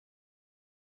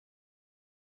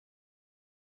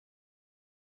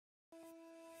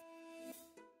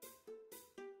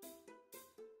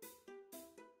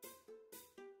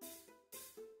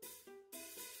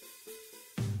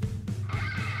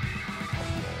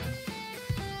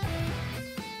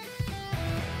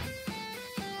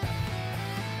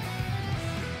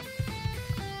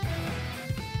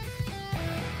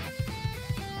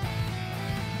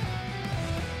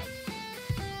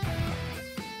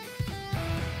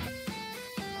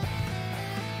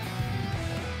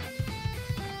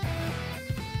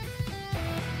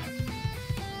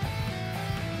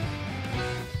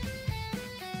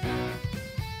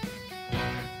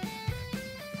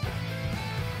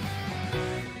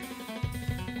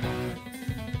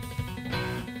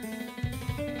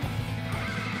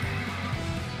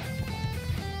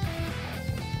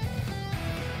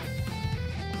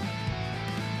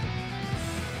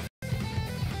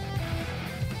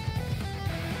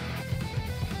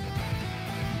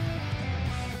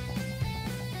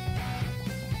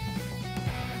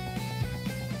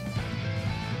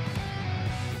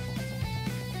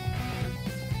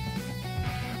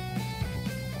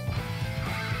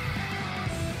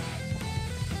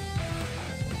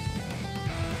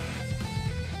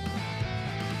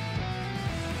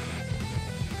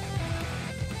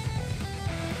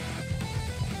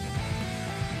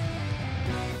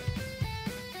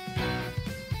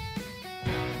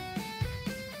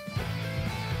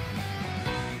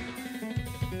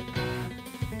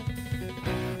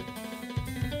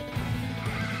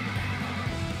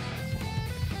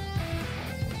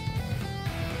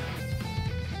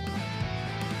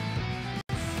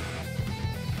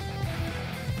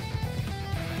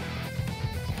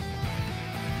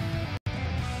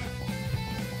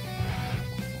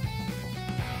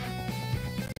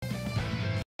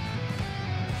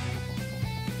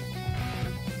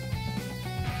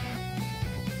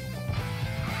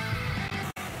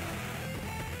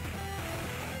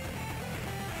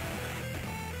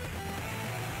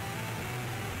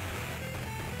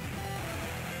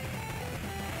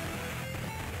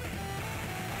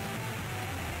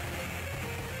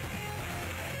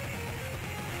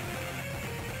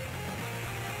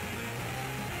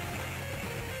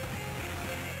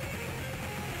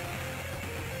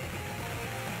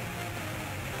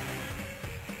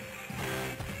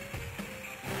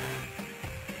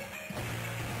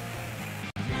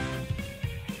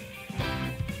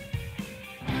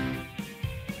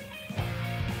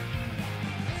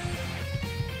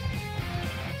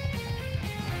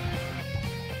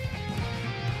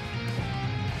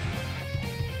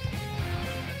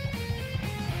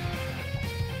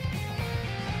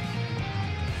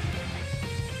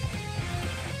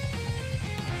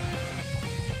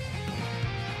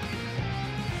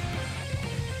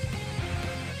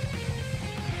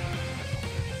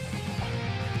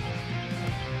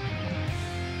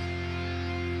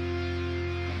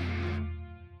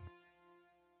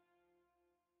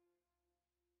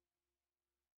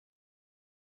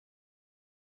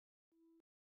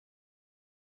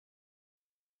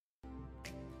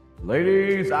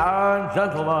Ladies and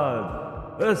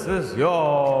gentlemen, this is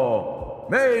your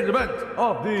main event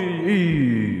of the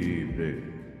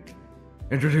evening.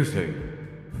 Introducing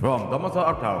from Bahasa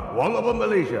Uptown, Kuala Lumpur,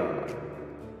 Malaysia,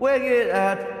 weighing it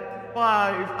at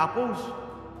 5 apples,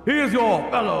 he is your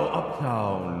fellow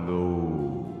Uptown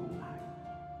Low.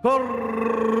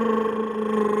 Cornelius.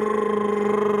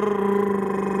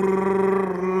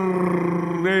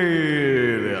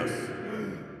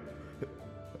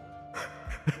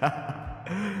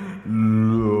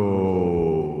 No.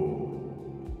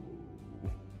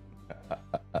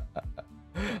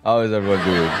 How is everyone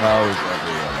doing?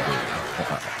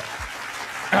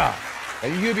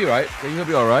 Can you hear me right? Can you hear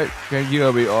me alright? Can you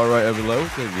hear me alright and below?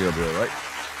 Can you hear me alright?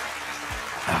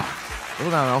 Slow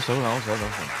down, slow down. Go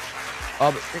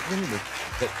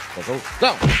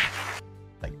down.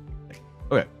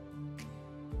 Okay.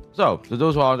 So, to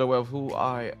those who are unaware of who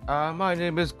I am, my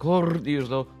name is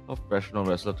Cornelius, a professional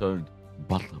wrestler turned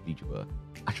Butler VTuber.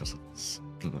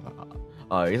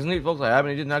 Isn't it, folks? I am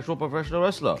indeed an actual professional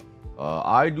wrestler.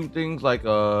 I do things like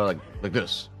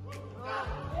this.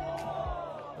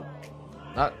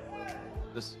 Not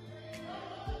this.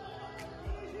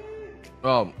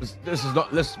 This is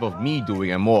not less of me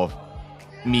doing and more of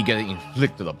me getting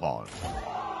inflicted upon.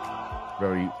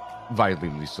 Very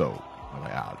violently so, I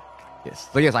might add. Yes.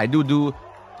 So yes, I do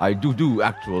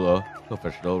actual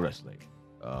professional wrestling.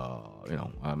 I've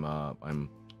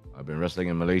been wrestling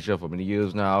in Malaysia for many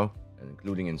years now,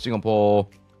 including in Singapore,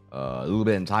 a little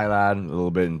bit in Thailand, a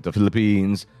little bit in the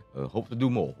Philippines. Hope to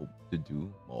do more.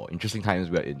 Interesting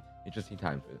times we are in. Interesting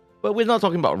times. But we're not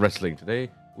talking about wrestling today.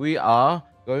 We are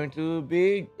going to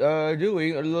be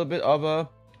doing a little bit of a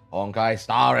HONKAI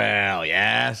Star Rail.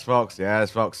 Yes, folks.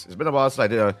 It's been a while since I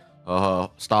did a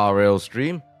Star Rail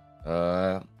stream.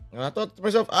 And I thought to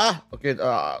myself,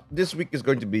 this week is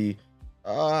going to be,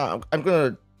 I'm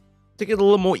gonna take it a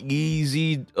little more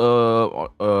easy.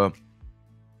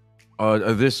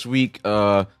 This week,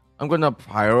 I'm gonna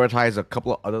prioritize a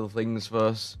couple of other things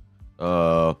first.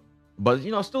 But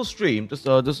still stream just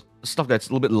stuff that's a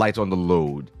little bit lighter on the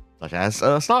load, such as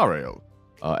Star Rail.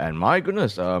 And my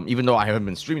goodness, even though I haven't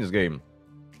been streaming this game,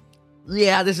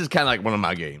 yeah, this is kind of like one of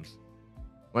my games.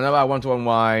 Whenever I want to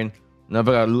unwind,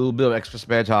 whenever I got a little bit of extra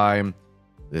spare time,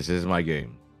 this is my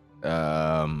game.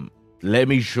 Let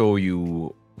me show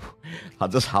you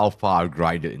just how far I've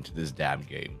grinded into this damn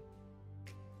game.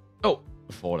 Oh,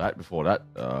 before that,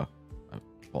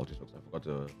 apologies, folks. I forgot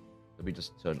to. Let me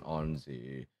just turn on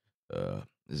the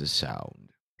sound.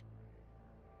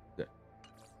 There.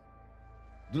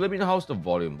 Do let me know how's the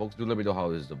volume, folks. Do let me know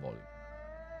how is the volume.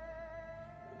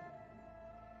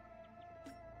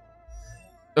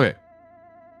 Okay.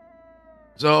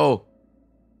 So,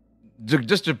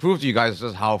 just to prove to you guys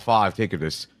just how far I've taken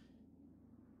this,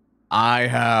 I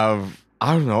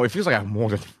don't know, it feels like I have more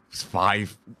than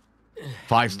five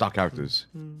stock characters.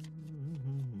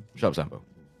 Shut up, Sampo.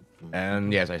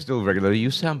 And yes, I still regularly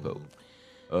use Sampo.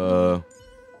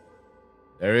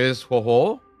 There is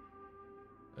Ho-Ho.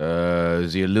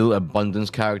 The little abundance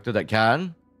character that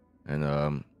can. And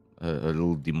a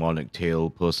little demonic tail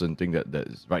person thing that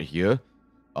is right here.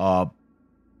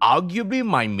 Arguably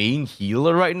my main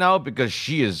healer right now because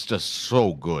she is just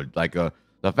so good. Like the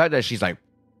fact that she's like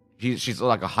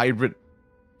a hybrid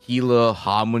healer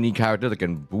harmony character that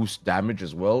can boost damage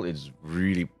as well is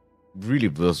really, really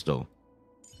versatile.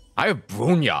 I have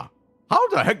Bronya. How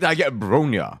the heck did I get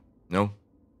Bronya? No.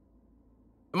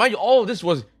 Mind you, all of this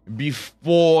was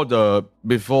before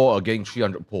getting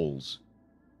 300 pulls.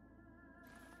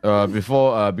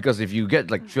 Because if you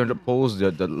get like 300 pulls, by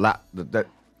the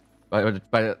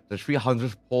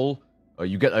 300th pull,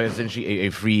 you get essentially a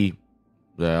free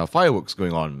fireworks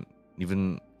going on.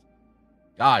 Even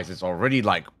guys, it's already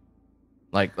like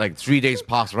 3 days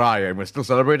past Raya and we're still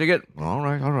celebrating it. All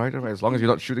right. As long as you're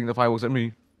not shooting the fireworks at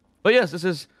me. But yes,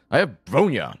 I have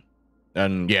Bronya,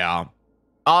 and yeah,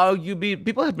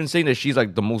 people have been saying that she's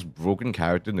like the most broken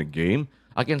character in the game.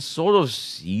 I can sort of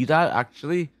see that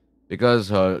actually, because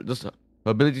her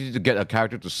ability to get a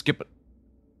character to skip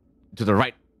to the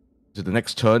right to the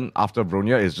next turn after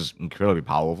Bronya is just incredibly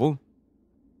powerful.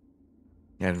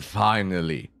 And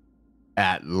finally,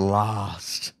 at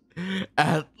last,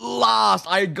 I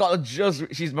got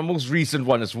she's my most recent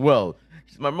one as well.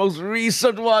 She's my most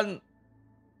recent one.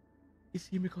 It's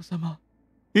Himiko-sama.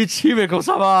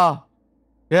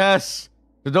 Yes.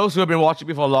 To those who have been watching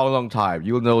me for a long, long time,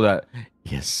 you'll know that.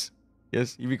 Yes,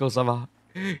 Himiko-sama.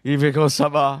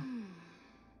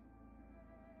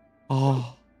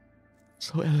 Oh,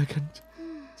 so elegant.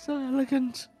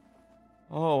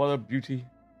 Oh, what a beauty.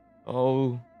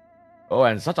 Oh,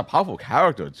 and such a powerful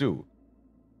character too.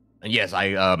 And yes,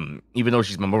 even though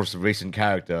she's my most recent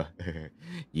character,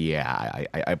 yeah,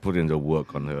 I put in the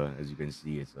work on her. As you can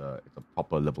see, it's a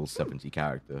proper level 70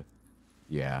 character.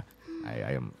 Yeah,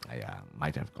 I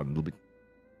might have gone a little bit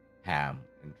ham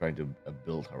in trying to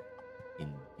build her up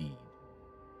indeed,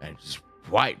 and she's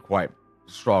quite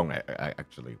strong.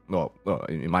 Actually, no,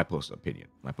 in my personal opinion,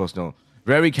 my personal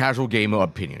very casual gamer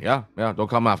opinion. Yeah, don't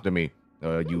come after me,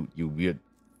 you weird,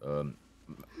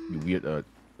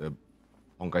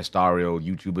 Honkai Stereo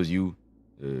YouTubers.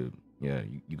 Yeah,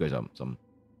 you guys are some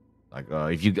like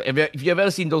if you've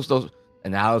ever seen those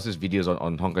analysis videos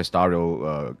on Honkai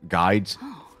Stereo guides,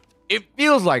 it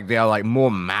feels like they are like more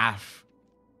math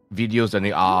videos than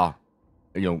they are,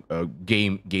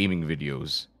 gaming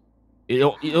videos. It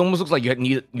almost looks like you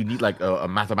need like a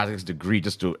mathematics degree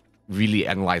just to really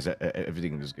analyze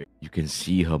everything in this game. You can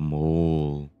see her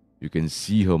mole. You can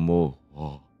see her mole.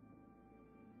 Oh.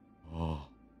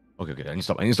 Okay, I need to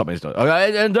stop.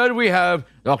 Okay, and then we have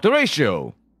Dr.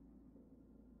 Ratio.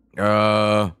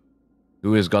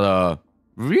 Who has got a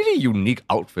really unique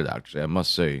outfit, actually, I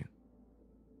must say.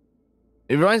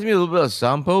 It reminds me a little bit of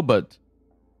Sampo, but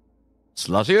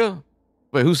sluttier?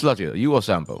 Wait, who's sluttier? You or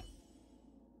Sampo?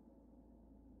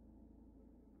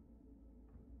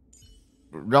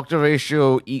 Dr.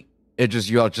 Ratio edges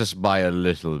you out just by a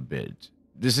little bit.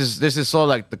 This is sort of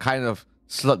like the kind of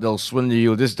slut that'll swindle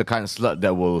you. This is the kind of slut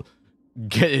that will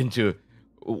get into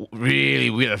really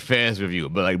weird affairs with you,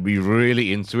 but like be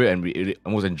really into it and really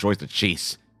almost enjoys the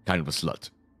chase kind of a slut.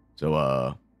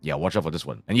 So yeah, watch out for this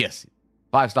one. And yes,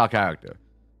 5-star character.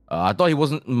 I thought he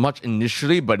wasn't much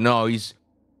initially, but no, he's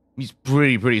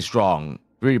pretty strong.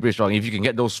 Pretty strong. If you can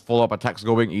get those follow-up attacks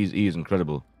going, he's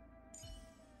incredible.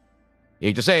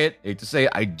 Hate to say it,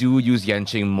 I do use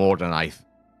Yanqing more than I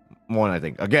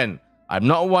think. Again, I'm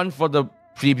not one for the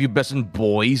prepubescent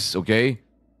boys, okay?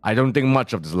 I don't think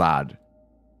much of this lad.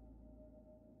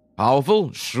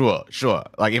 Powerful? Sure.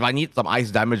 Like, if I need some ice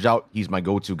damage out, he's my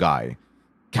go-to guy.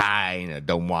 Kinda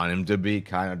don't want him to be,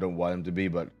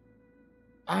 but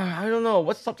I don't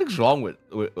know. Something's wrong with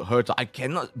Herta. I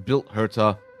cannot build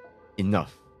Herta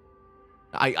enough.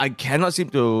 I cannot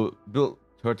seem to build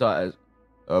Herta as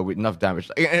with enough damage.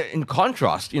 In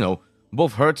contrast,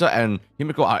 both Herta and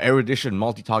Himiko are erudition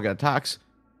multi-target attacks.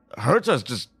 Herta's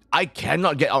just, I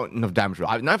cannot get out enough damage.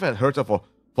 I've had Herta for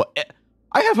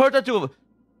I have Herta too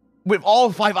with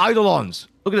all 5 Eidolons.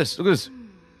 Look at this.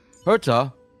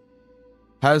 Herta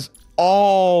has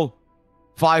all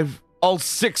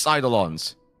 6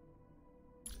 Eidolons.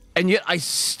 And yet I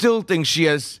still think she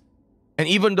has, and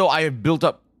even though I have built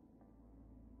up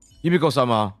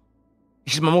Himiko-sama,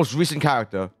 she's my most recent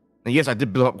character, and yes, I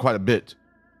did build up quite a bit.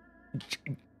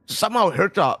 Somehow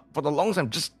Herta, for the longest time,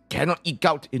 just cannot eke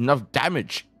out enough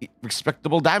damage,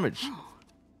 respectable damage.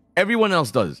 Everyone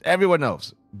else does.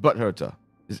 But Herta.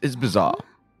 It's bizarre.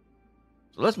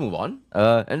 So let's move on.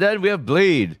 And then we have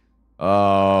Blade.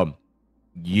 Yeah,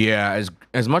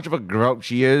 as much of a grouch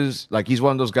she is, like, he's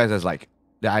one of those guys that's like,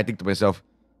 that I think to myself,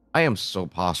 I am so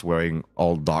past wearing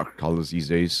all dark colors these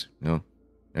days,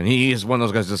 And he is one of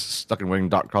those guys just stuck in wearing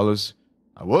dark colors.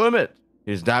 I will admit,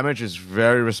 his damage is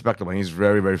very respectable and he's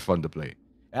very, very fun to play.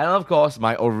 And of course,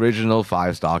 my original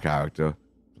 5-star character,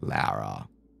 Lara.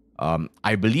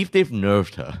 I believe they've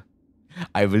nerfed her.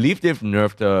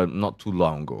 Not too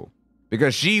long ago.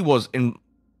 Because she was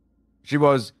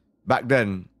back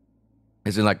then,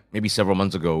 as in like maybe several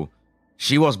months ago,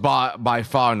 she was by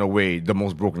far and away the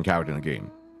most broken character in the game.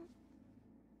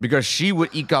 Because she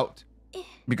would eke out,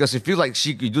 because it feels like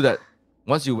she could do that.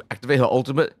 Once you activate her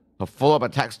ultimate, her follow-up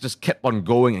attacks just kept on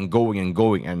going,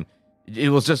 and it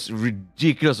was just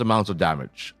ridiculous amounts of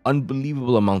damage.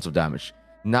 Unbelievable amounts of damage.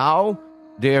 Now,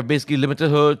 they have basically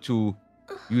limited her to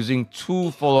using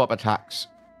 2 follow-up attacks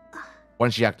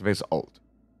once she activates the ult.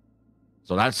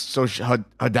 So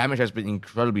her damage has been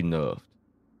incredibly nerfed.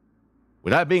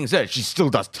 With that being said, she still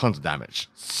does tons of damage.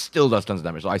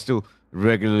 So I still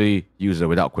regularly use her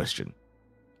without question.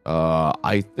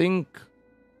 I think...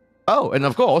 Oh, and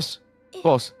of course,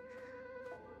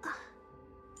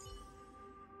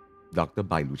 Dr.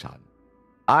 Bailu-chan.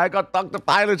 I got Dr.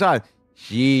 Bailu-chan.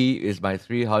 She is my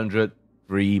 300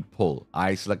 free pull.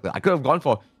 I could have gone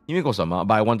for Himiko-sama,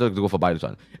 but I wanted to go for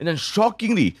Bailu-chan. And then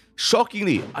shockingly,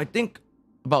 I think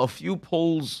about a few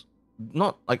pulls,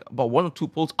 not like about 1 or 2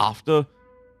 pulls after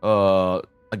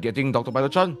getting Dr.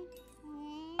 Bailu-chan,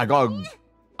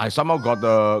 I somehow got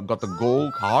the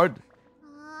gold card.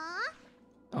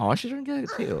 Oh, she didn't get a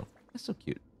tail. That's so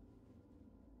cute.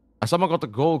 I somehow got the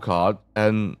gold card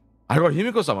and I got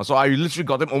Himiko-sama, so I literally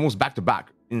got them almost back to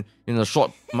back in a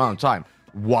short amount of time.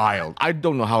 Wild. I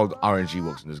don't know how the RNG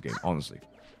works in this game, honestly.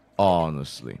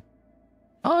 honestly.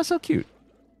 Oh, so cute.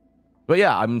 But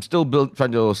yeah, I'm still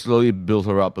trying to slowly build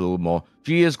her up a little more.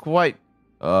 She is quite,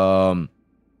 I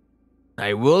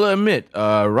will admit,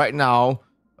 right now,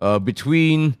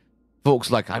 between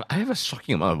folks like I have a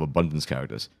shocking amount of abundance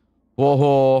characters.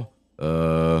 Ho,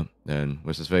 and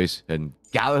what's his face? And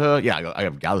Gallagher. Yeah, I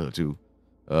have Gallagher too.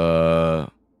 And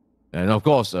of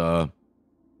course,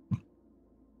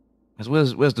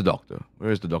 where's the doctor?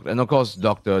 Where's the doctor? And of course,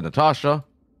 Dr. Natasha.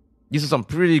 These are some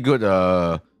pretty good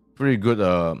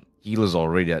healers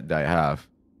already that I have.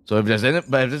 So if there's any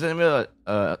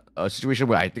a situation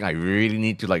where I think I really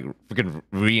need to like freaking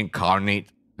reincarnate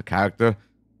a character,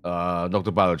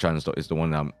 Dr. Butler is the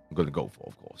one I'm gonna go for,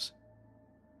 of course.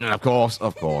 And of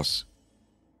course.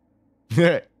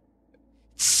 It's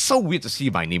so weird to see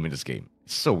my name in this game.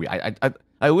 It's so weird.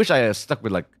 I wish I had stuck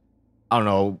with like, I don't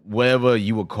know, whatever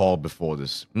you would call before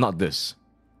this. Not this.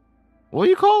 What do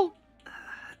you call?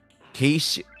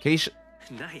 Cassius?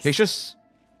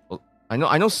 Well,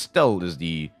 I know Stell is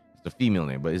the female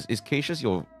name, but is Cassius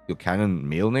your canon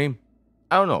male name?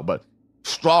 I don't know, but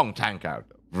strong tank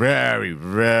character. Very,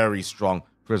 very strong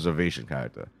preservation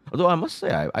character. Although I must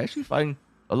say, I actually find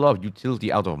a lot of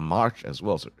utility out of March as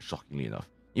well, so shockingly enough.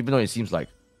 Even though it seems like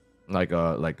fire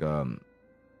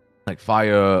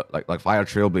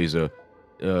trailblazer,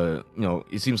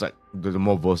 it seems like the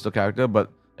more versatile character, but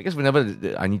I guess whenever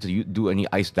I need to do any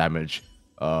ice damage,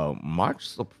 March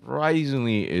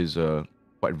surprisingly is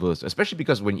quite versatile, especially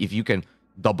because if you can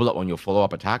double up on your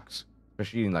follow-up attacks,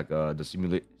 especially in like the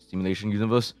simulation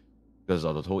universe, because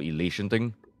of the whole elation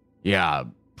thing. Yeah,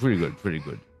 pretty good.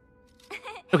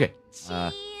 Okay,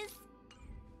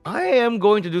 I am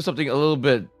going to do something a little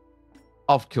bit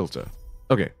off kilter.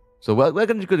 Okay, so we're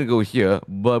going to go here,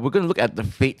 but we're going to look at the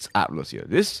Fates Atlas here.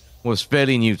 This was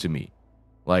fairly new to me.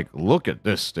 Like, look at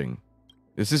this thing.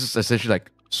 This is essentially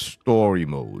like story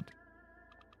mode.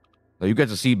 Now you get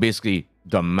to see basically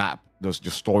the map, the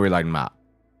storyline map.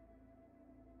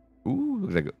 Ooh,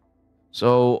 looks like it.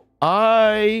 So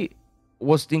I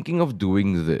was thinking of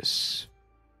doing this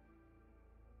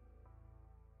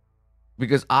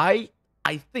because I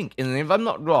think, and if I'm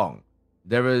not wrong,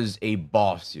 there is a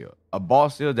boss here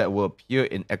that will appear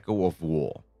in Echo of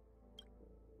War.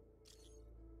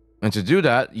 And to do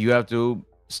that, you have to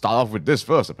start off with this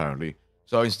first, apparently.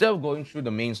 So instead of going through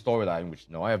the main storyline, which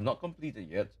no, I have not completed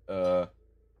yet,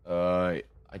 I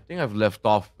think I've left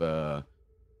off.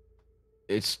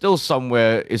 It's still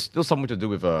somewhere to do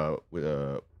with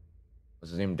what's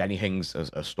his name, Danny Heng's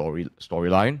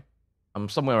storyline. I'm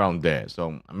somewhere around there,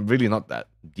 so I'm really not that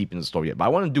deep in the story yet. But I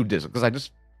want to do this because I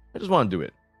just want to do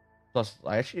it. Plus,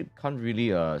 I actually can't really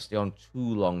stay on too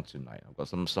long tonight. I've got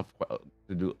some stuff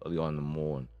to do early on in the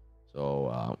morning,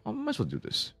 so I might as well do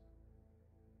this.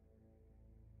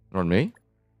 On me.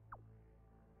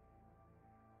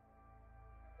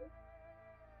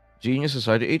 Genius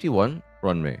Society 81,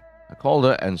 run me. I called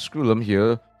her and Screwlum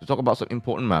here to talk about some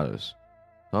important matters.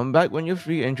 Come back when you're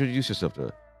free and introduce yourself to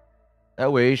her.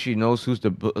 That way she knows who's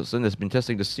the person that's been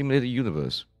testing the simulated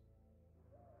universe.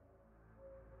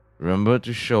 Remember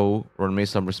to show Runmei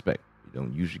some respect. You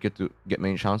don't usually get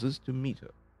many chances to meet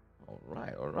her.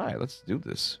 Alright, let's do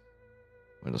this.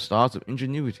 When the stars of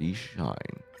ingenuity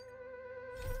shine.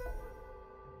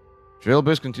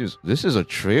 Trailblaze continues. This is a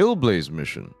Trailblaze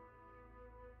mission.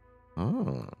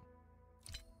 Oh.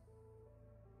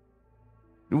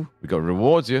 Ooh, we got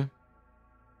rewards here.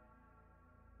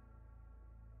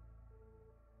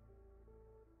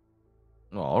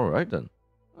 Oh, alright then.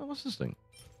 Oh, what's this thing?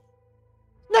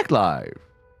 Neck Live.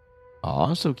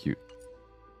 Aw, so cute.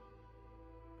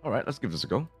 Alright, let's give this a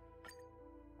go.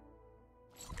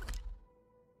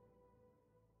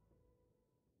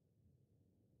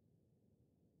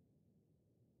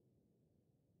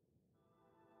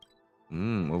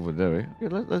 Over there, eh? Okay,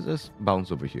 let's just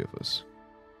bounce over here first.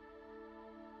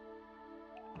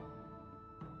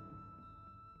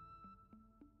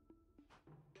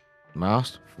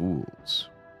 Masked fools.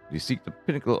 They seek the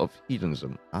pinnacle of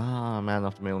hedonism. Ah, man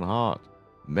after my own heart.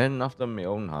 Men after my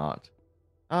own heart.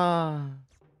 Ah,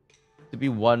 to be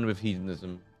one with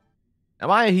hedonism.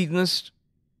 Am I a hedonist?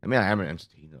 I mean, I am an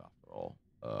entertainer after all.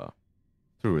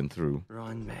 Through and through.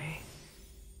 Runmei.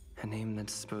 A name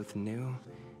that's both new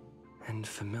and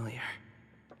familiar.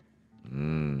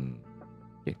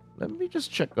 Okay, let me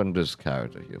just check on this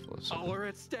character here for a second. All are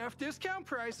at staff discount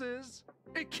prices.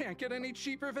 It can't get any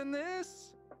cheaper than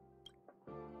this.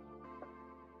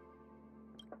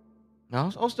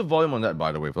 Now, how's the volume on that,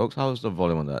 by the way, folks? How's the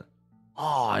volume on that?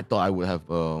 Oh, I thought I would have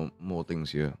more things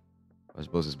here. I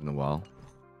suppose it's been a while.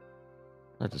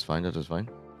 That is fine, that is fine.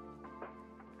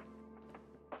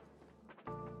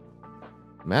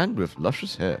 Man with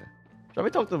luscious hair. Shall we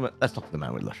talk to the let's talk to the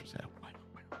man with luscious hair. Why not?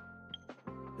 Why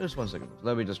not? Just 1 second.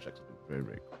 Let me just check something very,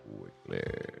 very quickly.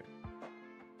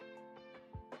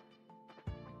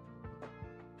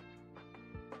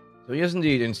 So yes,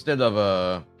 indeed. Instead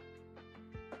of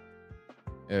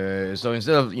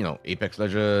Apex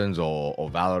Legends or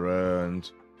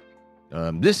Valorant,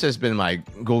 this has been my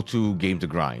go-to game to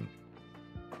grind.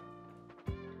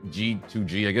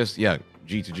 G2G, I guess. Yeah,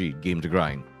 G2G, game to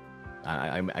grind.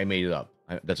 I made it up.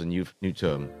 That's a new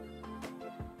term.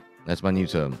 That's my new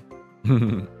term.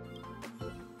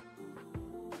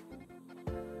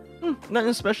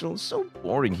 Nothing special. It's so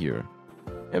boring here.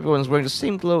 Everyone's wearing the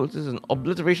same clothes. This is an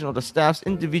obliteration of the staff's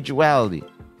individuality.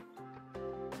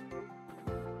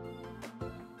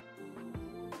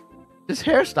 This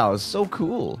hairstyle is so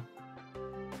cool.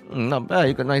 Not bad,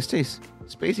 you got nice taste.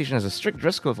 Space Station has a strict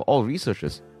dress code for all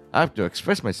researchers. I have to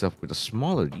express myself with the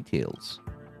smaller details.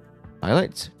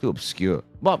 Highlights, too obscure.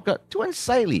 Bob cut, too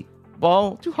unsightly.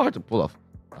 Ball, too hard to pull off.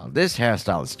 Now this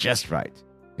hairstyle is just right.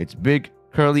 It's big,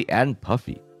 curly, and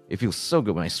puffy. It feels so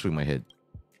good when I swing my head.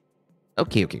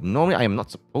 Okay. Normally I am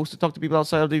not supposed to talk to people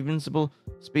outside of the Invincible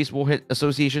Space Warhead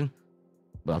Association.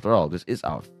 But after all, this is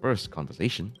our first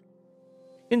conversation.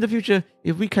 In the future,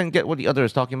 if we can't get what the other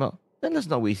is talking about, then let's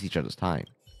not waste each other's time.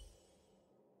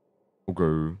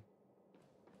 Okay.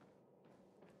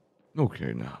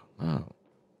 Okay, now.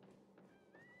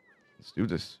 Let's do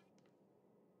this.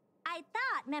 I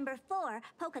thought Member 4,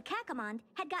 Poka Kakamond,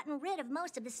 had gotten rid of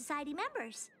most of the society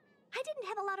members. I didn't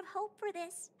have a lot of hope for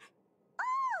this.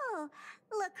 Oh,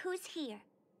 look who's here.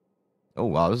 Oh,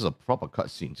 wow, this is a proper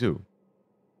cutscene, too.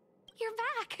 You're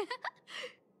back. Of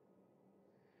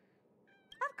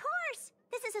course.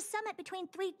 This is a summit between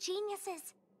 3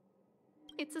 geniuses.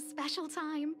 It's a special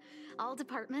time. All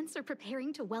departments are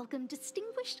preparing to welcome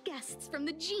distinguished guests from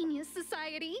the Genius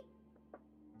Society.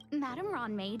 Madame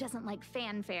Ronmei doesn't like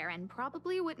fanfare and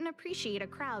probably wouldn't appreciate a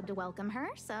crowd to welcome her,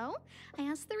 so I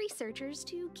asked the researchers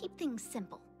to keep things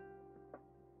simple.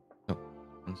 Oh,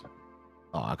 1 second.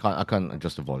 Oh, I can't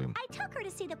adjust the volume. I took her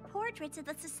to see the portraits of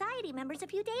the society members a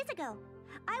few days ago.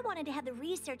 I wanted to have the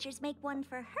researchers make one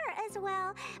for her as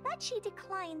well, but she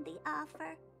declined the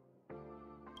offer.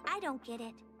 I don't get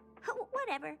it.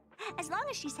 Whatever, as long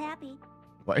as she's happy.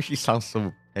 Why does she sound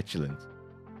so petulant?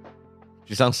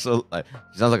 She sounds so like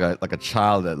a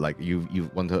child that like you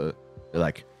want her to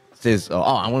like says, oh,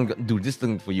 I want to do this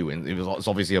thing for you, and it's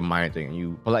obviously a minor thing, and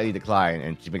you politely decline,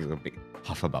 and she makes a big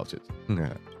huff about it.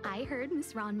 I heard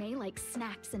Miss Ronmei likes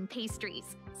snacks and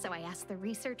pastries, so I asked the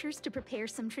researchers to prepare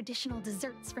some traditional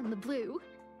desserts from the blue.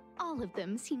 All of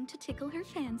them seemed to tickle her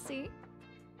fancy.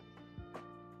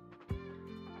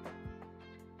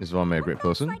 Is Ronmei a great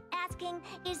person? Like asking,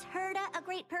 is Herda a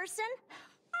great person?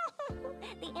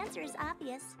 The answer is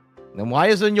obvious. Then why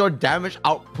isn't your damage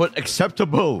output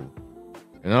acceptable?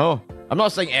 You know, I'm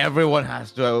not saying everyone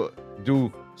has to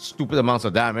do stupid amounts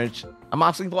of damage. I'm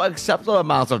asking for acceptable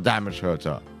amounts of damage,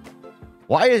 Herta.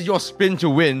 Why is your spin to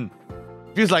win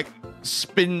feels like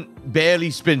barely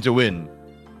spin to win?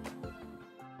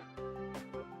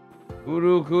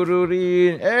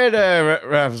 Kururin. Hey there,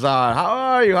 Ref Zan.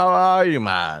 How are you,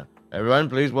 man? Everyone,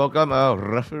 please welcome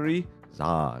referee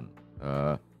Zan.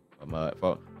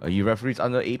 He referees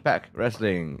under APAC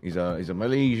Wrestling. He's a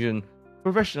Malaysian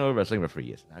professional wrestling referee.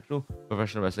 Yes, an actual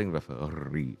professional wrestling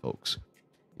referee, folks.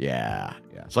 Yeah.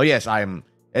 So yes,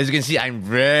 as you can see, I'm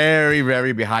very,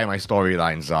 very behind my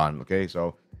storyline, Zan. Okay,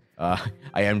 so I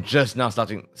am just now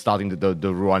starting the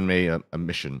Ronmei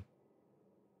mission.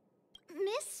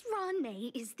 Miss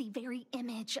Ronmei is the very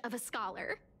image of a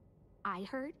scholar. I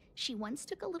heard she once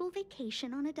took a little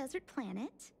vacation on a desert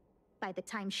planet. By the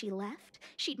time she left,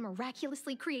 she'd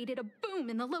miraculously created a boom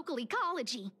in the local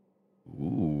ecology.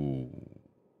 Ooh.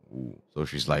 So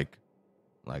she's like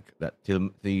that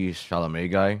Timothy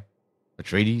Chalamet guy,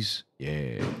 Atreides.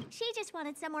 Yeah. She just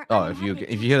wanted somewhere. Oh, if you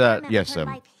hear that, yes,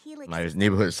 my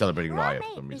neighborhood is celebrating riot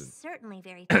for some reason. Is certainly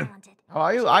very talented. How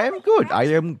are you? I am good.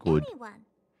 Anyone.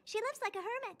 She lives like a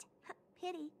hermit.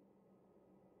 Pity.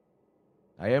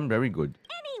 I am very good.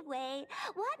 Anyway,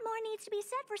 what more needs to be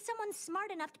said for someone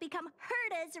smart enough to become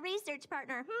Herda's research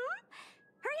partner?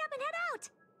 Hurry up and head out.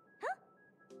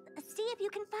 See if you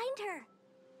can find her.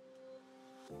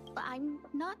 I'm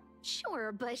not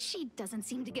sure, but she doesn't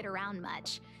seem to get around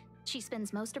much. She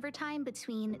spends most of her time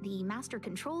between the master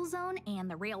control zone and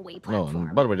the railway platform.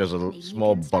 Oh, by the way, there's a Maybe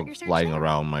small you can start bug your search flying there.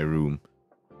 around my room.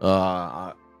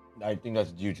 I think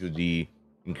that's due to the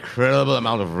incredible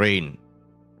amount of rain.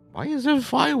 Why is there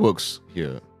fireworks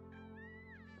here?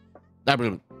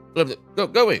 Go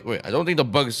away. Wait, I don't think the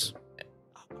bug's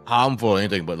harmful or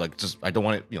anything, but like, just I don't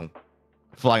want it.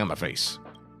 flying on my face.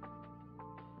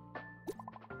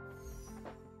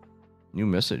 New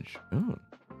message. Oh.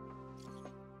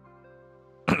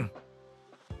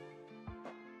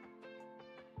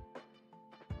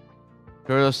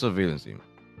 Curtis surveillance team.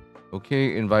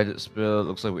 Okay, invited spill.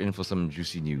 Looks like we're in for some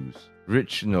juicy news.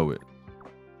 Rich know it.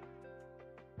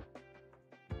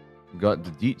 Got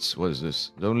the deets. What is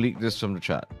this? Don't leak this from the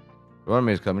chat.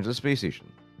 Ronmei is coming to the space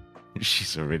station.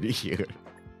 She's already here.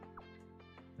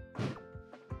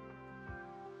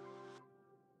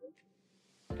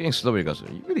 Getting slower, Gus.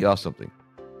 You really are something.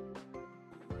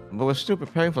 But we're still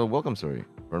preparing for the welcome story.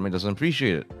 Ronmei doesn't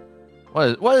appreciate it.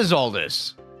 What is all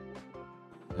this?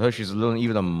 I heard she's alone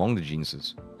even among the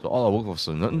geniuses. So all our work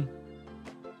for nothing?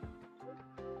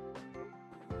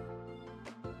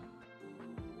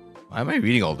 Why am I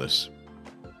reading all this?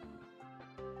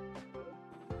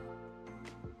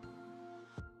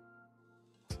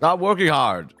 Stop working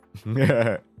hard.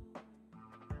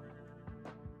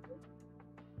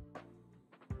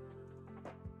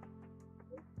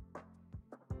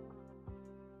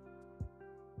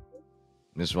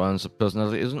 Miss Ron's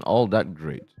personality isn't all that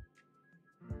great.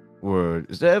 Word.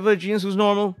 Is there ever a genius who's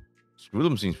normal? Screw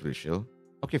them seems pretty chill.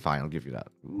 Okay, fine, I'll give you that.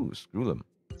 Ooh, screw them.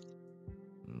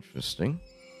 Interesting.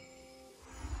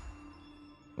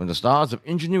 When the stars of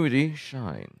ingenuity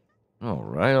shine.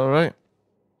 Alright, alright.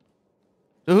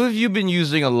 So who have you been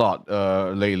using a lot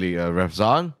lately,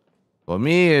 Refzan? For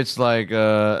me, it's like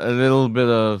a little bit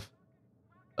of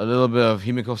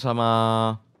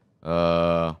Himiko-sama,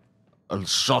 a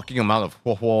shocking amount of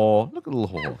ho-ho. Look at little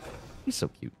ho-ho. He's so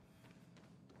cute.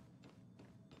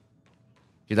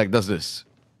 He like does this.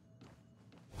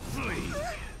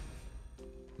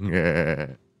 Yeah.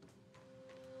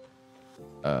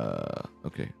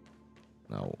 Okay.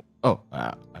 Now,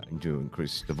 I need to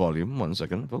increase the volume. 1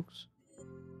 second, folks.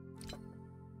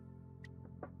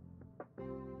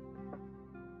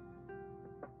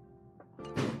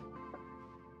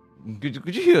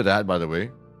 Could you hear that, by the way?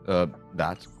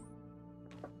 That.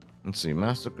 Let's see,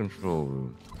 master control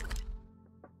room.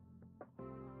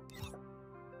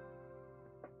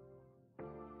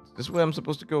 Is this where I'm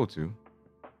supposed to go to?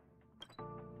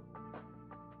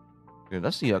 Okay,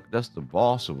 that's the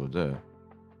boss over there.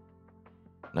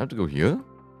 I have to go here?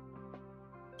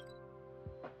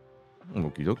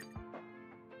 Okie doke.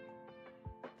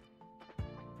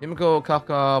 Himiko,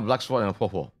 Kafka, Black Swan, and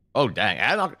Popo. Oh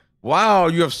dang, wow,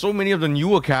 you have so many of the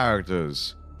newer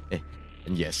characters.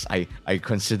 And yes, I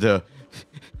consider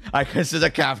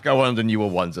Kafka one of the newer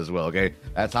ones as well, okay?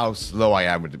 That's how slow I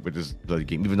am with this bloody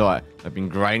game, even though I've been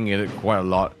grinding it quite a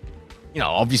lot. You know,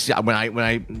 obviously when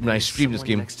I stream this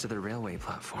game next to the railway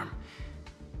platform.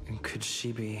 Could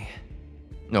she be?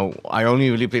 No, I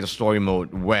only really play the story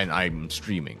mode when I'm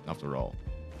streaming, after all.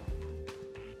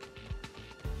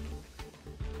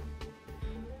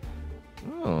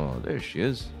 Oh, there she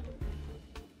is.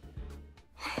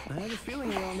 I have a feeling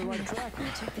we're on the right track.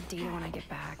 I'll check the data when I get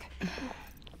back.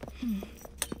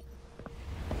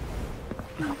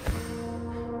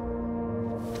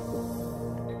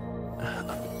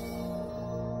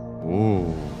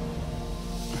 Oh.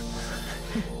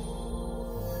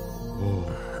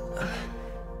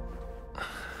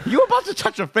 You were about to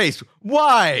touch her face.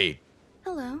 Why?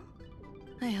 Hello.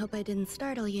 I hope I didn't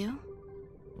startle you.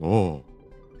 Oh.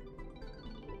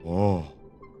 Oh.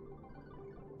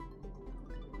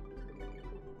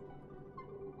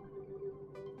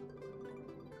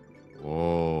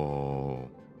 Oh.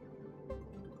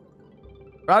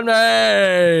 Rodney!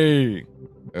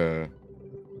 I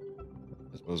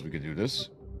suppose we could do this.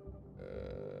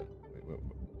 Wait.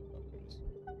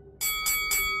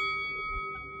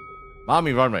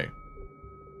 Mommy, Rodney.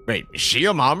 Wait, is she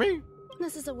a mommy?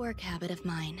 This is a work habit of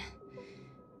mine.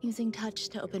 Using touch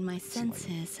to open my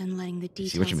senses and letting the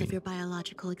details of your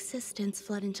biological existence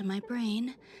flood into my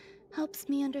brain helps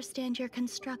me understand your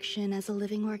construction as a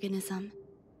living organism.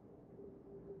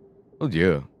 Oh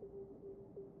dear.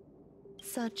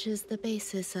 Such is the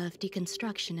basis of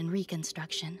deconstruction and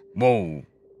reconstruction. Whoa.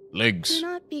 Legs. Do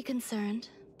not be concerned.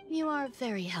 You are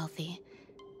very healthy.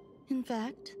 In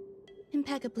fact,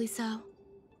 impeccably so.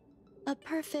 A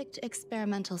perfect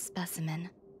experimental specimen.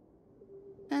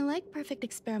 I like perfect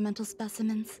experimental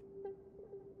specimens.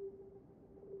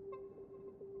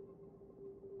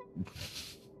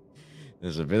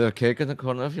 There's a bit of cake in the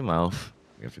corner of your mouth.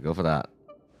 You have to go for that.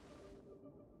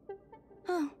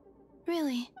 Oh,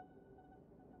 really?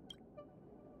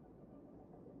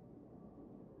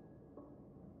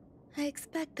 I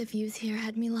expect the views here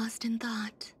had me lost in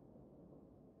thought.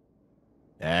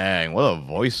 Dang, what a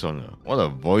voice on her. What a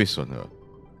voice on her.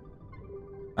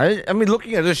 I mean,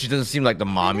 looking at her, she doesn't seem like the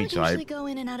mommy I don't usually type. go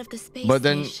in and out of the space But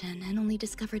then- station and only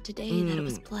discovered today that it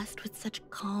was blessed with such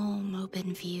calm,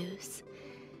 open views.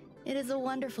 It is a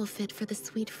wonderful fit for the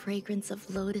sweet fragrance of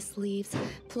lotus leaves,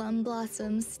 plum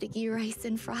blossoms, sticky rice,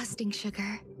 and frosting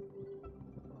sugar.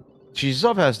 She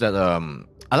sort of has that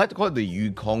I like to call it the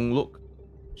Yukong look.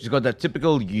 She's got that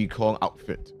typical Yukong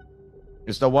outfit.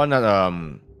 It's the one that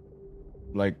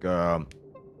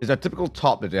it's that typical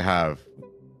top that they have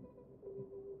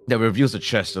that reveals the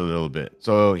chest a little bit.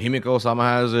 So Himiko-sama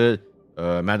has it,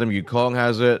 Madame Yukong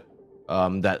has it,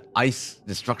 that ice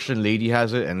destruction lady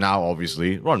has it, and now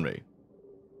obviously Runway.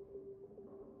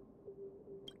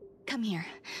 Come here.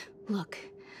 Look.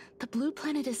 The blue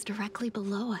planet is directly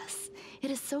below us. It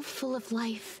is so full of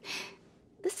life.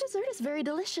 This dessert is very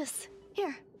delicious.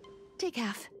 Here, take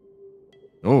half.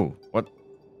 Oh, what?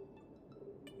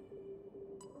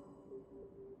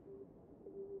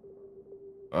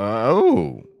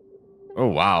 Oh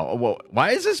wow. Well,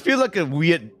 why does this feel like a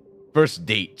weird first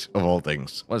date of all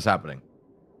things? What's happening?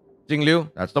 Jing Liu,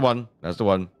 that's the one. That's the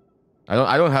one.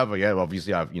 I don't have her yet.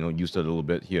 Obviously, I've used her a little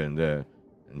bit here and there,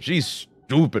 and she's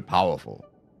stupid powerful.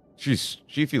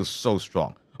 She feels so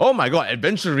strong. Oh my god,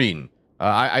 Adventurine.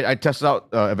 I tested out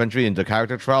Adventurine in the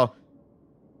character trial.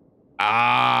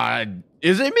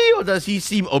 Is it me or does he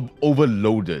seem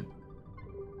overloaded?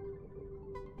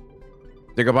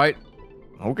 Take a bite.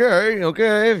 Okay.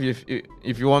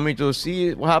 If you want me to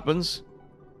see what happens.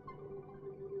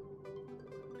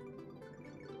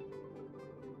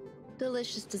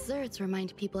 Delicious desserts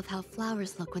remind people of how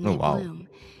flowers look when Oh, they wow. bloom.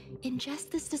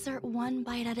 Ingest this dessert one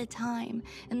bite at a time,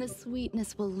 and the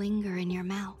sweetness will linger in your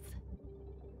mouth.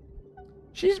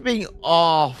 She's being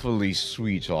awfully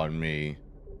sweet on me.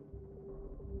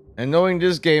 And knowing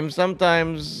this game,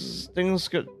 sometimes things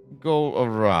could go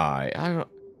awry. I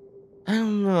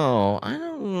don't know.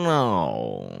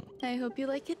 I hope you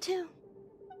like it too.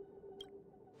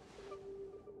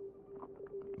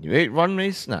 You ate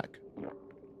Runway's snack.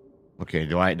 Okay,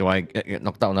 do I get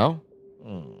knocked out now?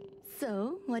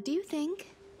 So, what do you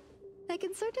think? I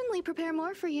can certainly prepare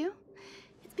more for you.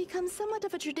 It's become somewhat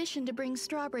of a tradition to bring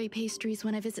strawberry pastries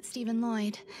when I visit Stephen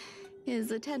Lloyd.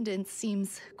 His attendance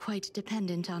seems quite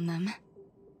dependent on them.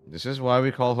 This is why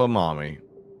we call her mommy.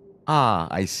 Ah,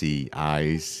 I see.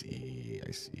 I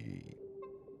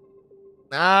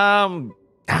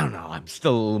don't know. I'm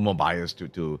still a little more biased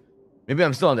to maybe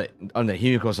I'm still on the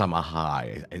Himiko-sama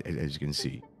high, as you can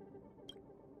see.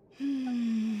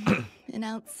 An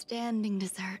outstanding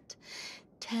dessert.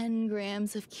 10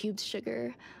 grams of cubed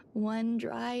sugar, 1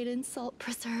 dried and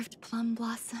salt-preserved plum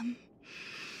blossom.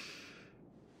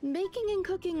 Baking and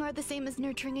cooking are the same as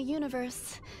nurturing a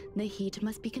universe. The heat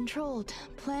must be controlled,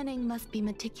 planning must be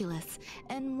meticulous,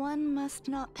 and one must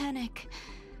not panic,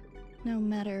 no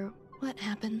matter what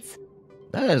happens.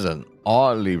 That is an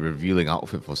oddly revealing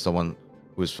outfit for someone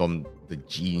who is from the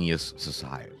Genius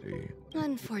Society.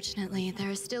 Unfortunately, there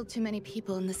are still too many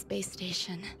people in the space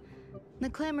station. The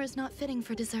clamor is not fitting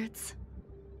for desserts.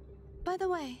 By the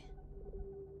way,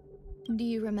 do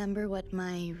you remember what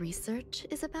my research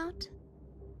is about?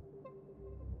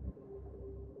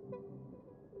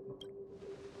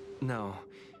 No.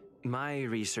 My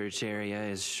research area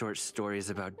is short stories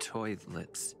about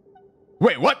toilets.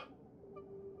 Wait, what?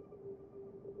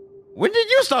 When did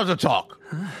you start to talk?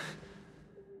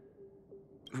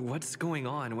 What's going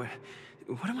on? What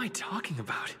am I talking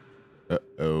about?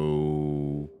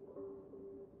 Uh-oh.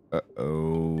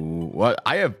 What?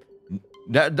 I have...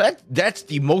 That's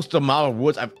the most amount of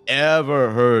words I've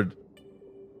ever heard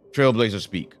Trailblazer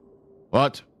speak.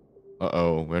 What?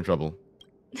 Uh-oh, we're in trouble.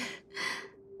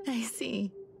 I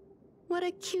see. What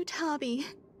a cute hobby.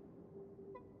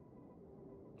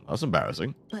 That's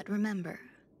embarrassing. But remember,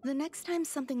 the next time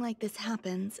something like this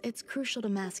happens, it's crucial to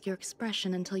mask your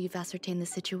expression until you've ascertained the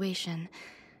situation.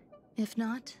 If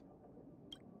not,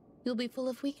 you'll be full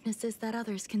of weaknesses that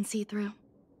others can see through.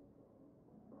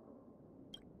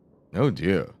 Oh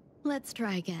dear. Let's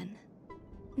try again.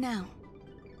 Now,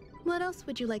 what else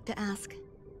would you like to ask?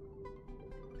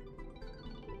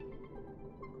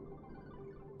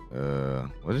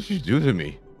 What did she do to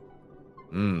me?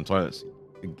 Toilets.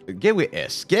 Get with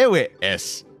S. Get with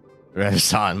S.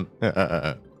 Red-san.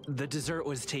 The dessert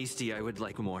was tasty. I would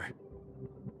like more.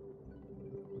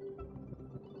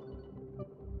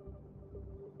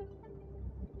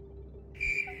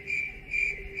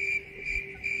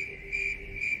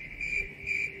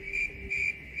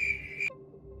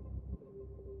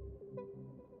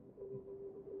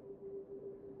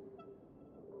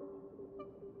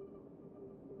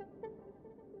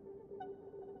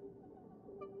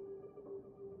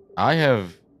 I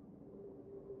have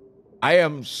I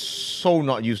am so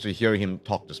not used to hearing him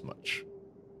talk this much.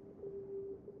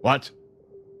 What?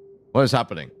 What is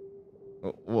happening?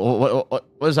 What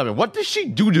is happening? What did she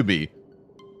do to me?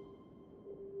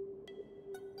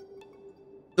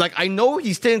 Like, I know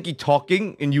he's technically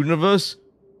talking in universe,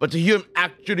 but to hear him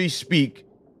actually speak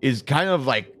is kind of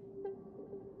like...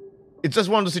 It's just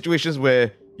one of those situations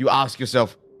where you ask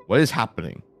yourself, what is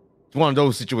happening? It's one of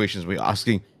those situations where you're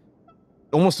asking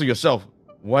almost to yourself,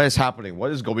 what is happening?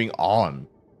 What is going on?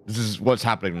 This is what's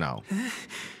happening now.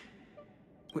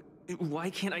 Why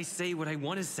can't I say what I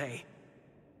want to say?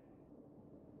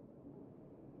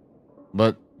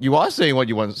 But you are saying what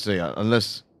you want to say,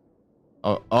 unless...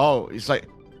 Oh, it's like...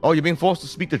 Oh, you're being forced to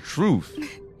speak the truth.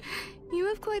 You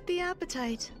have quite the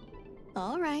appetite.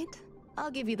 All right, I'll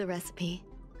give you the recipe.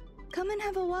 Come and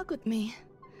have a walk with me.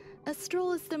 A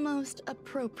stroll is the most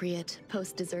appropriate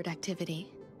post-dessert activity.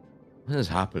 What is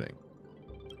happening?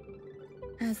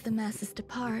 As the masses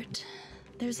depart,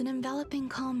 there's an enveloping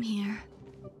calm here.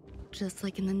 Just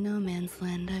like in the no man's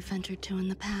land I've ventured to in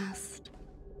the past.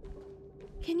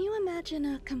 Can you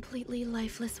imagine a completely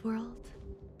lifeless world?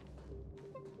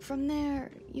 From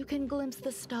there, you can glimpse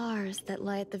the stars that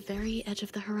lie at the very edge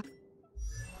of the horizon.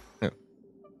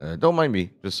 Don't mind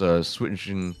me, just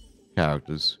switching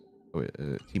characters. Oh, wait,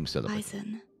 team setup.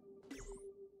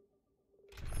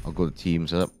 I'll go to team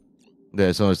setup.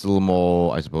 There, so it's a little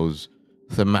more, I suppose,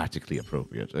 thematically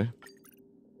appropriate, eh?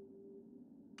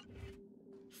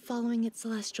 Following its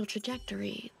celestial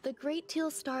trajectory, the Great Teal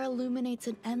Star illuminates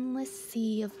an endless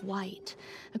sea of white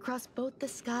across both the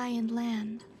sky and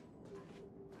land.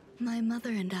 My mother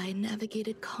and I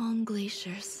navigated calm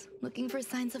glaciers, looking for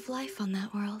signs of life on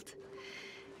that world,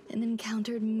 and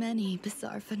encountered many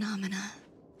bizarre phenomena.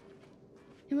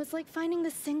 It was like finding the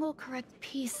single correct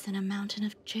piece in a mountain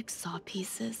of jigsaw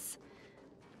pieces.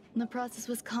 The process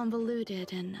was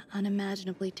convoluted and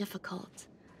unimaginably difficult,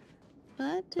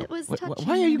 but it was touching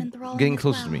why are you and enthralling getting as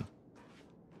close well. to me?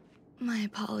 My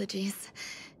apologies.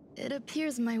 It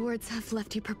appears my words have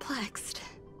left you perplexed.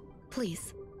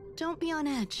 Please, don't be on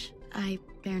edge. I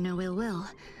bear no ill will.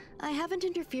 I haven't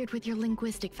interfered with your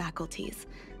linguistic faculties.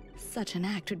 Such an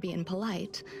act would be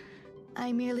impolite.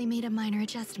 I merely made a minor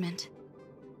adjustment.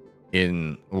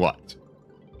 In what?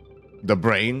 The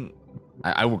brain?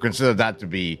 I would consider that to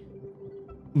be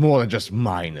more than just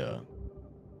minor.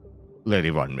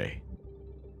 Lady Runmei.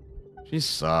 She's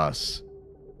sus.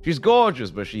 She's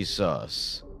gorgeous, but she's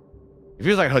sus. It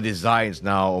feels like her design's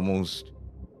now almost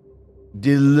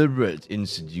deliberate in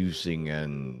seducing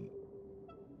and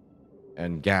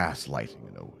gaslighting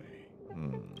in a way.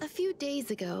 A few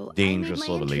days ago, Dangerous I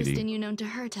sort made of my lady. interest in you known to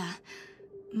Herta.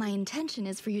 My intention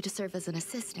is for you to serve as an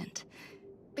assistant.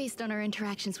 Based on our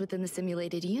interactions within the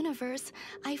simulated universe,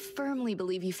 I firmly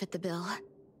believe you fit the bill.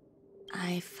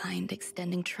 I find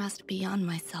extending trust beyond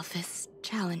myself is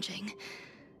challenging.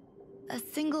 A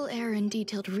single error in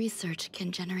detailed research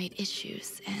can generate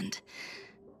issues, and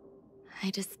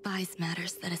I despise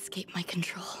matters that escape my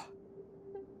control.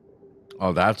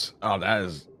 That's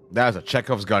a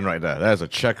Chekhov's gun right there. That is a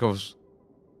Chekhov's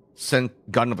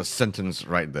gun of a sentence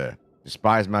right there.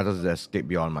 Despise matters that escape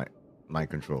beyond my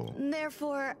control.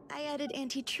 Therefore, I added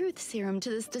anti-truth serum to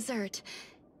this dessert.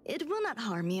 It will not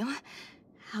harm you.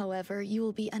 However, you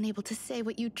will be unable to say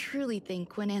what you truly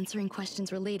think when answering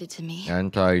questions related to me.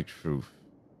 Anti-truth.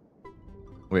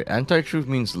 Wait, anti-truth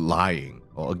means lying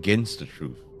or against the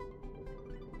truth.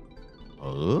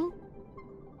 Huh?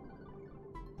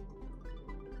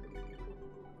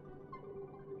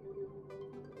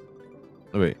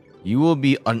 Wait, you will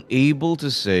be unable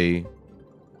to say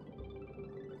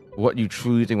what you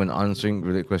truly think when answering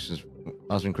questions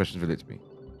related to me.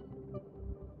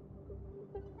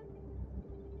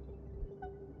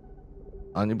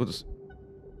 Unable to.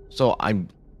 So I'm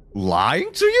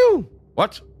lying to you?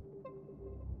 What?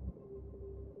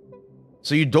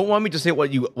 So you don't want me to say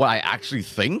what I actually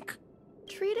think?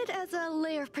 Treat it as a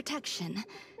layer of protection.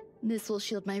 This will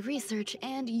shield my research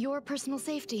and your personal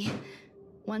safety.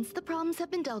 Once the problems have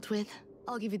been dealt with,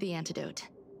 I'll give you the antidote.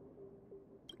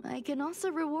 I can also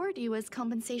reward you as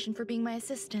compensation for being my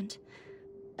assistant.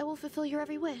 I will fulfill your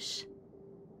every wish.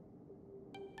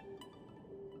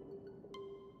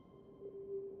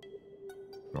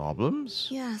 Problems?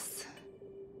 Yes.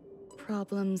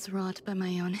 Problems wrought by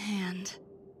my own hand.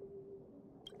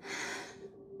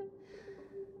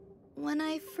 When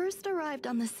I first arrived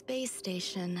on the space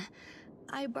station,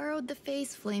 I borrowed the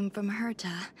phase flame from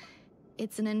Herta.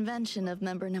 It's an invention of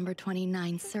member number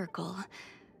 29 Circle.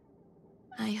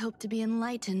 I hope to be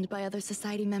enlightened by other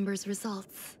society members'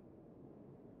 results.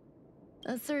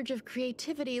 A surge of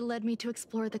creativity led me to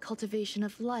explore the cultivation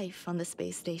of life on the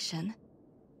space station.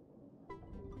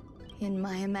 In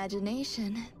my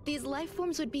imagination, these life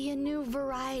forms would be a new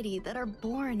variety that are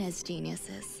born as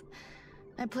geniuses.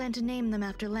 I plan to name them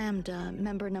after Lambda,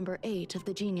 member number 8 of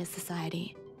the Genius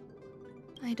Society.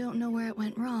 I don't know where it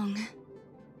went wrong.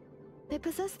 They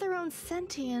possess their own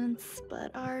sentience,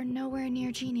 but are nowhere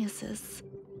near geniuses.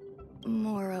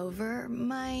 Moreover,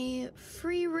 my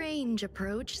free-range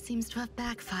approach seems to have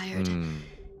backfired.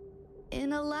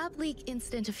 In a lab leak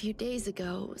incident a few days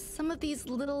ago, some of these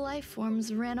little life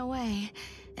forms ran away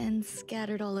and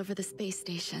scattered all over the space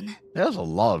station. There's a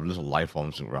lot of little life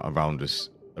forms around this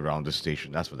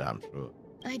station, that's for damn sure.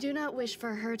 I do not wish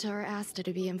for Herta or Asta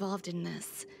to be involved in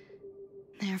this.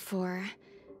 Therefore,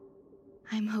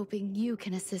 I'm hoping you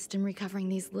can assist in recovering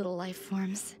these little life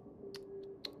forms.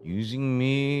 Using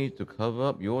me to cover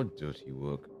up your dirty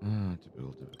work.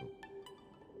 Typical.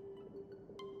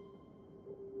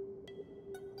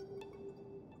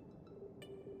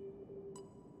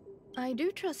 I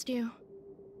do trust you.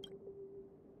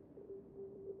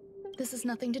 This has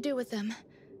nothing to do with them.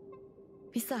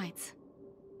 Besides,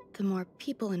 the more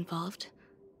people involved,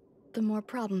 the more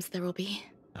problems there will be.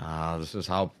 This is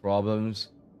how problems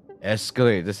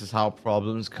escalate. This is how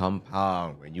problems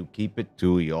compound when you keep it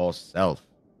to yourself.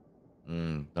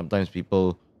 Sometimes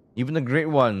people, even the great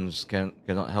ones,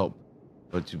 cannot help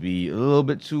but to be a little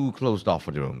bit too closed off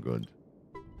for their own good.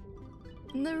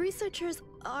 The researchers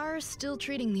are still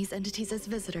treating these entities as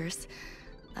visitors.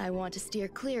 I want to steer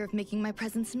clear of making my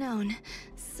presence known,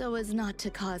 so as not to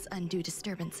cause undue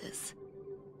disturbances.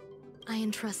 I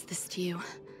entrust this to you.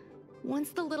 Once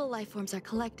the little life forms are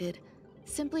collected,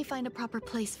 simply find a proper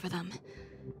place for them.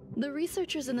 The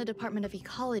researchers in the Department of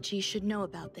Ecology should know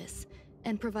about this,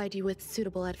 and provide you with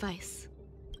suitable advice.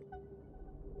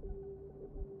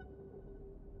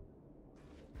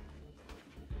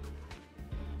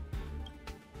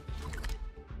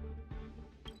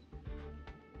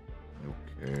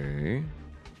 Okay.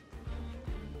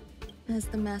 As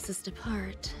the masses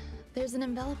depart, there's an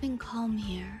enveloping calm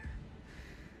here.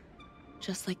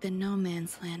 Just like the no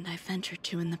man's land I ventured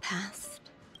to in the past.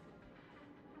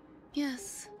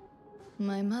 Yes,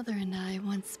 my mother and I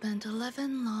once spent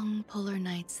 11 long polar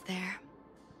nights there.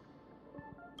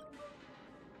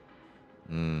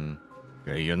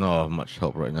 Okay, you're not of much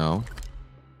help right now.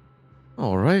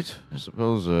 Alright, I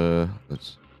suppose,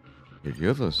 let's get the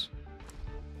others.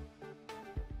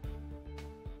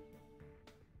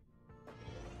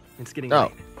 It's getting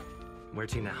late. Where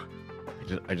to now?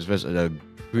 I just realized a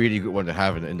really good one to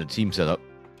have in the team setup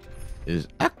is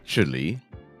actually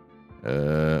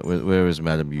where is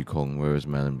Madame Yukong? Where is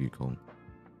Madame Yukong?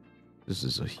 This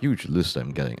is a huge list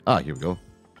I'm getting. Here we go.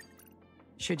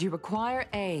 Should you require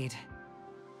aid?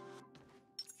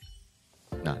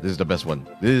 This is the best one.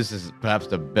 This is perhaps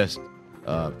the best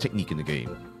technique in the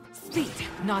game. Speed,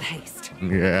 not haste.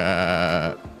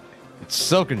 Yeah, it's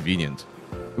so convenient.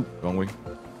 Oop, wrong way.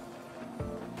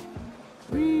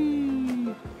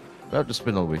 Whee! I have to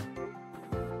spin all the way.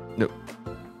 No.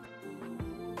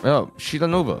 Oh, Sheila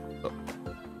Nova.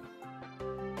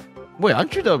 Wait,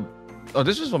 aren't you the... Oh,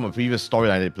 this is from a previous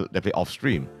storyline they played off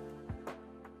stream.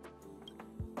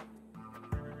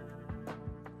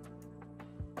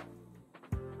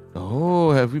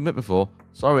 Oh, have we met before?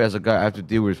 Sorry, as a guy, I have to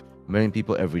deal with many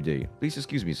people every day. Please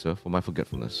excuse me, sir, for my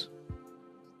forgetfulness.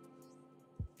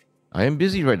 I am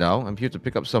busy right now. I'm here to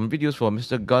pick up some videos for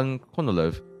Mr. Gun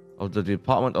Cornelius of the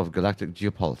Department of Galactic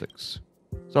Geopolitics.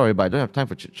 Sorry, but I don't have time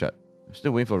for chit-chat. I'm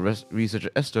still waiting for researcher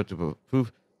Esther to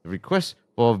approve the request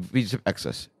for VTuber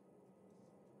access.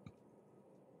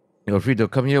 You're free to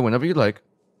come here whenever you like.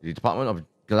 The Department of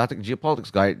Galactic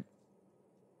Geopolitics Guide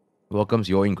welcomes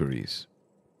your inquiries.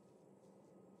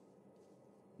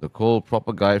 The cold,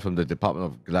 proper guide from the Department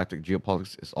of Galactic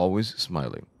Geopolitics is always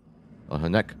smiling. On her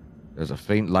neck, there's a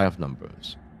faint line of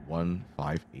numbers.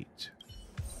 158.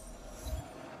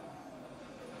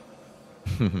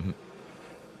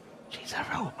 She's a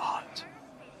robot.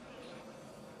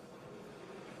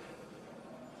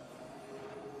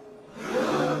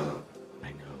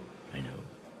 I know.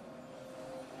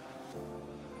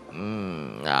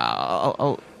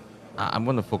 I'm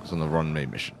gonna focus on the runway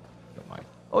mission. Don't mind.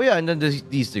 Oh yeah, and then there's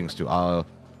these things too.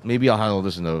 Maybe I'll handle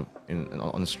this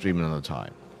on stream another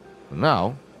time. But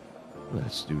now,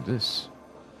 let's do this.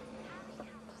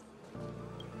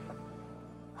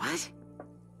 What?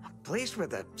 A place where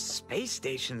the space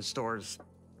station stores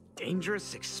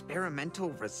dangerous experimental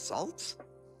results?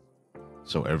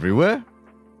 So everywhere?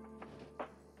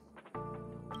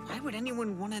 Why would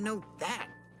anyone want to know that?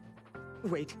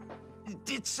 Wait,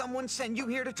 did someone send you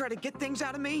here to try to get things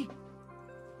out of me?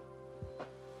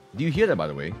 Do you hear that, by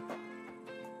the way?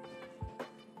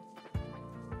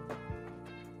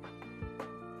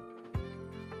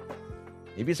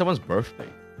 Maybe it's someone's birthday.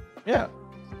 Yeah,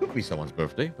 could be someone's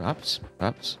birthday, perhaps.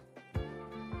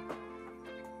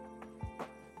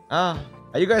 Are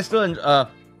you guys still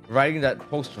riding that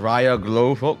post-Raya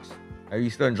glow, folks? Are you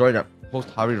still enjoying that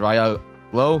post-Hari Raya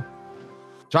glow?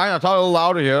 Trying to talk a little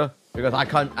louder here because I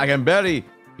can barely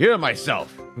hear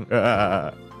myself.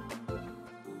 Oh,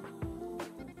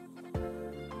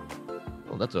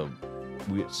 that's a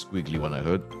weird squiggly one I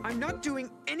heard. I'm not doing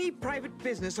any private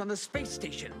business on the space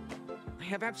station. I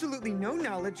have absolutely no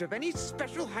knowledge of any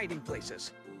special hiding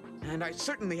places. And I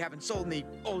certainly haven't sold any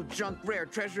old junk rare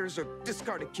treasures or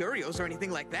discarded curios or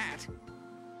anything like that.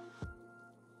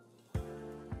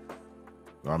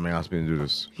 Ramen asked me to do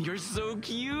this. You're so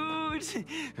cute.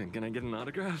 Can I get an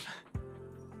autograph?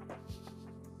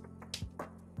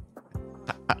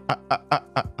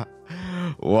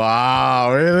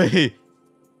 Wow, really?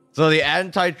 So the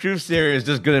anti-truth theory is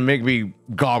just gonna make me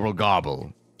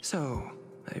gobble. So,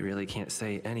 I really can't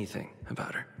say anything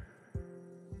about her.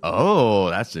 Oh,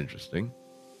 that's interesting.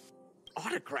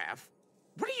 Autograph?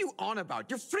 What are you on about?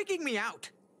 You're freaking me out.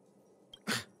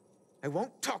 I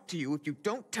won't talk to you if you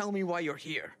don't tell me why you're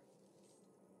here.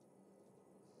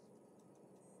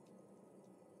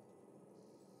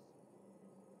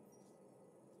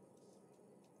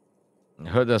 I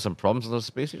heard there's some problems on the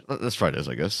space station. Let's try this,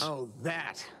 I guess. Oh,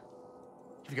 that.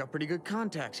 You've got pretty good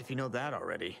contacts if you know that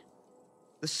already.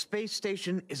 The space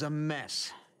station is a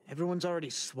mess. Everyone's already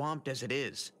swamped as it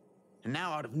is. And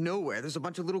now out of nowhere, there's a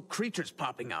bunch of little creatures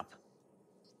popping up.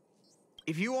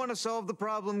 If you want to solve the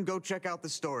problem, go check out the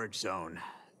storage zone.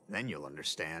 Then you'll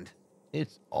understand.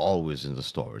 It's always in the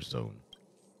storage zone.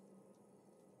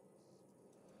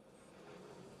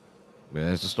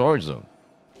 Where's the storage zone?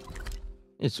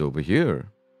 It's over here.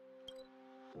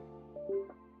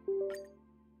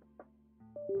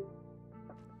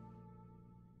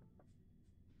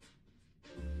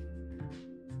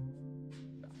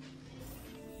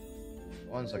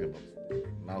 One second.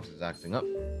 Mouse is acting up.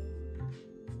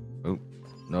 Oh.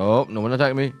 No, no one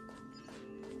attack me.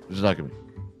 Who's attacking me?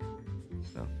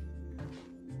 No.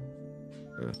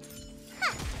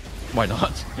 Why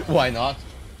not? Why not?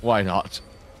 Why not?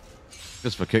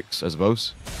 Just for kicks, I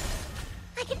suppose.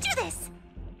 I can do this.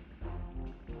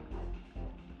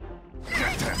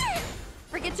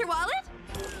 Forget your wallet?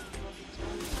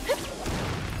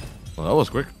 Well, that was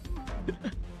quick.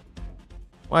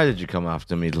 Why did you come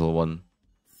after me, little one?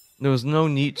 There was no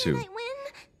need to. Did I win?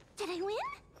 Did I win?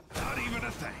 Not even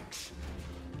a thanks.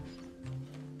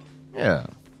 Yeah,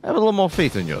 have a little more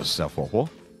faith in yourself, Wawa.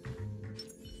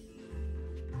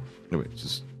 No, wait,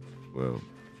 just... Well...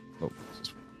 Oh,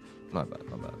 just, not bad,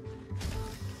 not bad.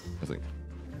 I think.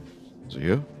 Is it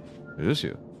here? It is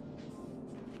here.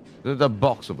 There's that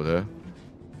box over there.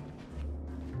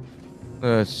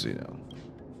 Let's see now.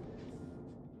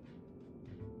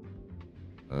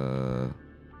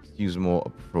 Use more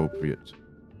appropriate.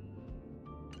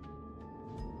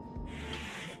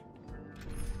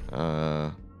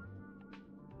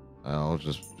 I'll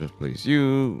just place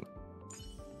you.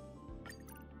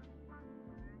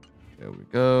 There we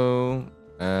go,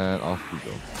 and off we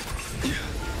go.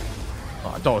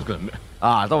 Oh, I thought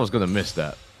I was gonna miss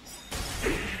that.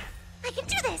 I can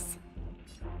do this.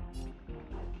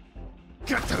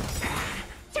 Turn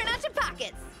out your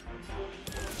pockets.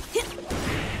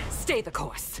 Stay the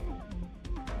course.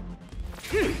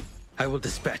 I will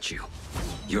dispatch you.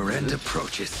 Your end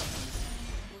approaches.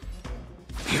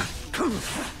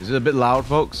 Is it a bit loud,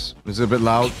 folks? Is it a bit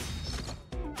loud?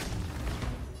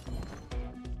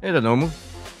 Hey, the normal.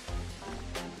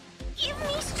 Give me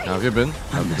strength. How have you been?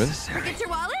 How have you been? Forget your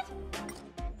wallet?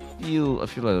 I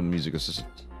feel like the music is just a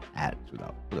tad too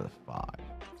loud. Look at the 5.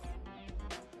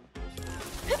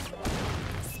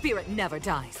 Spirit never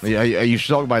dies. Are you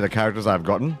shocked by the characters I've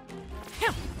gotten?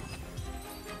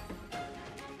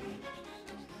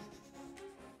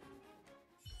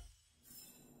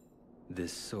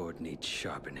 This sword needs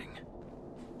sharpening.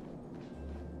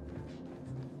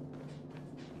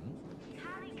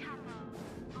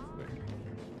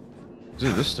 Is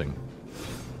it this thing?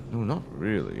 No, not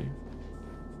really.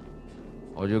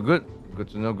 Oh, you're good. Good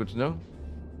to know. Good to know.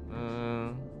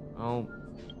 I'll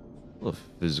a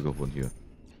physical one here.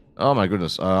 Oh my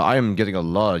goodness. I am getting a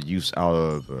lot of use out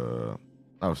of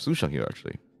Sushang here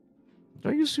actually.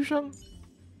 Did I use Sushang?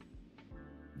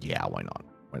 Yeah, why not?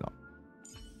 Why not?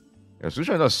 Yeah,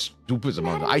 Sushang does stupid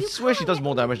amount. I swear she does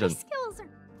more damage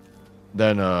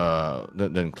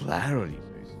than Clarity.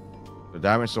 The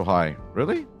damage so high.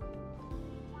 Really?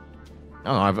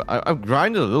 I don't know. I've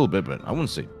grinded a little bit, but I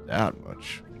wouldn't say that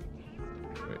much.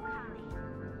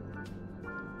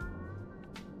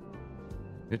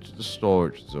 It's the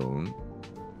storage zone.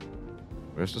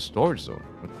 Where's the storage zone?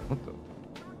 What the?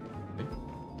 Okay.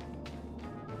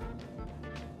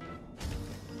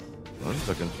 1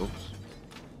 second, folks.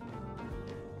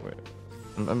 Wait.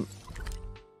 I'm...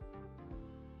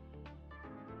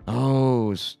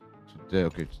 Oh, it's today.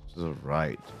 Okay, it's to the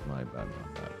right. My bad, my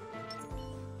bad.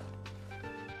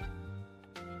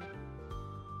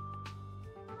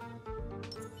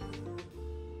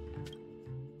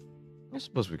 I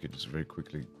suppose we could just very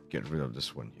quickly get rid of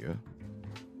this one here.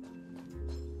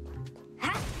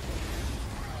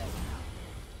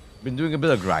 Been doing a bit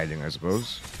of grinding, I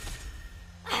suppose.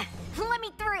 Let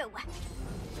me through.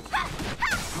 I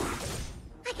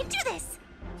can do this.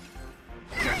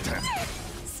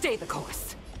 Stay the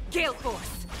course. Gale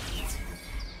force.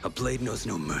 A blade knows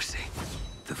no mercy.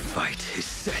 The fight is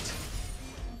set.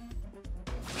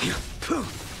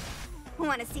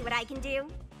 Want to see what I can do?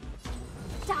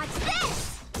 Dodge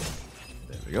this!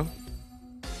 There we go.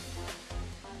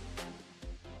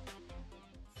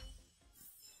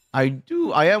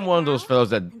 I am one of those fellows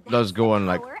that does go on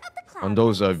like on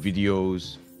those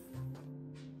videos.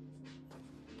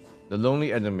 The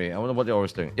lonely enemy. I wonder what they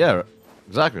always think. Yeah,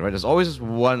 exactly, right? There's always this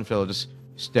one fellow just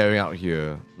staring out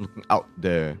here, looking out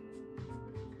there.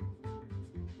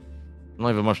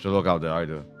 Not even much to look out there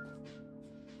either.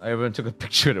 I even took a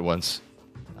picture of it once.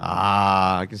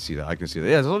 Ah, I can see that. I can see that.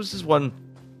 Yeah, there's always this one.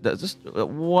 There's just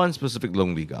one specific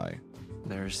lonely guy.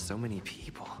 There are so many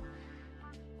people.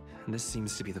 This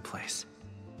seems to be the place.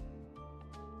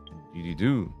 Indeed you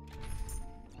do.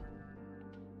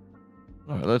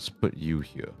 Alright, let's put you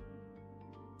here.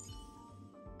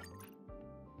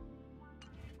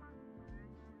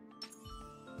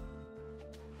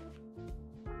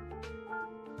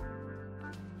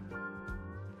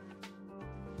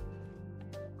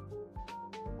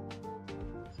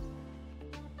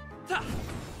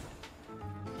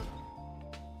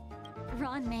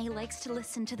 Ron May likes to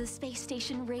listen to the space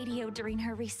station radio during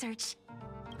her research.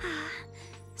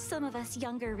 Some of us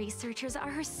younger researchers are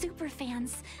her super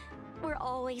fans. We're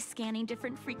always scanning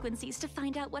different frequencies to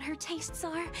find out what her tastes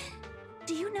are.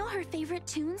 Do you know her favorite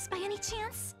tunes by any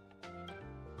chance?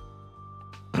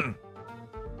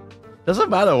 Doesn't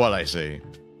matter what I say.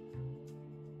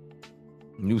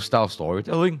 New style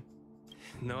storytelling?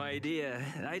 No idea.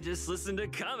 I just listen to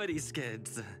comedy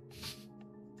skits.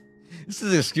 This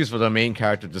is an excuse for the main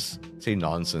character to just say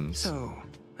nonsense. So,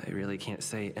 I really can't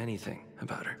say anything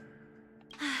about her.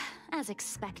 As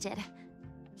expected.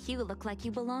 You look like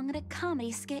you belong in a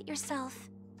comedy skit yourself.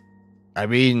 I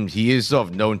mean, he is sort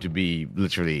of known to be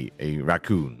literally a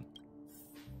raccoon.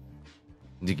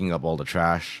 Digging up all the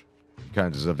trash. You kind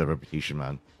of deserve that reputation,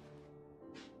 man.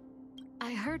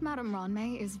 I heard Madame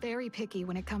Ronmei is very picky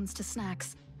when it comes to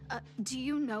snacks. Do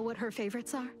you know what her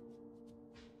favorites are?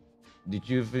 Did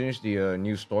you finish the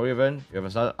new story event? You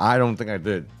haven't started? I don't think I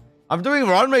did. I'm doing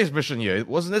Ronmei's mission here.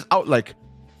 Wasn't this out like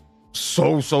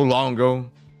so long ago?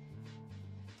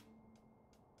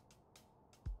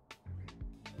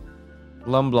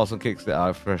 Plum blossom cakes that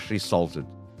are freshly salted.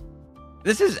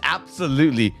 This is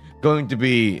absolutely going to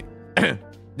be.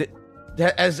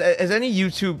 Has any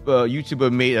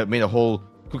YouTuber made a whole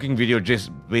cooking video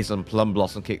just based on plum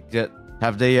blossom cake yet?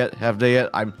 Have they yet? Have they yet?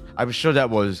 I'm sure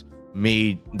that was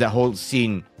made, that whole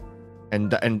scene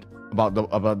and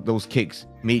about those cakes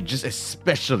made just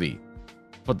especially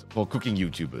for cooking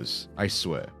YouTubers. I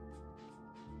swear.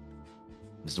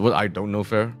 This is what I don't know,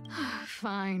 fair.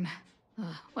 Fine.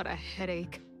 What a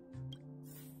headache.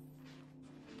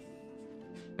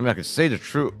 I mean, I could say the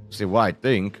truth, say what I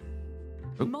think.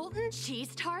 Oop. Molten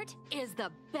cheese tart is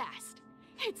the best.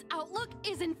 Its outlook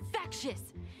is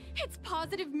infectious. Its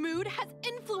positive mood has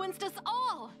influenced us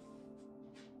all.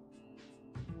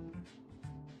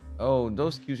 Oh,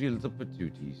 those cutie little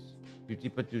patooties. Cutie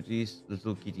patooties,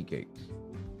 little kitty cakes.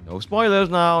 No spoilers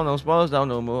now, no spoilers now,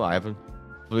 no more. I haven't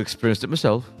fully experienced it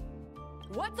myself.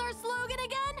 What's our slogan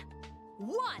again?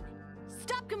 1.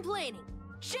 Stop complaining.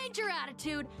 Change your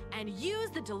attitude and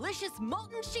use the delicious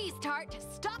molten cheese tart to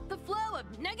stop the flow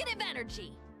of negative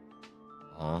energy.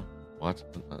 What?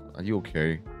 Are you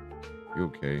okay? You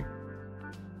okay?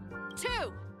 2.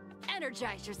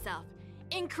 Energize yourself.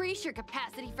 Increase your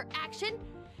capacity for action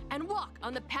and walk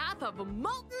on the path of a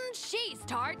molten cheese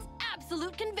tart's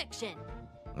absolute conviction.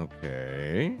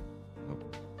 Okay.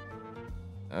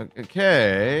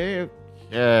 Okay.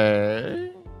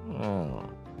 Okay.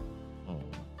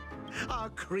 Our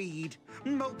creed,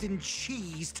 molten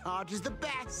cheese tart is the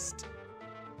best.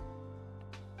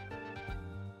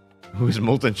 Who is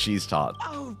molten cheese tart?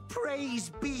 Oh,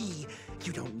 praise be!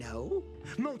 You don't know?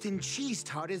 Molten cheese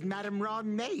tart is Madame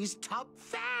Ron May's top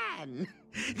fan.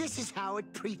 This is how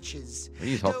it preaches. What are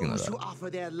you talking Those about? who offer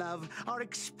their love are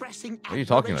expressing What are you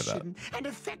talking about? admiration and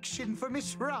affection for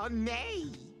Miss Ron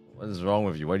May. What is wrong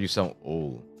with you? Why do you sound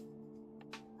old?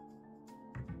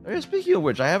 Oh, yeah, speaking of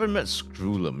which, I haven't met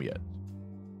Screwlum yet.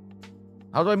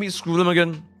 How do I meet Screwlum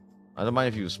again? I don't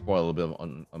mind if you spoil a bit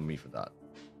on me for that.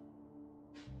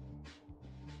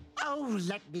 Oh,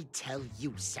 let me tell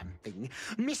you something.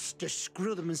 Mr.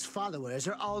 Screwlum's followers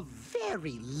are all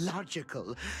very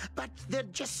logical, but they're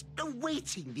just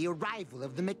awaiting the arrival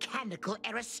of the mechanical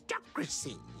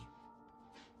aristocracy.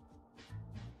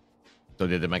 So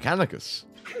they're the Mechanicus.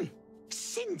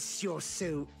 Since you're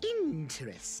so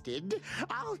interested,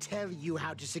 I'll tell you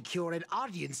how to secure an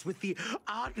audience with the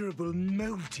Honorable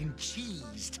Molten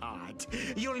Cheese Tart.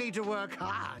 You'll need to work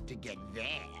hard to get there.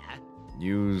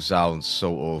 You sound so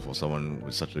old for someone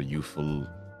with such a youthful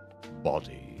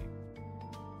body.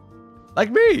 Like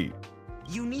me!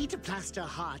 You need to plaster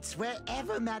hearts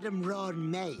wherever Madame Ron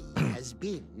May has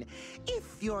been.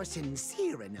 If you're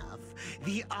sincere enough,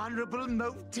 the Honorable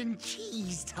Molten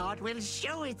Cheese Tart will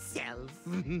show itself.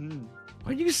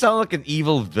 Why do you sound like an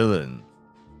evil villain?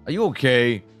 Are you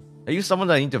okay? Are you someone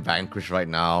that I need to vanquish right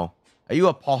now? Are you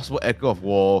a possible echo of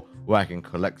war where I can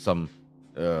collect some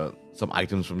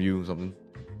items from you or something?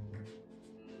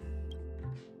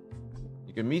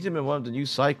 You can meet him in one of the new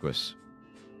side quests.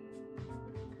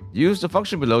 Use the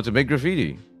function below to make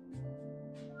graffiti.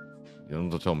 You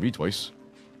don't have to tell me twice.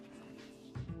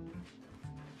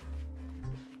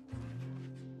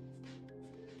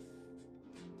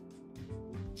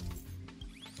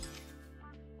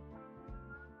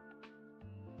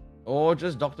 Or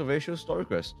just Dr. Ratio's story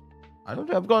quest. I don't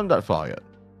think I've gone that far yet.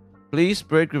 Please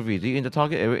spray graffiti in the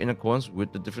target area in accordance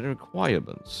with the different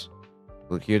requirements.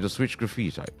 Click here to switch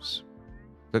graffiti types.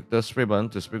 Click the spray button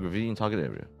to spray graffiti in target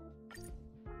area.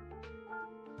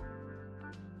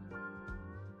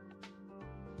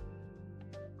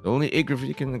 Only 8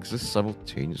 graffiti can exist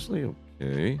simultaneously?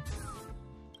 Okay.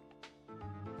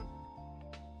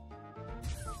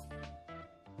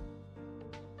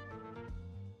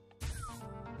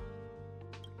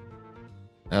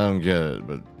 I don't get it,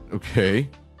 but okay.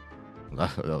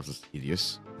 That was just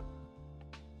hideous.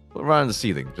 Put around the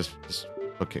ceiling, just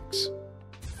for kicks.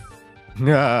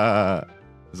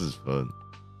 This is fun.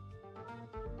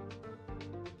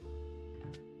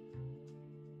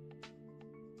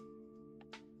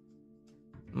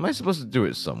 Am I supposed to do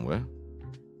it somewhere?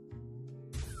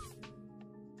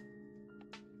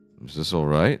 Is this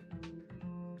alright?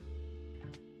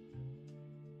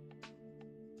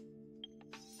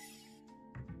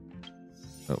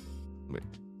 Oh, wait.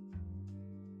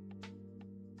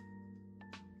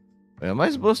 Wait, am I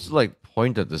supposed to like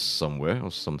point at this somewhere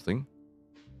or something?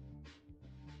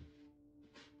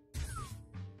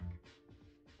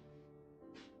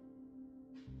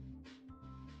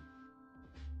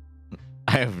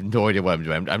 I have no idea what I'm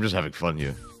doing. I'm just having fun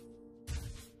here.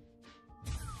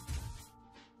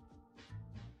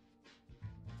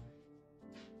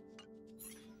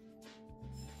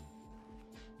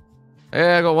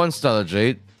 Hey, I got 1 star,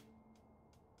 Jade.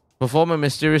 Perform a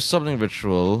mysterious summoning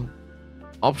ritual.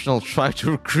 Optional, try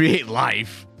to create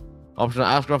life. Optional,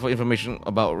 ask around for information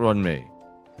about Ron May.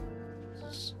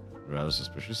 This is rather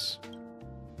suspicious.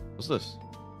 What's this?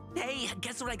 Hey,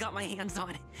 guess what I got my hands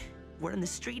on? Word on the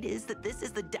street is that this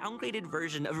is the downgraded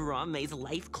version of Ron May's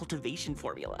life cultivation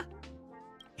formula.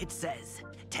 It says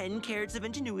 10 carats of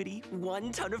ingenuity,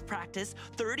 1 ton of practice,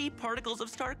 30 particles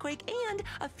of starquake, and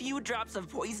a few drops of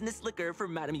poisonous liquor for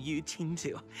Madame Yu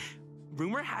Ting-tu.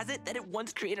 Rumor has it that it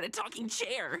once created a talking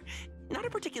chair. Not a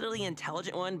particularly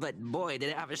intelligent one, but boy, did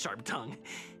it have a sharp tongue.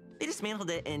 They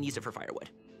dismantled it and used it for firewood.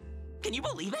 Can you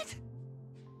believe it?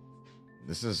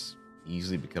 This is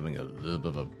easily becoming a little bit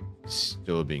of a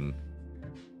disturbing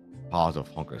part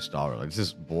of Honkai Star. Like, this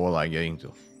is borderline getting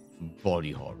to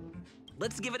body horror.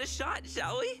 Let's give it a shot,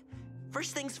 shall we?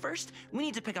 First things first, we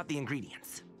need to pick out the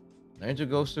ingredients. I need to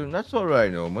go soon. That's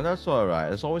alright, Noma. That's alright.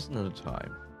 There's always another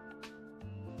time.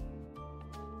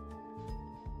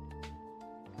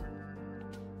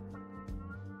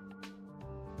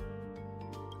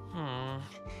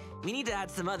 We need to add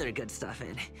some other good stuff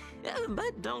in.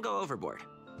 But don't go overboard.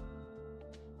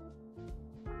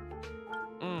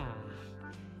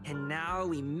 And now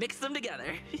we mix them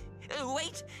together.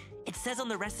 Wait! It says on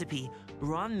the recipe,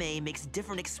 Ron May makes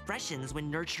different expressions when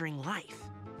nurturing life.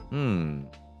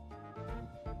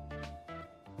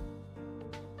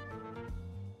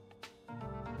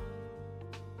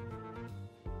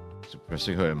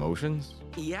 Suppressing her emotions?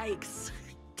 Yikes.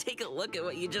 Take a look at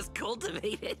what you just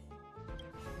cultivated.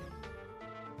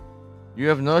 You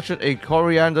have nurtured a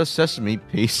coriander sesame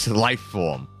paste life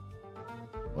form.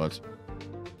 What?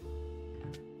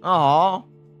 Aww.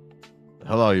 The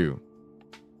hell are you?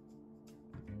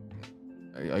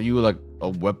 Are you like a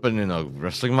weapon in a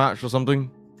wrestling match or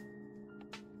something?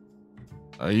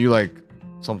 Are you like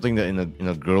something that in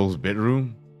a girl's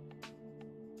bedroom?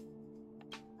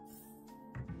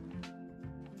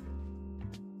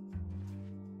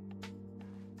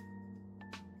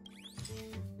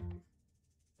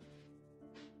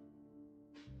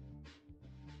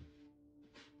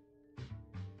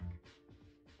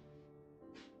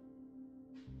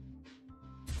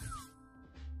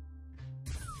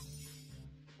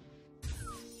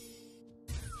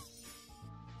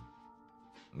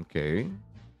 Okay.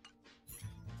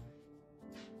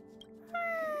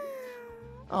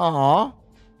 Aww.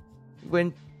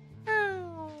 When.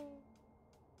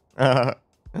 That's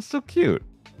so cute.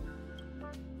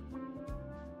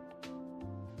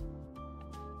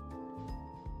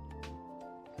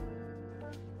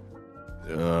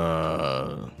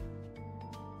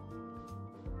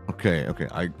 Okay.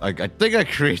 I think I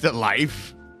created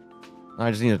life.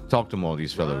 I just need to talk to more of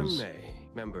these fellows.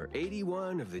 Member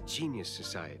 81 of the Genius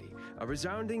Society, a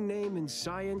resounding name in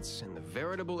science and the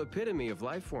veritable epitome of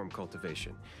life form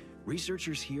cultivation.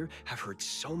 Researchers here have heard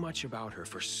so much about her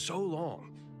for so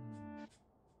long.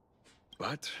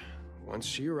 But once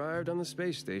she arrived on the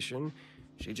space station,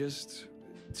 she just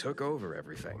took over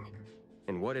everything.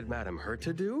 And what did Madame hurt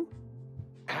to do?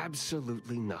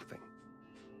 Absolutely nothing.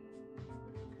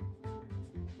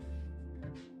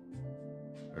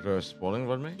 Spoiling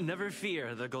what, me? Never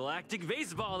fear, the galactic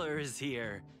baseballer is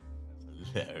here.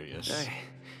 Hilarious.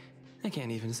 I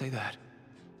can't even say that.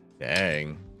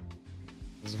 Dang.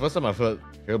 This is the first time I've heard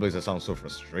Trailblazer sound so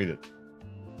frustrated.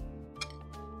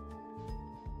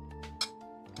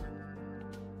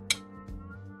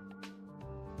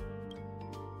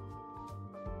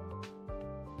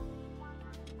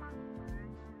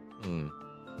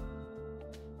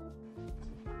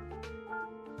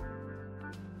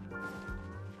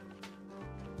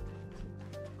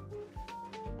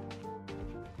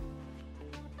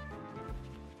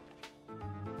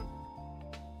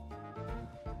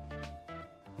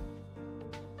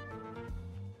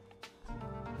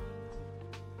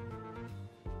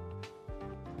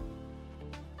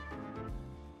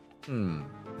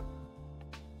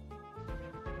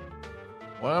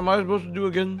 What am I supposed to do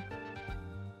again?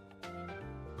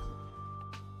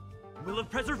 Will of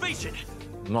preservation.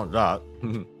 Not that.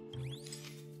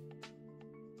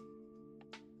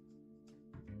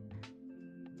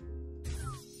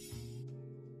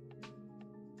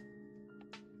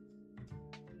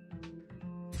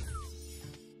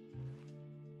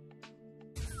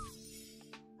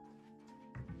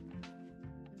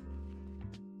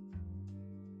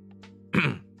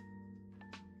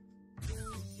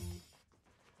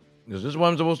 Is this what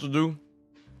I'm supposed to do?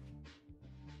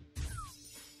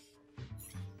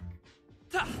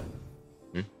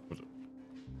 What's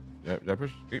it? Did I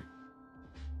press escape?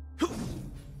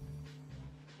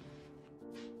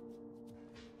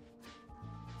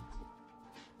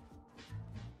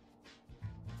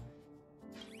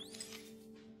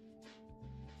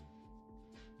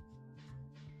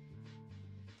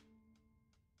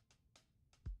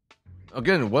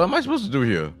 Again, what am I supposed to do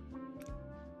here?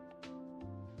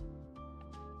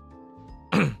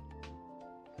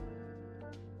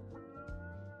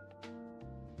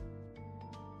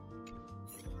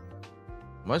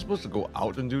 Am I supposed to go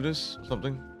out and do this or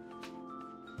something?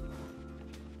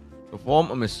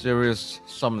 Perform a mysterious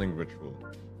summoning ritual.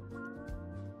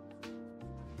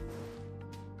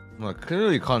 Well, I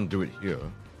clearly can't do it here.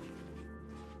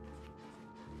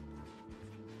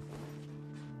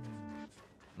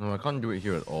 No, I can't do it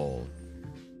here at all.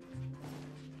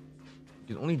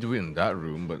 You can only do it in that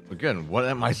room, but again, what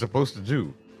am I supposed to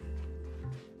do?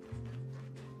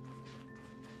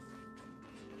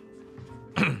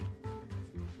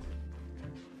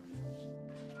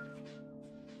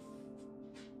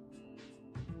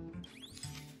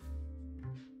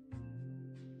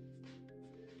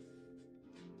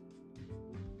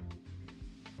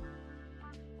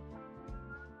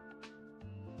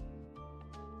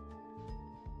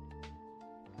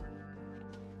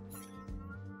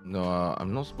 No,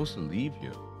 I'm not supposed to leave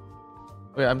here.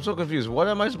 Wait, I'm so confused. What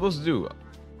am I supposed to do?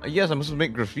 Yes, I'm supposed to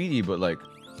make graffiti, but like,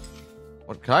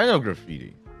 what kind of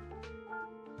graffiti?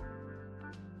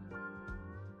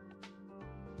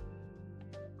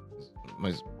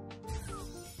 Like,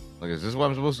 is this what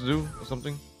I'm supposed to do or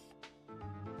something?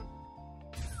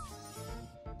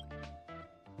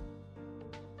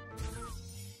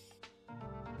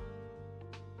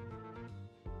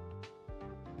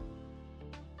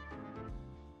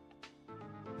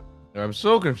 I'm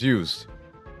so confused.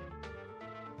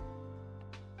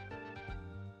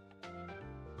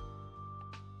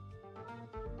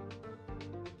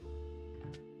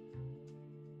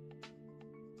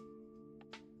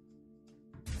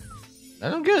 I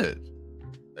don't get it.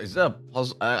 Is that a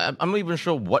puzzle? I'm not even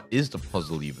sure what is the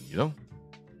puzzle even, you know?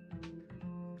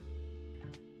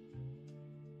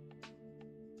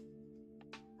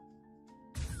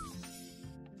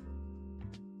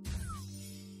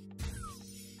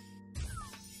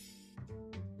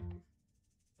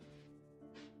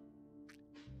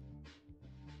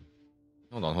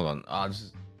 Hold on. This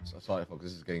is sorry, folks.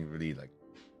 This is getting really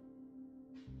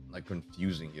like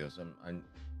confusing here. So I'm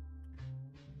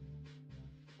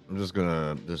just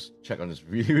gonna check on this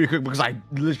really quick because I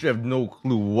literally have no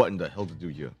clue what in the hell to do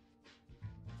here.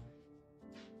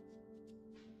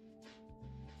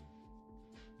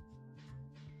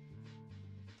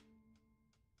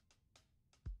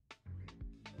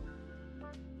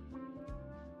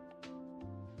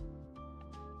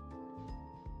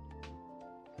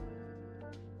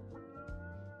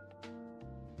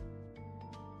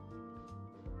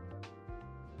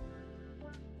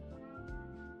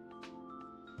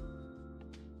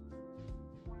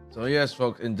 So yes,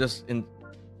 folks, in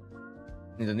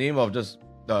the name of just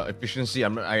efficiency,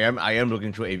 I am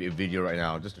looking through a video right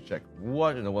now just to check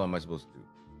what in the world am I supposed to do.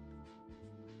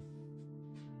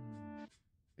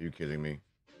 Are you kidding me?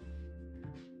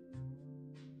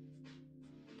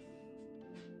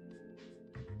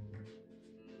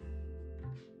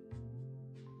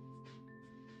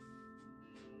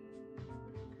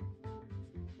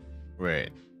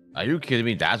 Wait, are you kidding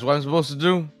me? That's what I'm supposed to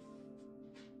do?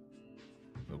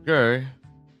 Okay.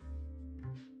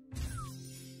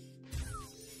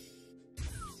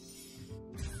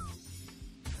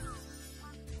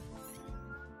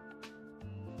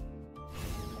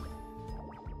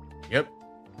 Yep.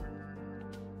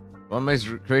 One man's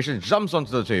creation jumps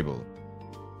onto the table.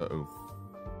 Uh-oh.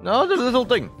 No, the little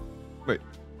thing. Wait.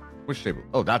 Which table?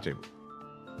 Oh, that table.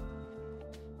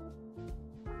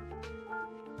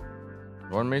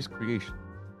 One man's creation.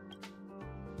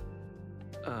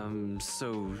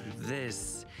 So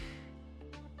this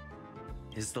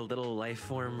is the little life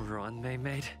form Ronmei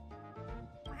made?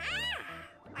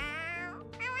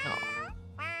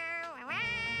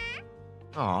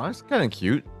 Aw, it's kind of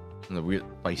cute in a weird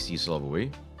feisty sort of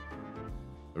way.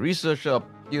 A researcher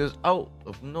appears out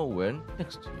of nowhere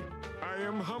next to you. I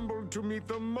am humbled to meet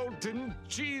the molten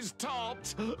cheese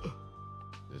tart.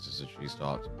 This is a cheese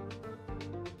tart.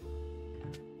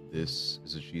 This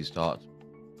is a cheese tart.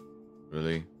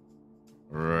 Really?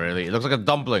 Really? It looks like a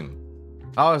dumpling.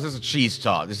 How is this a cheese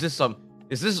tart? Is this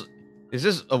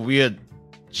a weird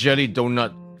jelly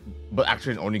donut, but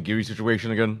actually an onigiri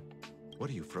situation again? What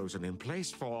are you frozen in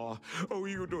place for? Oh,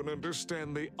 you don't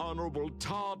understand the honorable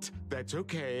tart. That's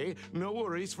okay. No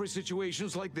worries for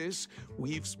situations like this.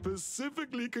 We've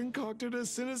specifically concocted a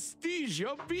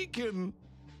synesthesia beacon.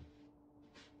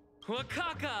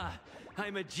 Wakaka!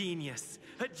 I'm a genius.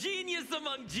 A genius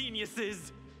among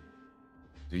geniuses.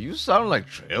 Do you sound like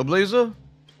Trailblazer?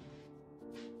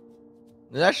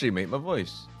 It actually made my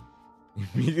voice.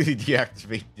 Immediately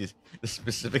deactivate the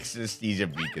specific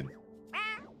synesthesia beacon.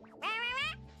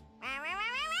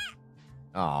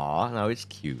 Aw, now it's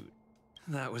cute.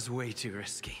 That was way too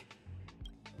risky.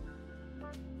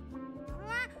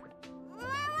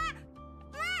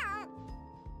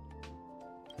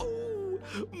 Oh,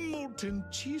 Molten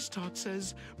Cheese Tart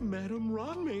says Madame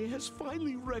Ronmei has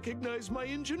finally recognized my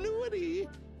ingenuity.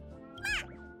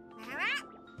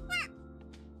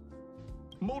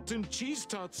 Molten Cheese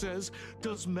Tart says,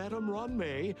 does Madame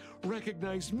Ronmei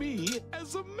recognize me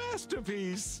as a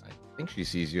masterpiece? I think she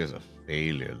sees you as a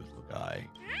failure, little guy.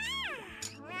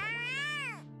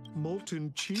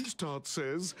 Molten Cheese Tart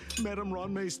says, Madame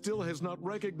Ronmei still has not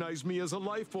recognized me as a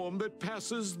life form that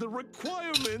passes the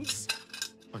requirements.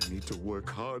 I need to work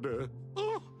harder.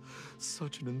 Oh,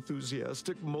 such an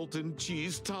enthusiastic Molten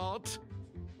Cheese Tart.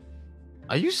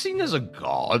 Are you seen as a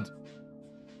god?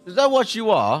 Is that what you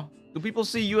are? Do people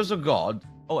see you as a god?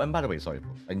 Oh, and by the way, sorry,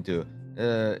 folks. I need to.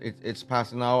 It's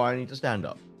past an hour. I need to stand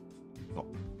up. Oh,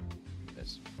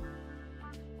 yes.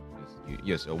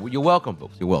 Yes. You're welcome,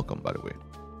 folks. You're welcome. By the way.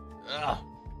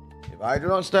 If I do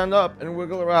not stand up and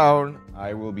wiggle around,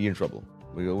 I will be in trouble.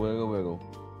 Wiggle, wiggle, wiggle.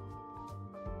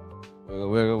 Wiggle,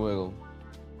 wiggle, wiggle.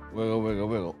 Wiggle, wiggle,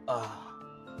 wiggle.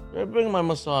 I'll bring my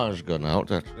massage gun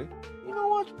out. Actually, you know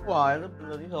what? Why the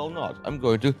bloody hell not? I'm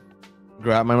going to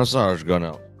grab my massage gun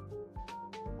out.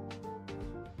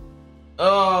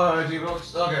 Oh,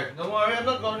 folks. Okay, don't worry, I'm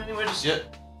not going anywhere just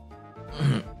yet.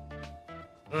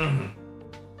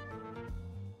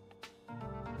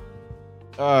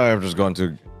 I'm just going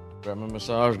to grab my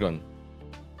massage gun.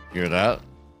 Hear that?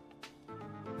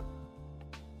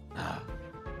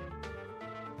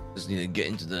 Just need to get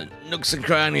into the nooks and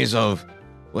crannies of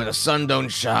where the sun don't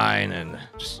shine and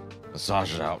just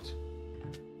massage it out.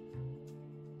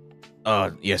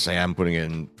 Yes, I am putting it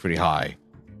in pretty high.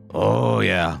 Oh,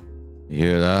 yeah. You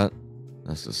hear that?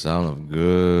 That's the sound of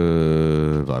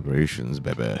good vibrations,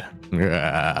 baby.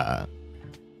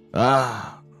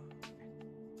 Ah.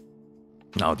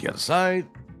 Now the other side.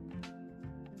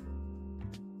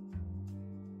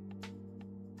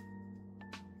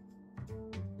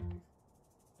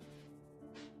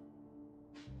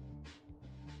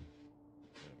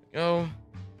 Go.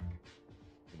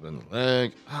 Open the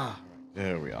leg. Ah,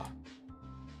 there we are.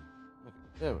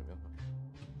 There we go.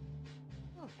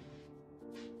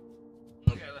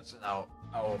 Okay, let's sit our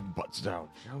butts down,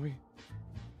 shall we?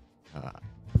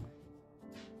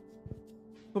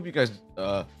 Hope you guys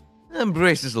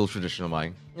embrace this little tradition of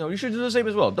mine. You know, you should do the same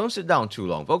as well. Don't sit down too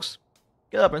long, folks.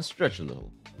 Get up and stretch a little.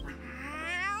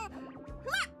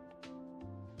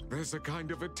 There's a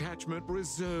kind of attachment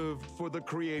reserved for the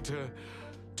creator.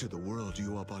 To the world,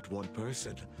 you are but one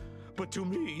person. But to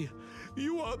me,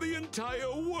 you are the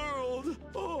entire world.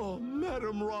 Oh,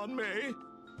 Madam Ronmei.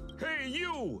 Hey,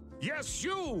 you! Yes,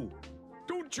 you!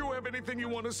 Don't you have anything you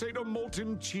want to say to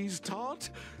Molten Cheese Tart?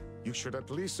 You should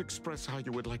at least express how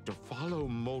you would like to follow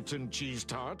Molten Cheese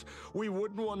Tart. We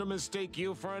wouldn't want to mistake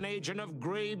you for an agent of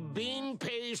gray bean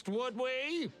paste, would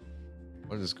we?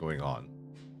 What is going on?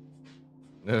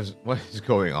 What is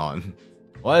going on?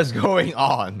 What is going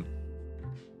on?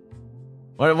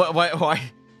 Why?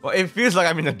 Well, it feels like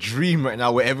I'm in a dream right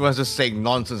now where everyone's just saying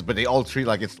nonsense, but they all treat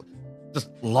like it's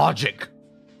just logic.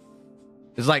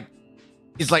 It's like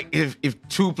if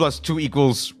 2 + 2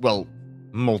 equals, well,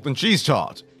 Molten Cheese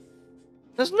Tart.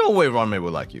 There's no way Ronmei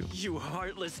would like you. You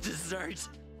heartless dessert.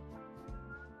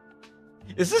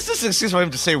 Is this just an excuse for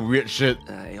him to say weird shit?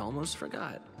 I almost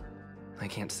forgot. I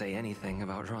can't say anything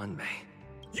about Ronmei.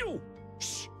 You!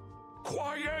 Shh!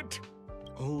 Quiet!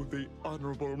 Oh, the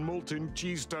Honorable Molten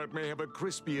Cheese Tart may have a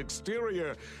crispy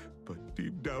exterior, but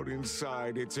deep down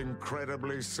inside, it's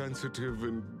incredibly sensitive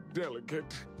and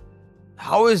delicate.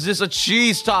 How is this a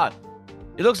cheese tart?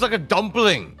 It looks like a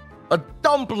dumpling. A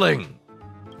dumpling!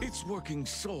 It's working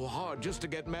so hard just to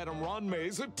get Madame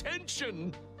Ronmei's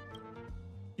attention.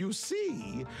 You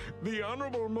see, the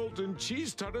Honorable Molten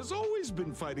Cheese Tart has always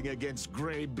been fighting against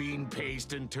gray bean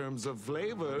paste in terms of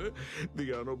flavor.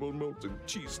 The Honorable Molten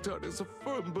Cheese Tart is a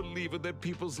firm believer that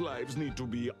people's lives need to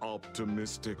be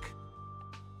optimistic.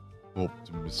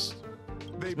 Optimistic.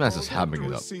 They This is hamming to it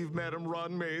up. receive Madame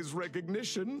Ronmei's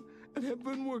recognition and have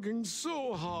been working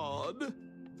so hard.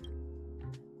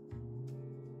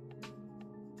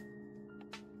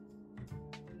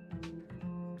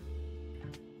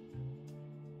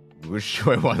 Which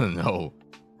do I want to know?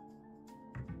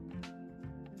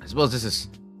 I suppose this is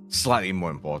slightly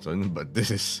more important, but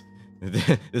this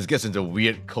gets into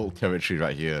weird cult territory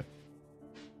right here.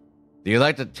 Do you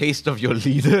like the taste of your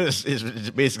leaders?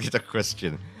 Is basically the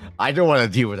question. I don't want to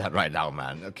deal with that right now,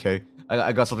 man. Okay,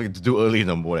 I got something to do early in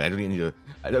the morning.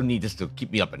 I don't need this to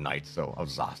keep me up at night. So I'll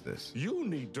just ask this. You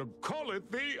need to call it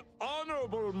the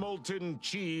Honorable Molten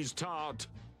Cheese Tart.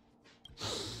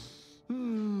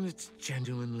 It's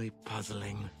genuinely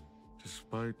puzzling.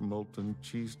 Despite Molten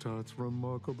Cheese Tart's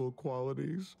remarkable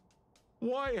qualities,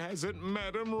 why hasn't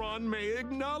Madame Ronmei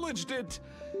acknowledged it?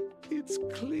 It's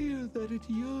clear that it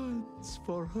yearns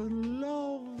for her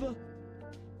love.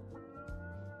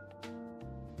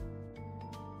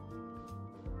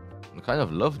 What kind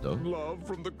of love, though? Love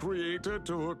from the creator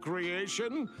to her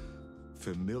creation?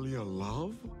 Familiar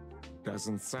love?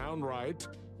 Doesn't sound right.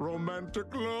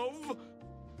 Romantic love?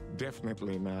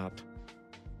 Definitely not.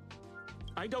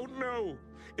 I don't know.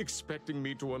 Expecting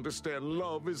me to understand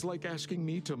love is like asking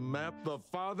me to map the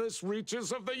farthest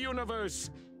reaches of the universe.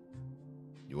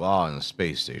 You are on a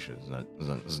space station.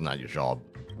 This is not your job.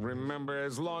 Remember,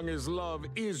 as long as love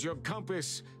is your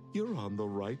compass, you're on the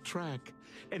right track.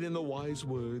 And in the wise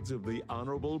words of the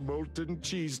Honorable Molten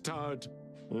Cheese Tart,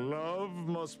 love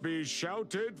must be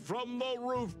shouted from the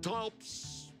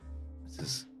rooftops. This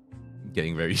is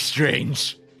getting very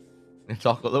strange.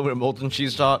 Talk a little bit of Molten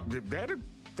Cheese Tart.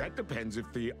 That depends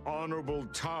if the Honorable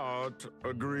Tart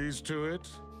agrees to it.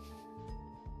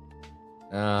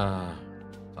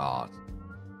 Tart.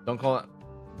 Don't call it.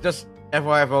 Just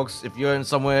FYI, folks, if you're in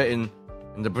somewhere in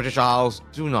the British Isles,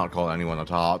 do not call anyone a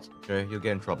tart. Okay, you'll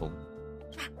get in trouble.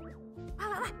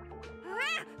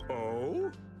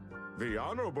 Oh? The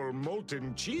Honorable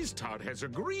Molten Cheese Tart has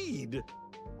agreed. You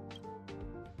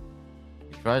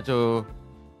try to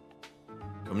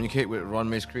Communicate with Ron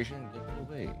May's creation and get it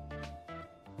away.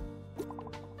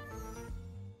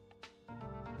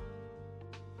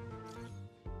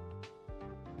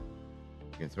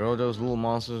 You can throw those little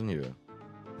monsters in here.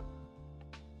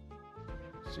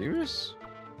 Serious?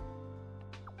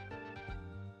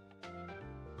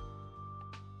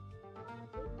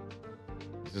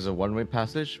 This is a one-way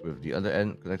passage with the other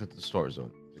end connected to the storage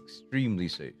zone. It's extremely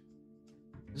safe.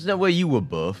 Isn't that where you were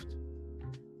birthed?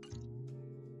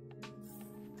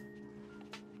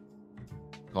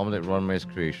 Accommodate Ron May's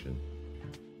creation.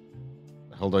 What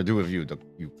the hell do I do with you?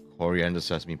 You coriander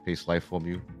sesame paste life form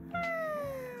you?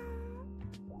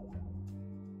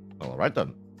 Alright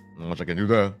then. Not much I can do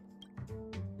there.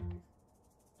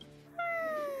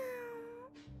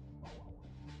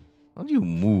 How do you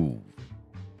move?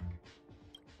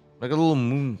 Like a little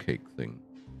mooncake thing.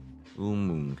 Little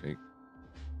mooncake.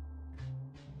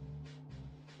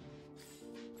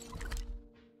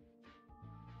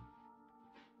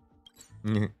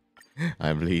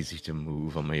 I'm lazy to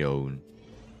move on my own.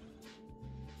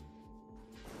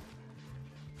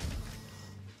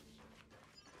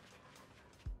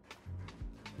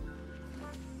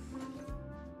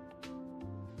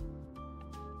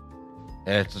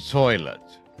 It's a toilet.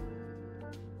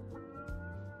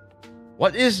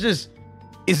 What is this?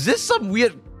 Is this some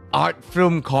weird art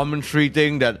film commentary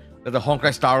thing that the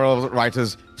Honkai Star Rail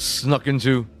writers snuck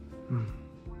into?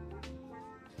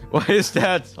 Why is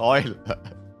that toilet?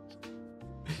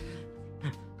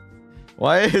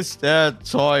 Why is that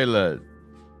toilet?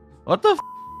 What the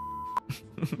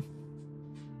f?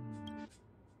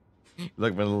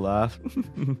 Like my little laugh.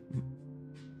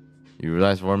 You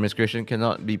realize Ron May's creation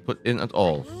cannot be put in at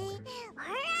all.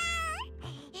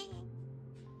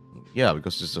 Yeah,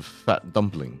 because it's a fat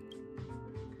dumpling.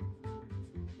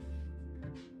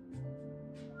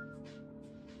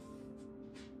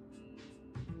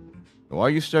 Why are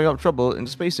you stirring up trouble in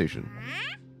the space station?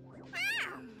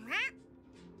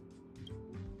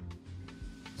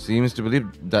 Seems to believe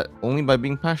that only by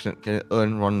being passionate can it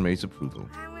earn Ron May's approval.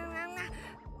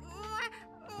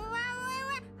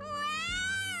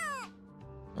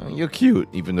 You're cute,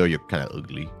 even though you're kind of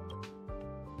ugly.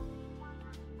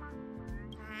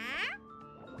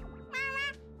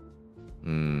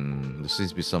 There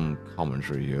seems to be some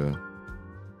commentary here.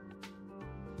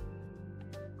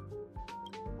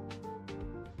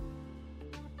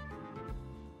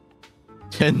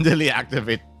 Tenderly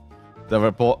activate the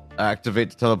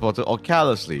teleporter or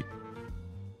callously.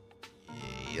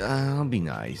 Yeah, I'll be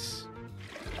nice.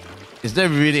 Is there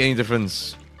really any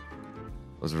difference?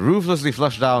 Was ruthlessly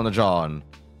flushed down the John.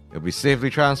 It'll be safely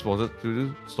transported to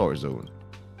the storage zone.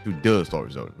 To the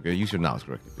storage zone. Okay, use your nouns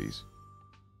correctly, please.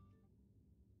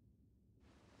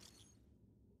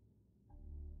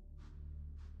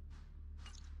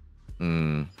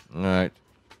 Alright.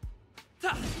 You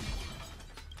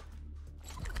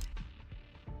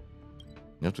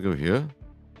have to go here?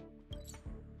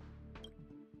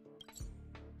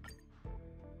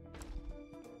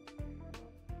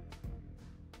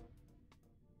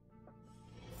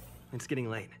 It's getting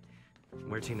late.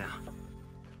 Where to now?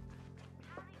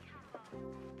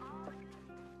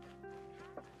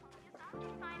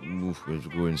 Oof, we have to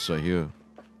go inside here.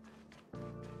 You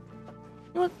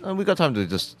know what? We got time to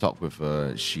just talk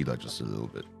with Sheila just a little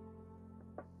bit.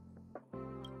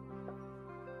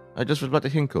 I just read about the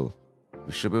Hinkle.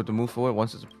 We should be able to move forward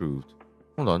once it's approved.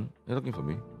 Hold on, you're looking for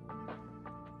me.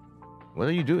 What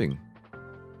are you doing?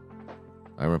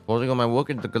 I'm reporting on my work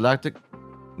in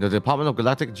the Department of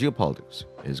Galactic Geopolitics.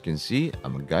 As you can see,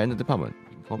 I'm a guy in the department.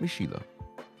 You can call me Sheila.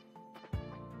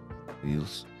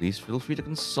 Please feel free to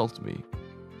consult me.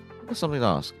 There's something to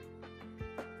ask.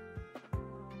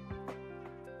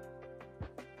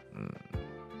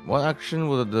 What action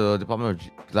will the Department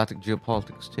of Galactic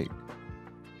Geopolitics take?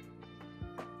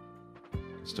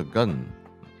 Mr. Gunn.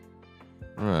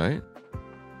 Alright.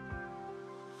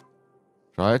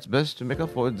 Try its best to make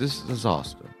up for this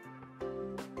disaster.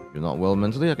 If you're not well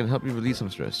mentally, I can help you release some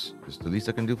stress. It's the least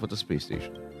I can do for the space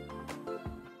station.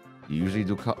 Do you usually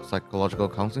do psychological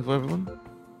counseling for everyone?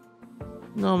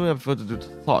 Normally I prefer to do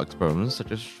thought experiments,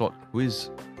 such as short quiz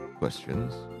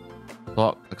questions.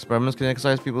 Thought experiments can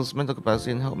exercise people's mental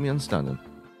capacity and help me understand them.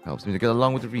 Helps me to get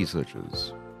along with the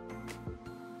researchers.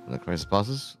 When the crisis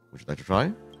passes, would you like to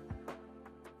try?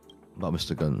 About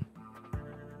Mr. Gunn.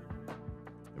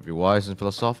 Very wise and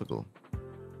philosophical.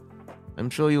 I'm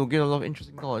sure you'll gain a lot of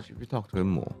interesting knowledge if you talk to him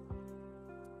more.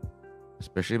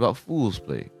 Especially about fool's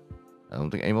play. I don't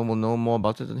think anyone will know more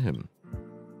about it than him.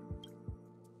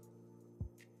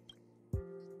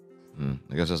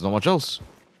 I guess there's not much else.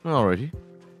 Alrighty.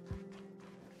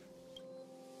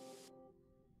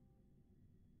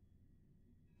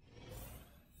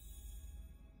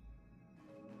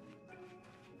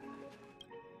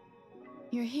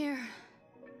 You're here.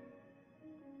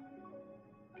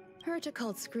 Herta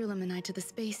called Screwlum and I to the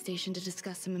space station to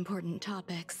discuss some important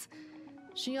topics.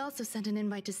 She also sent an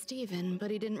invite to Steven,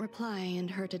 but he didn't reply, and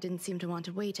Herta didn't seem to want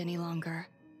to wait any longer.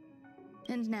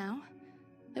 And now,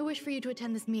 I wish for you to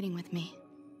attend this meeting with me.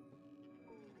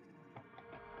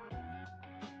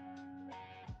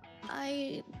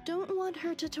 I don't want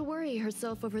Herta to worry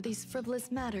herself over these frivolous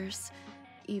matters,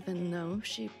 even though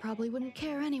she probably wouldn't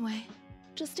care anyway.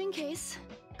 Just in case,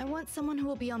 I want someone who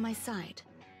will be on my side.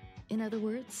 In other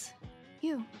words,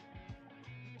 you.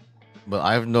 But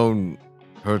I've known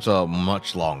Herta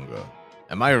much longer.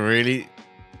 Am I really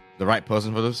the right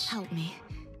person for this? Help me.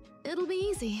 It'll be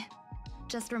easy.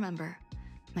 Just remember,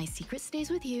 my secret stays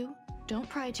with you, don't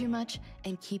pry too much,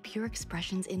 and keep your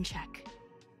expressions in check.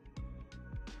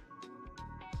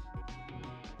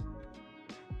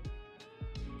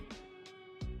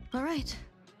 All right,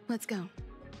 let's go.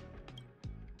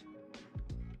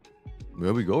 Where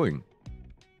are we going?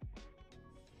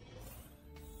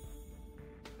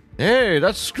 Hey,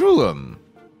 that's Screwlum.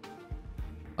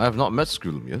 I have not met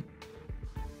Screwlum yet.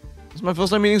 This is my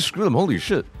first time meeting Screwlum, holy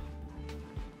shit.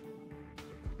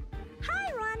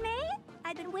 Hi, Ronmei.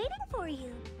 I've been waiting for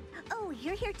you. Oh,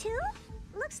 you're here too?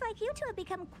 Looks like you two have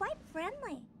become quite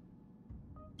friendly.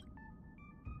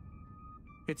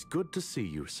 It's good to see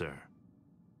you, sir.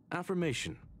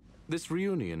 Affirmation. This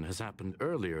reunion has happened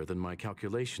earlier than my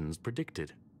calculations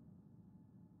predicted.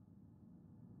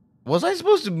 Was I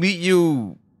supposed to meet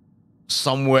you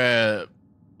somewhere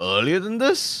earlier than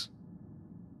this?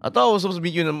 I thought I was supposed to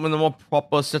meet you in a more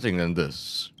proper setting than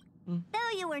this.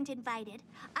 Though you weren't invited,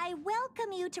 I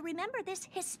welcome you to remember this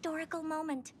historical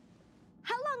moment.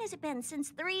 How long has it been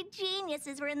since 3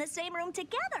 geniuses were in the same room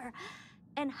together?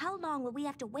 And how long will we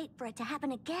have to wait for it to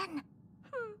happen again?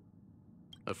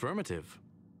 Affirmative.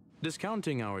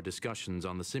 Discounting our discussions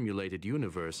on the simulated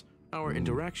universe, our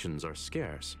interactions are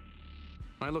scarce.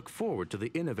 I look forward to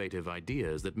the innovative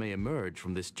ideas that may emerge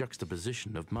from this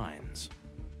juxtaposition of minds.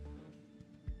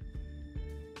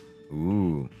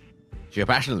 Ooh. Cheer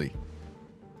passionately.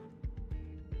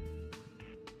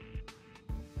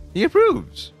 He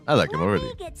approves. I like him already.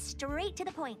 Let me get straight to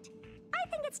the point. I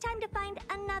think it's time to find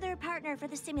another partner for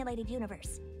the simulated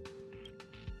universe.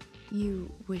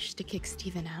 You wish to kick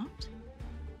Steven out?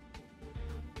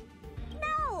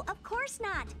 No, of course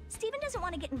not. Steven doesn't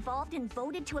want to get involved and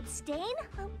voted to abstain.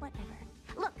 Oh, whatever.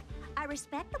 Look, I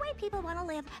respect the way people want to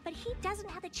live, but he doesn't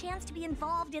have the chance to be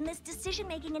involved in this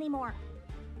decision-making anymore.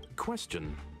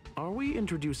 Question. Are we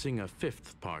introducing a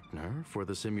 5th partner for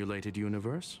the simulated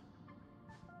universe?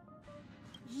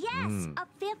 Yes, a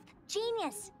 5th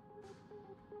genius.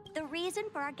 The reason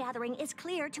for our gathering is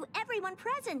clear to everyone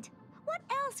present. What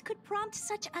else could prompt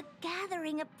such a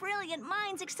gathering of brilliant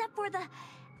minds except for the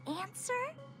answer?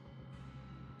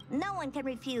 No one can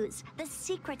refuse the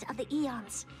secret of the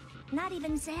eons. Not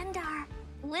even Xandar.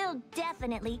 We'll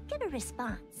definitely get a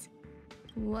response.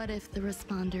 What if the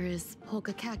responder is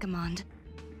Polka Kakamond?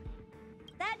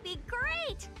 That'd be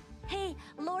great! Hey,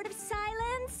 Lord of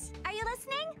Silence, are you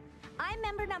listening? I'm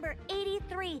member number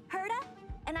 83, Herta,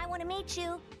 and I want to meet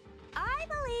you. I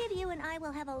believe you and I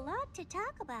will have a lot to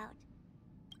talk about.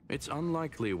 It's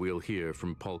unlikely we'll hear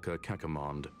from Polka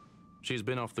Kakamond. She's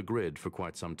been off the grid for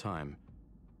quite some time.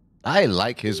 I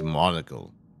like his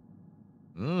monocle.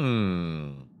 You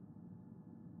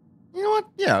know what?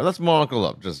 Yeah, let's monocle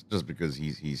up just because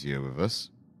he's here with us.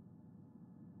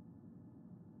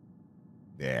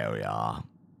 There we are.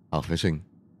 How fitting.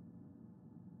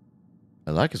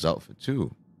 I like his outfit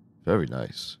too. Very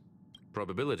nice.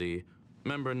 Probability,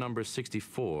 member number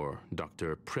 64,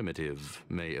 Dr. Primitive,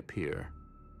 may appear.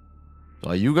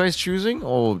 Are you guys choosing,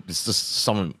 or is just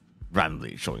someone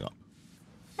randomly showing up?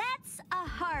 That's a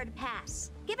hard pass.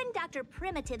 Given Dr.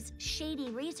 Primitive's shady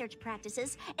research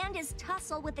practices and his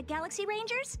tussle with the Galaxy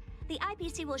Rangers, the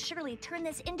IPC will surely turn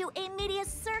this into a media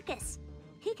circus.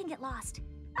 He can get lost.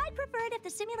 I'd prefer it if the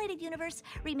simulated universe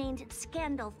remained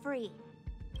scandal-free.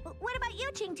 What about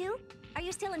you, Chingtu? Are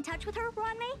you still in touch with her,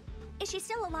 Ronmei? Is she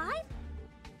still alive?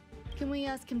 Can we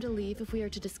ask him to leave if we are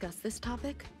to discuss this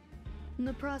topic?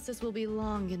 The process will be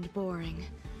long and boring.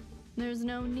 There's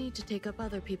no need to take up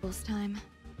other people's time.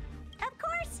 Of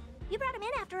course! You brought him in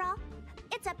after all.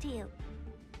 It's up to you.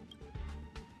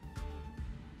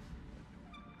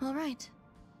 All right.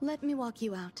 Let me walk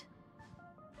you out.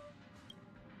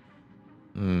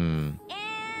 And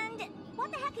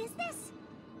what the heck is this?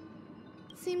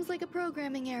 Seems like a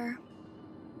programming error.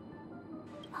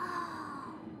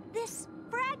 Oh, this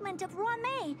fragment of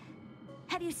Ronmei.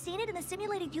 Have you seen it in the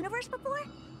simulated universe before?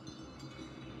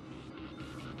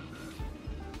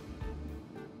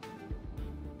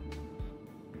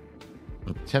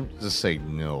 tempted to say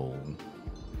no.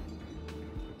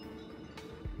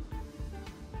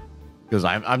 Because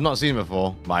I've not seen it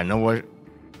before, but I know what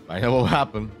will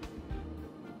happen.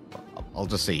 I'll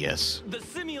just say yes. The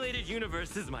simulated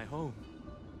universe is my home.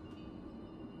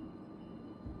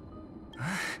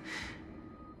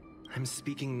 I'm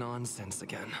speaking nonsense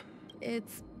again.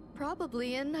 It's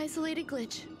probably an isolated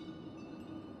glitch.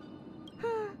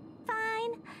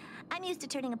 Fine. I'm used to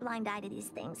turning a blind eye to these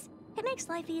things. It makes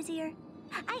life easier.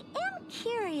 I am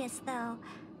curious, though.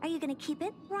 Are you gonna keep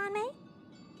it, Ranmei?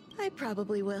 I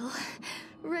probably will.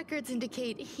 Records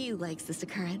indicate he likes this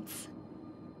occurrence.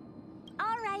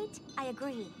 All right, I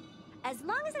agree. As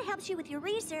long as it helps you with your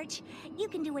research, you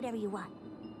can do whatever you want.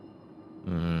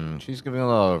 She's giving a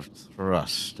lot of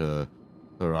thrust to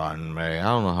Ranmei. I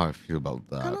don't know how I feel about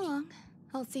that. Come along.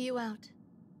 I'll see you out.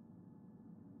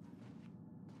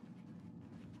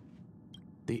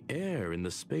 The air in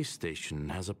the space station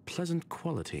has a pleasant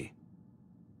quality.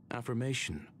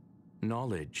 Affirmation,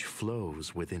 knowledge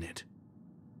flows within it.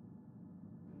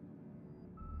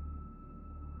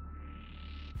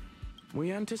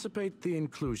 We anticipate the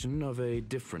inclusion of a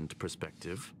different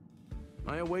perspective.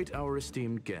 I await our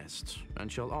esteemed guest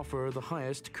and shall offer the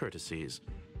highest courtesies.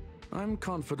 I'm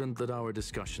confident that our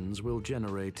discussions will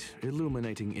generate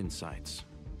illuminating insights.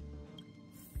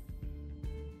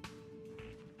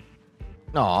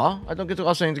 Aw, I don't get to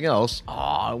ask anything else.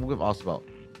 I would have asked about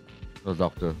the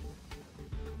doctor.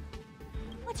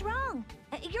 What's wrong?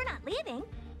 You're not leaving.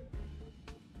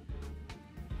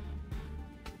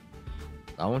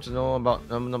 I want to know about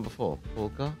number 4,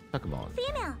 Polka Pokemon.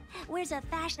 Female, wears a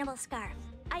fashionable scarf.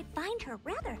 I find her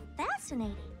rather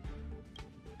fascinating.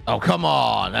 Oh, come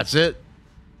on, that's it?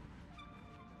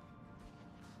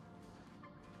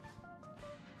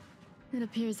 It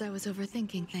appears I was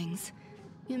overthinking things.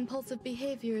 Impulsive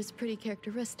behavior is pretty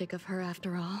characteristic of her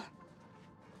after all.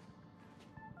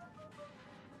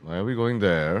 Why are we going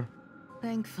there?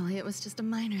 Thankfully, it was just a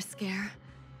minor scare.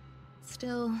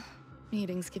 Still,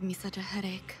 meetings give me such a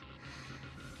headache.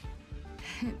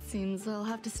 It seems I'll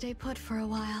have to stay put for a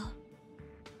while.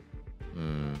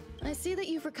 I see that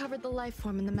you've recovered the life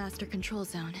form in the master control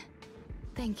zone.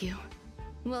 Thank you.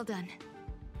 Well done.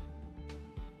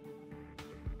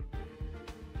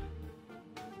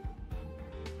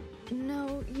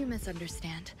 No, you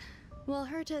misunderstand. While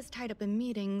Herta is tied up in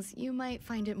meetings, you might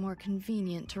find it more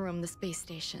convenient to roam the space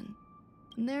station.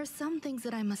 There's some things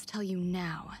that I must tell you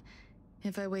now.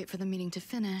 If I wait for the meeting to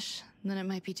finish, then it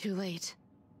might be too late.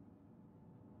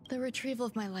 The retrieval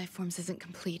of my life forms isn't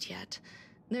complete yet.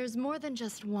 There's more than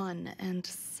just one, and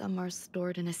some are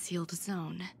stored in a sealed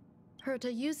zone.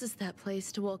 Herta uses that place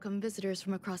to welcome visitors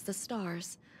from across the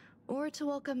stars, or to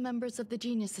welcome members of the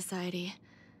Genius Society.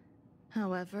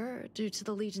 However, due to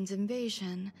the Legion's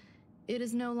invasion, it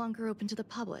is no longer open to the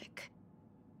public.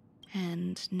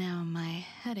 And now my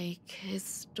headache is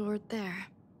stored there.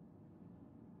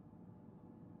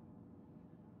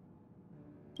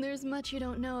 There's much you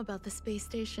don't know about the space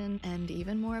station, and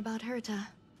even more about Herta.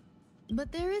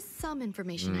 But there is some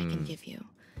information I can give you.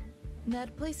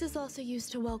 That place is also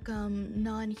used to welcome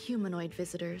non-humanoid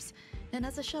visitors, and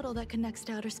has a shuttle that connects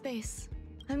to outer space.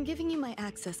 I'm giving you my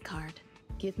access card.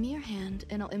 Give me your hand,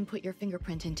 and I'll input your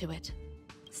fingerprint into it.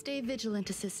 Stay vigilant,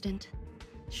 Assistant.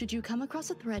 Should you come across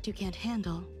a threat you can't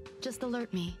handle, just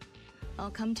alert me. I'll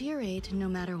come to your aid no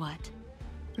matter what.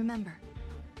 Remember,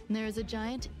 there is a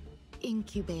giant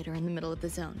incubator in the middle of the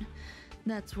zone.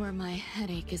 That's where my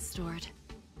headache is stored.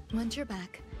 Once you're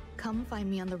back, come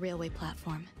find me on the railway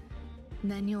platform.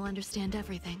 Then you'll understand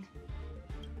everything.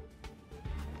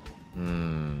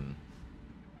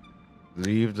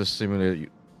 Leave the simulated...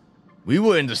 We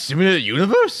were in the simulated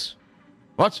universe?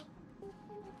 What?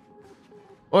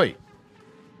 Oi.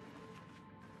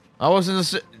 I was in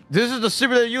the... This is the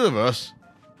simulated universe?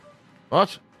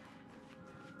 What?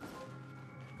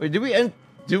 Wait, did we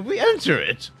enter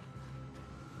it?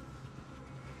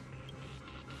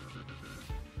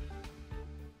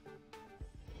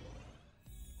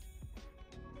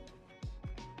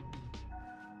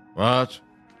 What?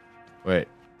 Wait.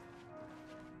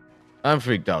 I'm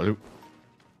freaked out.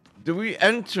 Did we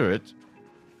enter it?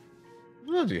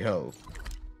 Bloody hell.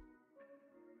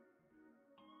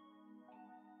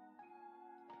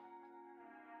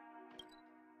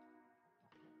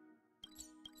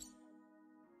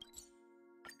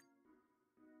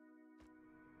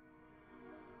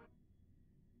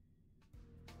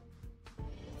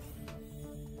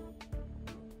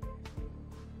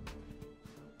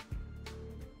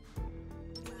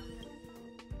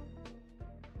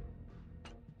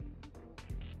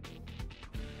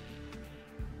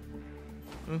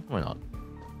 Why not?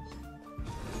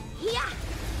 Yeah!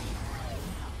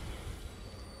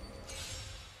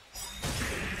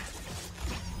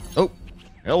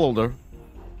 Hello there.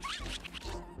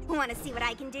 Want to see what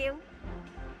I can do?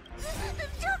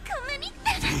 Don't come any.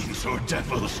 Fiends or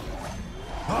devils,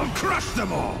 I'll crush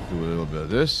them all. Do a little bit of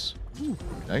this. Ooh,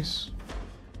 nice.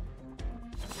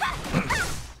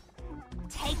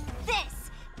 Take this!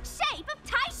 Shape of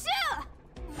Taishu!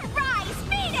 Rise,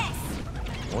 Venus!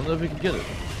 I wonder if we can get it.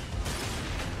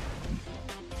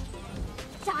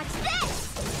 Dodge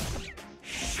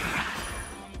this!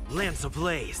 Lance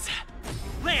ablaze.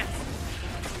 Lance!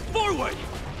 Forward!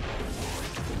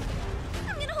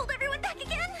 I'm gonna hold everyone back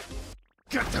again!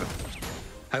 Get them.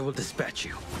 I will dispatch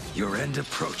you. Your end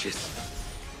approaches.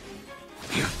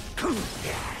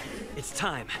 It's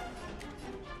time.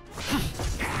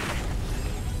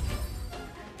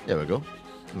 There we go.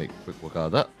 Make quick work out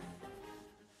of that.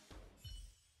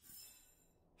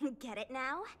 Get it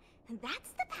now?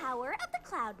 That's the power of the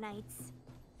Cloud Knights.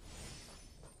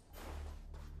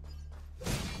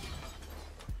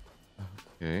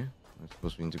 Okay. I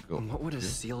suppose we need to go. What would a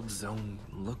sealed zone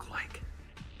look like?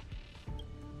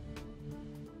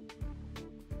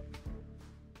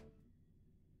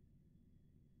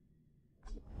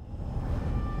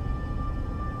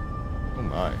 Oh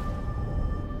my.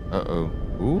 Uh-oh.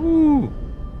 Ooh.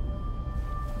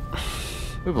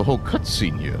 We have a whole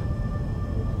cutscene here.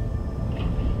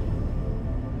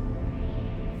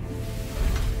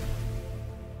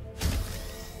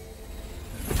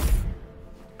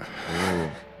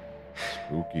 Oh.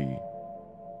 Spooky.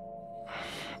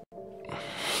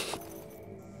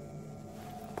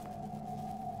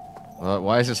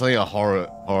 Why is it suddenly a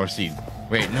horror scene?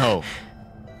 Wait, no.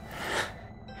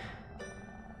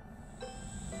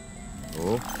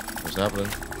 Oh, what's happening?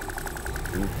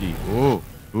 Spooky. Oh,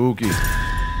 spooky.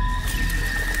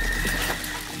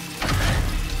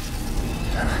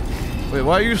 Wait,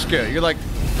 why are you scared? You're like a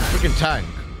freaking tank.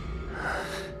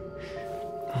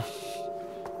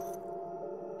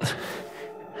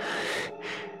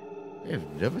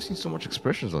 I've never seen so much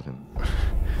expressions on him.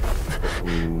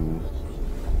 Ooh.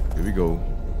 Here we go.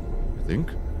 I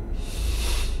think.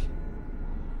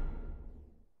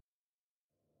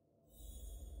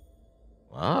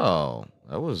 Wow,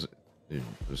 that was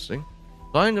interesting.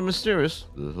 Find a mysterious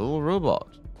little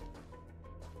robot.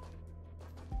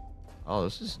 Oh,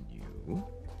 this is new.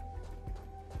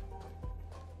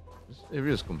 This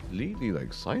area is completely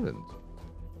like silent.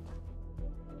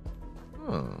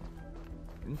 Huh.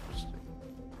 Interesting.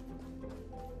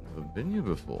 Never been here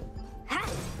before.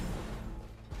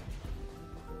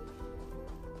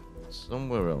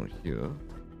 Somewhere around here.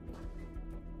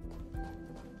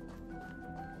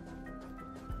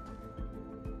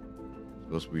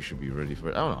 Suppose we should be ready for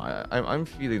it. I don't know. I'm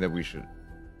feeling that we should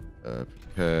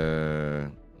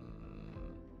prepare.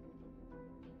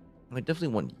 I definitely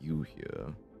want you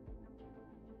here.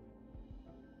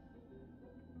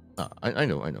 Ah, I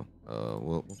know.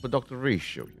 We'll put Dr.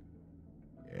 Ratio here.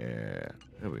 Yeah,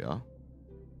 there we are.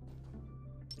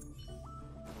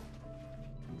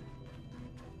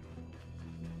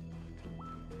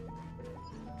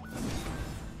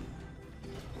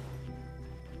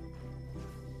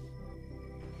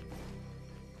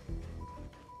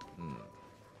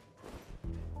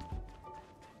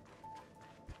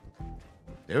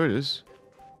 There it is.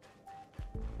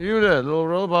 You there, little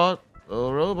robot.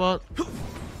 Little robot.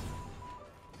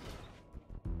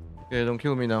 Okay, don't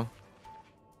kill me now.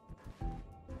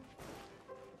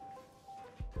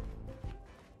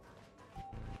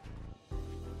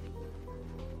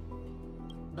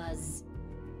 Buzz.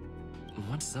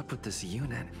 What's up with this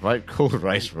unit? Right, cold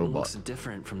rice It robot. looks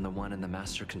different from the one in the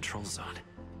master control zone.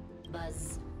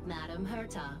 Buzz. Madam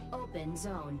Herta, open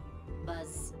zone.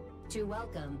 Buzz. To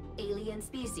welcome alien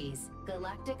species,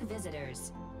 galactic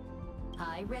visitors.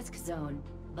 High risk zone.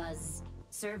 Buzz.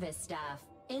 Service staff,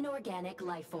 inorganic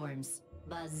life forms.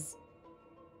 Buzz.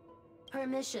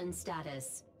 Permission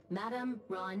status. Madam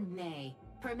Ron May.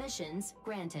 Permissions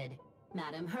granted.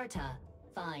 Madam Herta.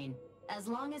 Fine. As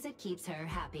long as it keeps her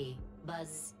happy.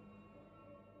 Buzz.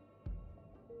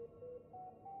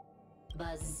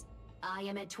 Buzz. I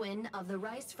am a twin of the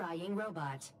rice frying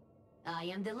robot. I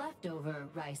am the leftover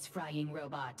rice frying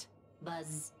robot.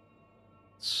 Buzz.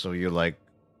 So you're like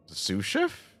the sous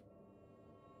chef?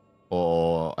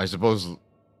 Or I suppose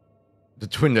the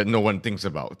twin that no one thinks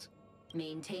about.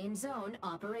 Maintain zone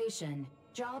operation.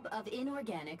 Job of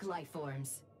inorganic life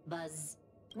forms. Buzz.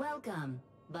 Welcome.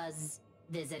 Buzz.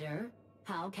 Visitor.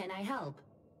 How can I help?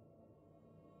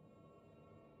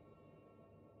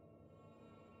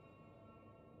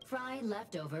 Fry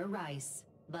leftover rice.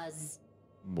 Buzz.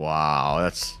 Wow,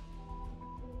 that's...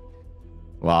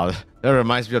 Wow, that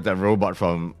reminds me of that robot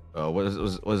from... what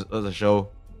was the show?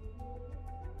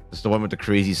 It's the one with the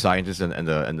crazy scientist and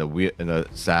the weird and the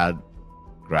sad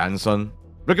grandson.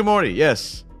 Rick and Morty,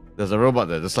 yes. There's a robot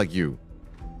there, just like you.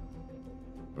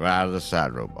 Rather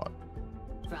sad robot.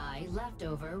 Fry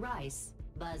leftover rice.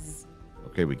 Buzz.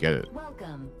 Okay, we get it.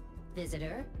 Welcome.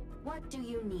 Visitor, what do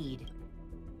you need?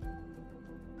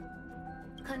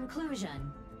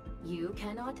 Conclusion. You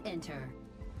cannot enter.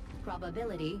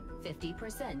 Probability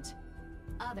 50%.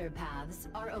 Other paths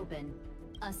are open.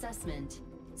 Assessment.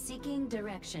 Seeking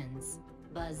directions.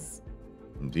 Buzz.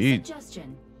 Indeed.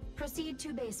 Suggestion. Proceed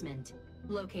to basement.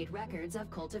 Locate records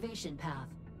of cultivation path.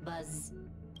 Buzz.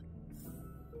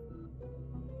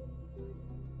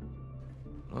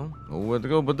 Well, nowhere to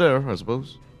go but there, I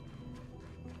suppose.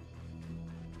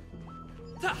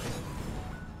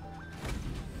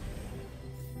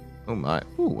 Oh my.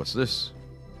 Ooh, what's this?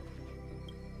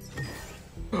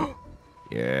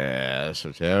 Yeah,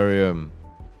 Sotarium.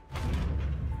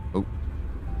 Oh.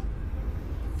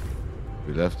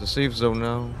 We left the safe zone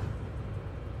now.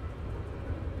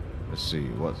 Let's see,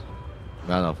 what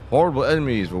man of horrible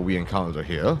enemies will we encounter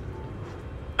here?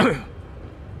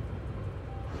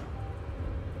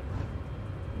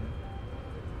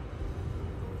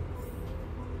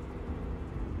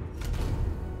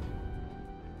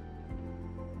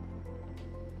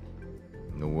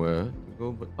 Nowhere to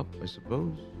go but up, I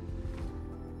suppose.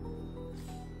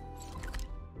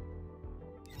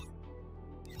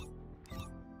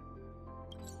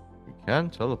 We can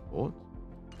teleport.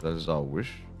 That is our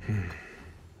wish.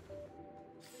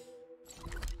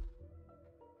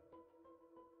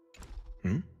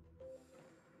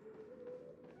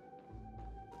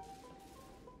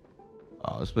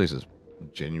 Oh, this place is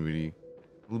genuinely a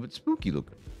little bit spooky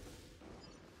looking.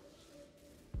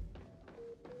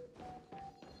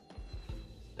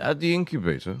 At the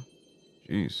incubator?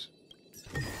 Jeez.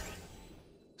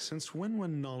 Since when were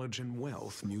knowledge and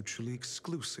wealth mutually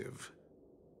exclusive?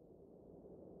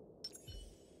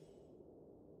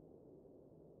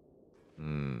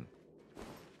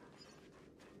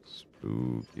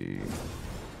 Spooky.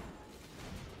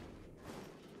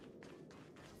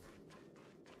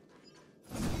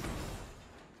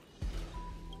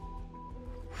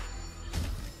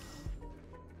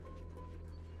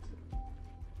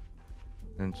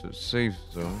 Enter safe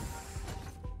zone.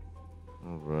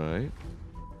 Alright.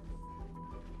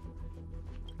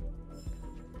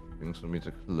 Things for me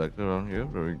to collect around here.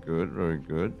 Very good, very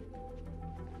good.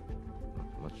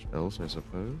 Not much else, I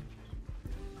suppose.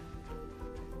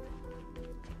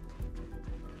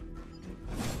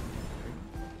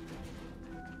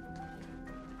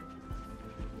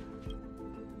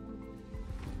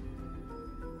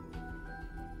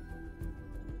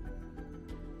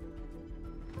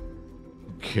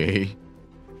 Okay.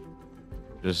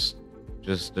 Just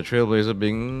the Trailblazer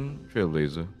being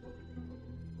Trailblazer.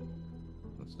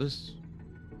 What's this?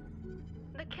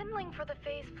 The kindling for the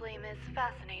phase flame is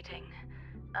fascinating.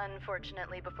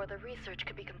 Unfortunately, before the research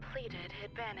could be completed,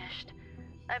 it vanished.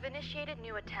 I've initiated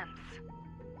new attempts.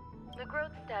 The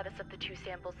growth status of the two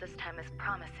samples this time is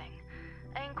promising.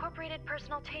 I incorporated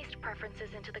personal taste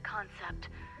preferences into the concept,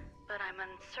 but I'm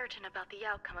uncertain about the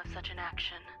outcome of such an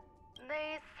action.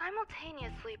 They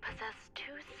simultaneously possess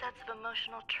two sets of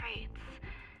emotional traits.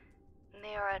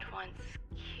 They are at once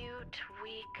cute,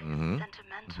 weak,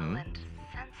 sentimental, and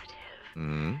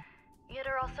sensitive. Yet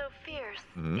are also fierce,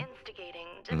 instigating,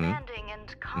 demanding,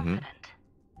 and confident.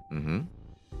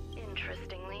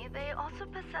 Interestingly, they also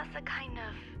possess a kind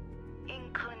of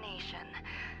inclination,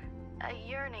 a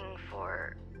yearning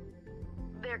for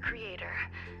their creator.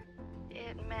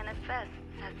 It manifests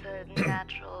as a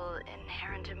natural,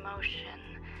 inherent emotion,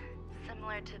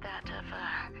 similar to that of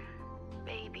a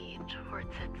baby towards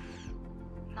its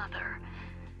mother.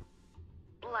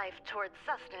 Life towards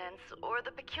sustenance, or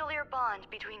the peculiar bond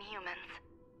between humans.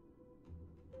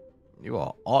 You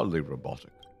are oddly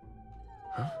robotic.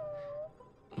 Huh?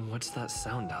 What's that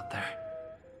sound out there?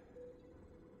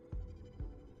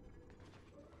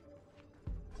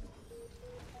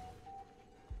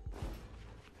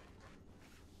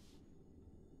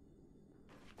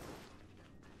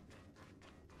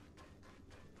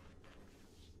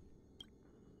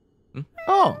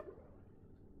 Oh!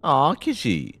 Aw,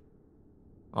 kitty.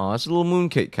 Aw, it's a little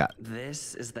mooncake cat.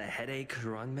 This is the headache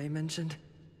Ranmei mentioned?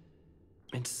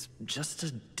 It's just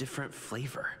a different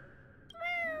flavor.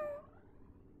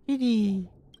 Kitty.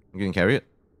 You can carry it?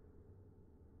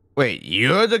 Wait,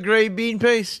 you're the gray bean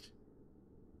paste?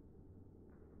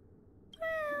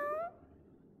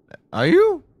 Are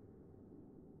you?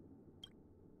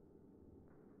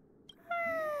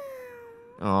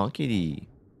 Aw, kitty.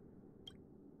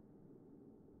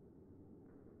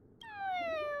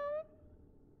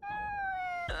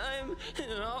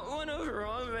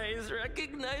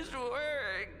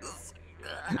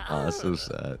 Oh, that's so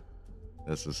sad.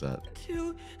 That's so sad.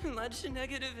 Too much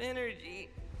negative energy.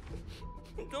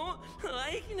 Don't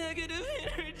like negative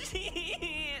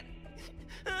energy.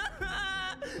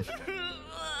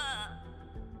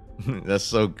 That's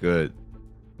so good.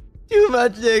 Too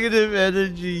much negative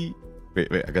energy.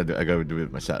 Wait, I gotta do it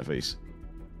with my sad face.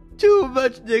 Too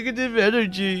much negative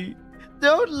energy.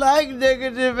 Don't like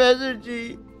negative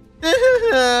energy.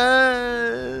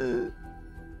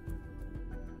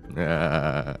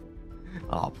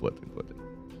 Oh, poor thing.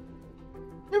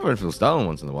 Everyone feels down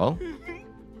once in a while.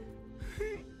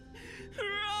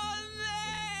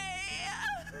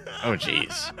 Oh,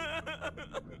 jeez.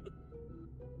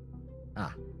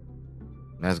 Ah.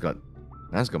 Man's got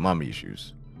mommy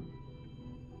issues.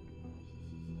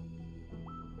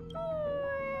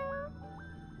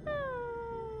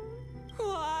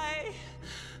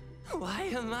 Why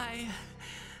am I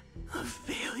a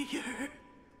failure?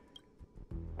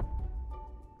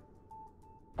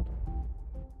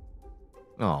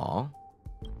 Aww.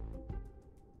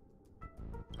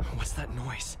 What's that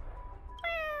noise?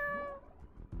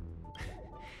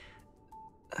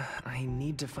 I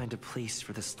need to find a place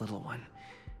for this little one.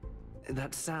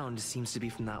 That sound seems to be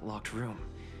from that locked room.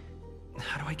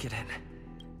 How do I get in?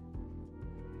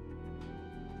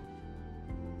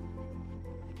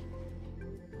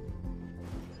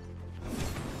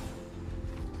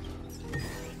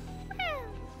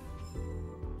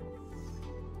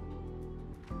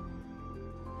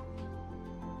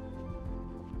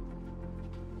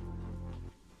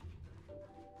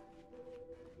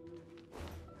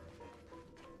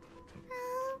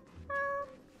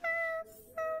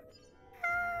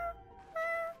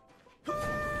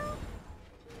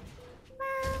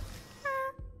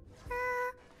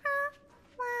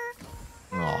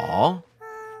 Aww.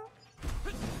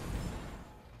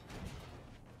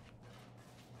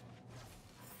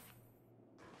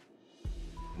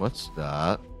 What's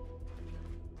that?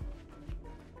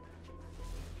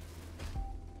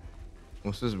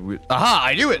 What's this weird? Aha!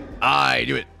 I knew it! I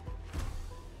knew it!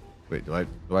 Wait, do I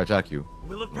attack you?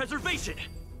 Will of preservation!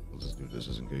 Let's just do this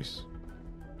just in case.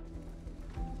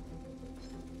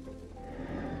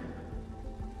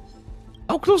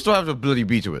 How close do I have to bloody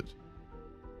be to it?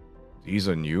 These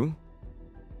are new?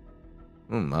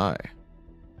 Oh my.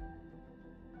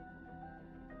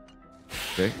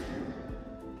 Okay.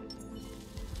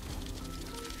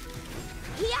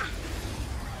 Yeah.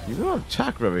 You don't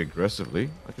attack very aggressively.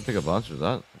 I can take advantage of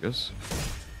that, I guess.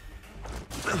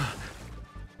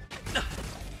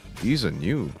 These are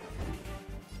new.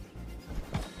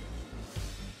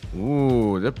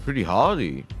 Ooh, they're pretty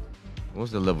hardy.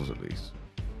 What's the levels at least?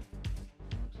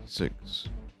 6.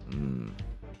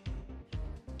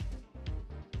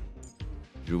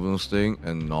 Juvenile sting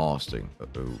and gnaw sting.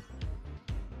 Uh-oh.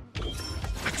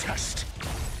 A test.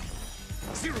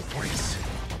 0 points.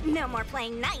 No more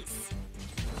playing nice.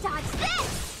 Dodge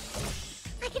this!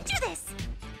 I can do this!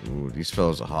 Ooh, these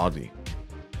fellas are hardy.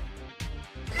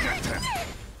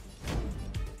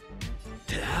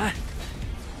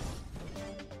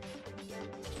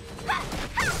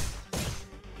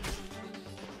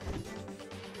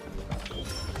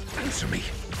 Answer me.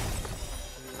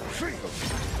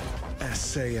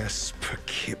 SAS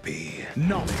Perkibi.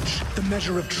 Knowledge, the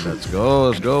measure of truth. Let's go,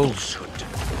 let's go.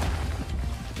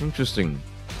 Interesting.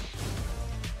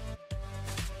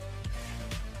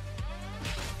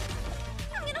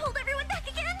 I'm gonna hold everyone back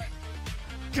again.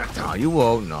 No, you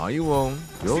won't. No, you won't.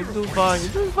 You'll do fine.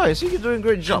 You're doing fine. See, you're doing a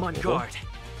great job. I'm on guard.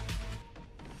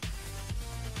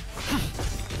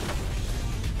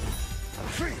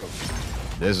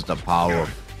 This is the power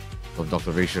of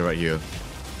Dr. Vacia right here.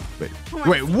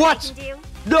 Wait, what?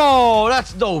 No,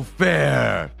 that's no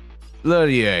fair.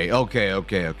 Bloody A. Okay.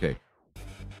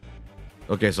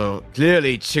 Okay, so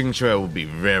clearly Qingque will be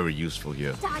very useful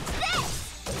here. Dodge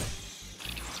this!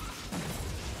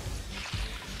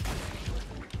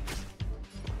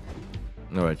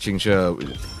 Alright, Qingque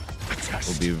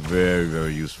will be very,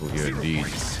 very useful here indeed.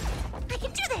 I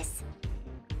can do this!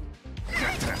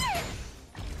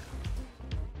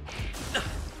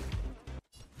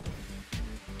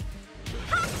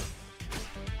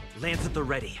 Lands at the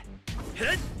ready.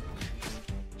 Hit!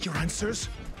 Your answers?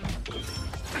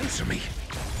 Answer me.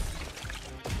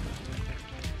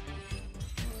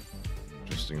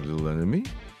 Interesting little enemy.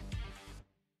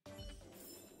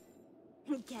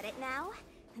 Get it now?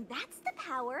 That's the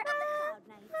power of the Cloud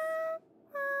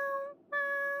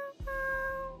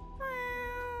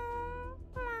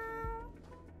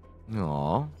Knights.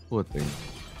 Aw, poor thing.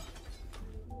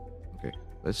 Okay,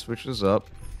 let's switch this up.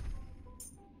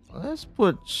 Let's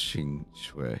put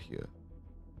Qingque here.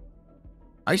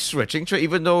 I switching to her,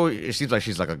 even though it seems like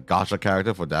she's like a gacha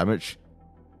character for damage.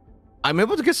 I'm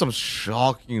able to get some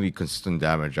shockingly consistent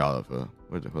damage out of her.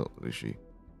 Where the hell is she?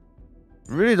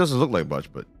 Really doesn't look like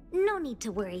much, but No need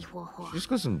to worry, Huohuo. she's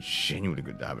got some genuinely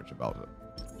good damage about her.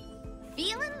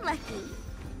 Feeling lucky.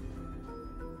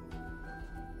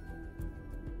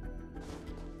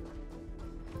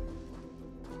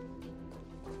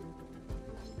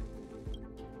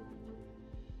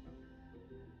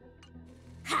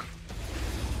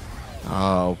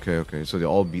 Ah, okay. So they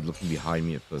all be looking behind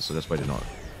me at first, so that's why I'm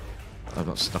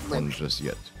not stuck on just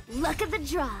yet. Luck of the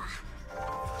draw.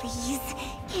 Please,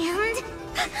 and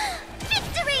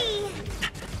victory!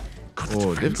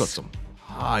 Oh, they've got some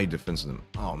high defense in them.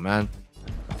 Oh man,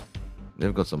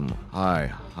 they've got some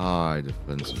high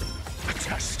defense in them.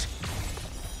 Test.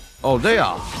 Oh, they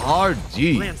are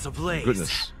hardy. Lance ablaze.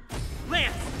 Goodness.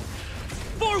 Lance!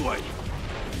 Forward!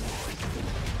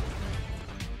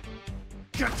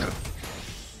 Get them.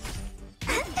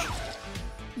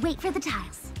 Wait for the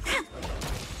tiles.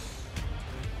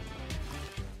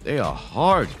 They are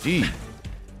hardy.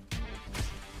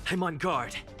 I'm on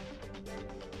guard.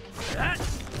 Not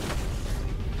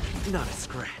a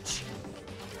scratch.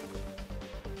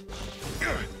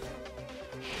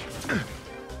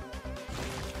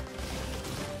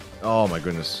 Oh my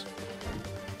goodness.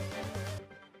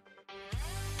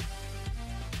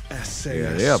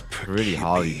 Yeah, they are pretty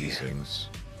hardy, these things.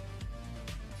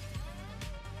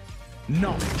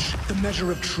 Knowledge, the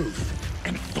measure of truth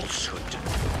and falsehood.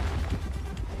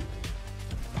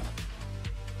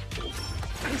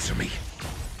 Answer me.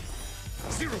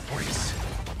 0 points.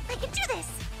 I can do this.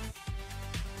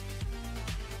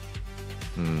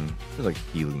 I feel like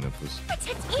healing up was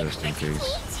just in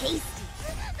case. Tasty.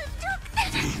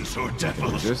 Fiends or Like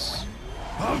devils. this.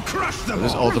 I'll crush them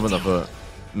This all. ultimate of her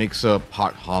makes her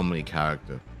part harmony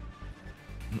character.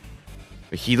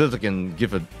 The healer that can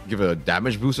give a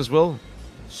damage boost as well.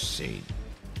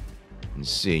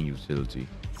 Insane utility.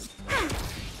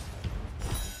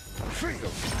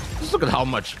 Just look at how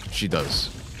much she does.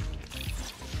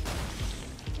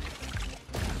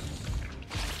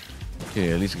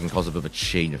 Okay, at least it can cause a bit of a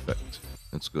chain effect.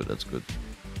 That's good.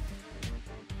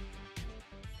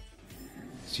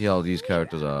 See how these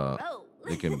characters are.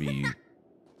 They can be.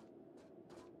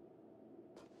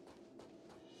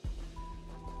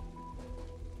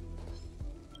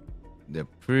 They're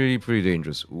pretty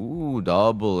dangerous. Ooh,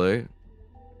 double A.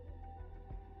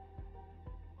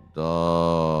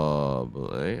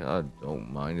 I don't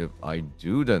mind if I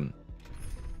do then.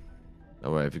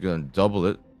 Alright, if you're gonna double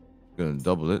it,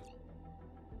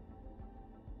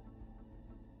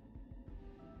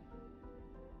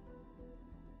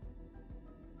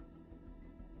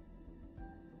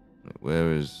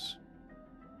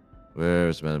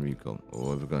 Where's Madam Yuko?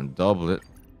 Oh, if we're gonna double it,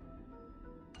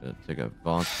 gonna take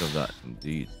advantage of that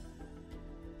indeed.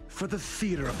 For the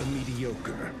theater of the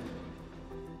mediocre.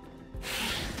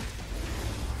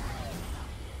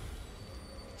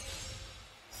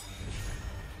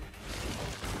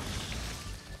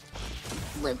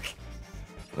 Luke.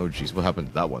 Oh jeez, what happened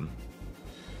to that one?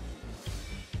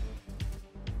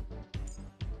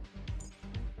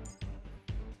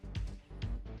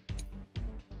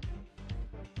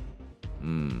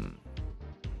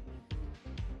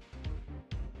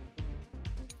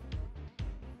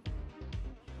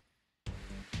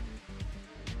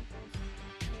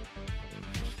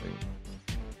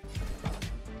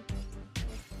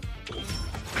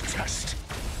 Test.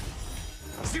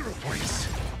 0 points.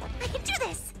 I can do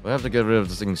this. We have to get rid of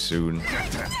this thing soon.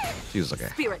 Feels like a.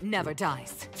 Spirit never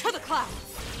dies. To the clouds.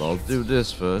 I'll do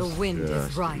this first. The wind just is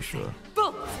to be rising. sure.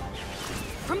 Bolt!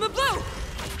 From the blue!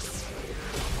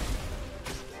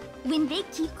 When they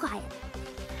keep quiet.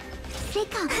 Stay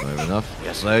calm. Do I have enough?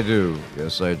 Yes, I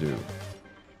do.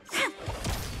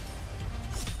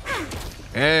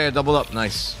 Hey, double up.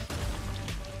 Nice.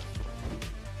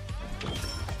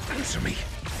 Answer me.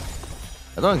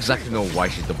 I don't exactly know why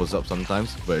she doubles up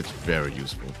sometimes, but it's very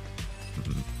useful.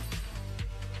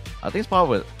 I think it's part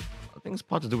of it. I think it's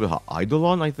part to do with her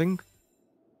Eidolon, I think.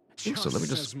 So. Let me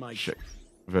just check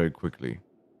very quickly.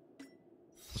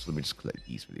 So let me just collect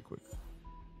these really quick.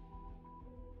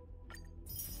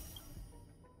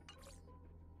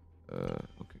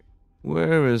 Okay.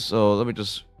 Where is? Oh, let me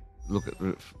just look at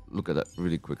that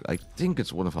really quick. I think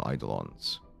it's one of her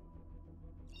Eidolons.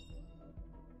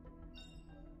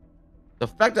 The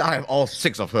fact that I have all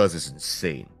 6 of hers is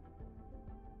insane.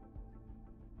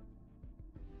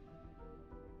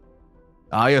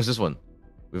 Ah, yes, this one.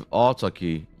 With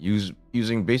Autoki,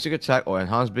 using basic attack or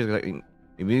enhanced basic attack,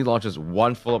 immediately launches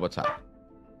 1 follow-up attack.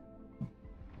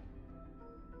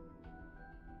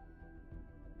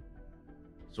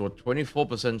 So a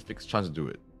 24% fixed chance to do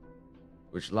it,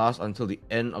 which lasts until the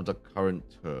end of the current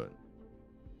turn.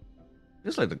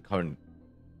 Just like the current,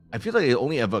 I feel like it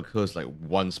only ever occurs like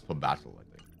once per battle. I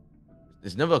think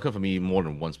it's never occurred for me more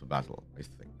than once per battle. I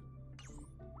think.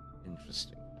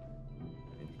 Interesting.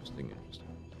 Interesting.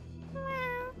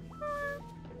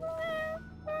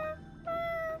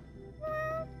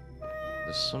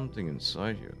 There's something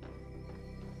inside here.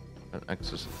 Can't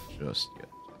access it just yet.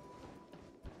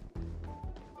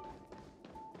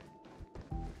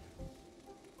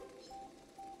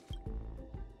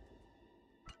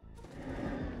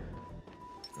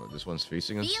 Oh, this one's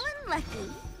facing us. Feeling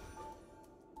lucky.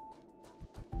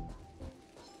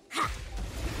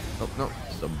 Oh no,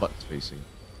 it's the butt's facing.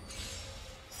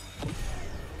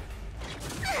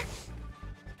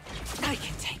 I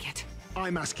can take it.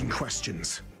 I'm asking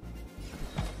questions.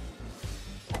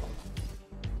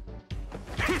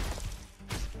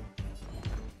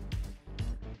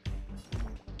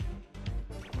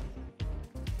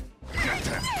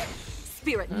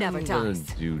 Spirit never I'm dies.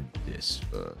 gonna do this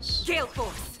first. Gale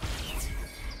Force.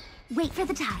 Wait for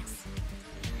the tiles.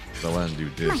 So I want to do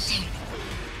this. My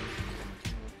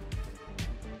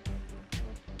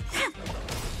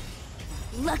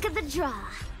turn. Look at the draw.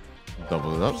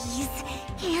 Double it up. Please.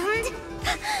 And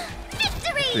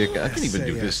victory! I can even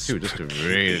do this too, just to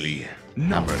really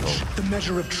hammer it home. The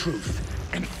measure of truth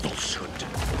and falsehood.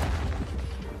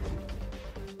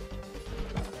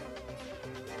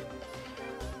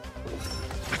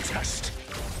 A test.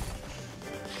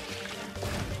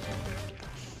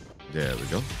 There we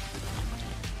go.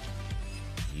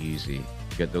 Easy.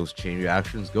 Get those chain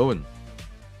reactions going.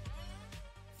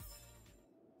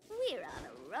 We're on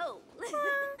a roll.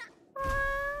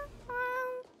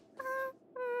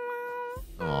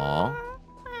 Aww.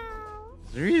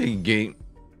 It's really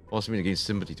forcing me to gain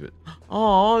sympathy to it.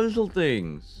 Aww, little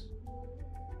things.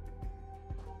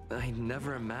 I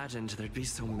never imagined there'd be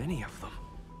so many of them.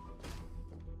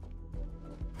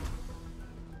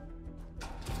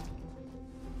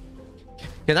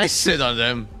 Can I sit on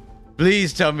them?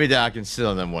 Please tell me that I can sit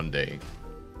on them one day.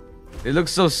 They look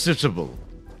so suitable.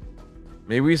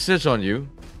 May we sit on you?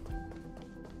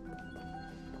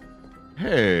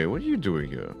 Hey, what are you doing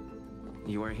here?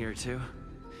 You are here too?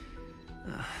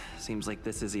 Seems like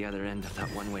this is the other end of that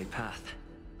one-way path.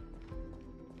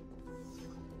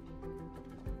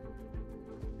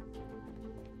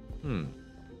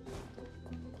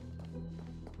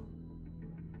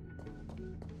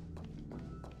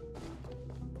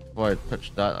 Before I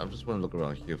touch that, I just want to look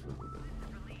around here for a little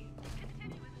bit.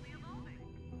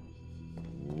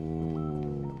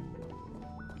 Ooh,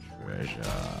 treasure.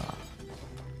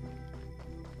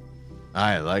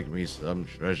 I like me some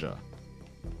treasure.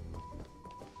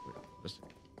 Wait,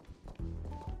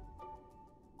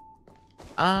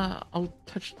 I'll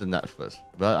touch the net first,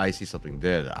 but I see something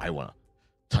there that I want to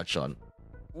touch on.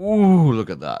 Ooh, look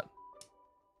at that.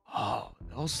 Oh,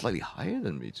 that was slightly higher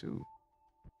than me too.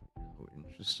 Oh,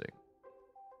 interesting.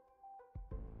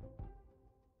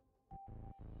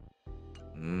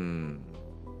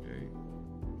 Okay.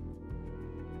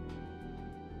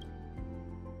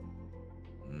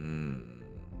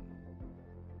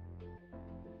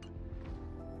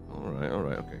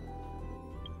 Alright, okay.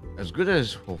 As good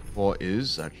as 4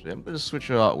 is, actually, I'm gonna switch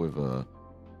her out with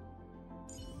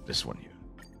this one here.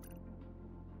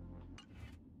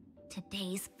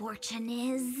 Today's fortune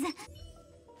is...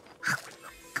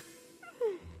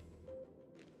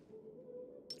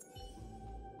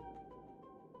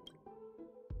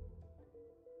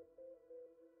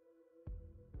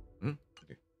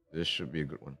 Okay. This should be a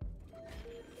good one.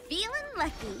 Feeling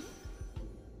lucky.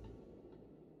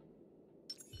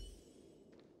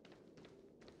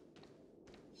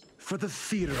 For the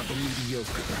theater of the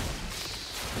mediocre.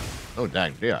 Oh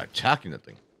dang, they are attacking the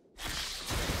thing.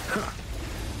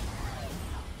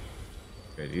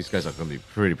 Okay, these guys are gonna be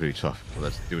pretty tough. So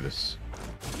let's do this.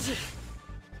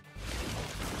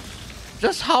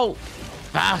 Just how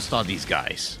fast are these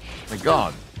guys? My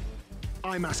god.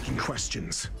 I'm asking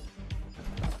questions.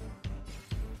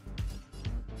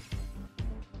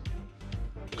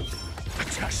 A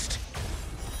test.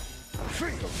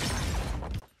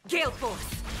 Gale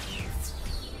Force.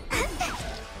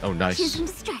 Oh, nice. Choosing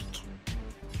to strike.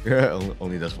 Yeah,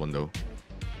 only this one though.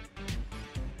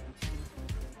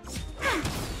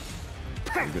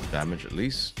 Pretty good damage at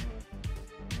least.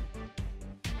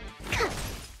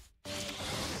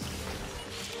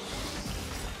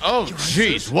 Oh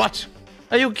jeez, what?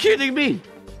 Are you kidding me?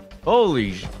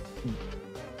 Holy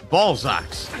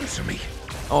ballsacks. Answer me.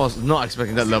 I was not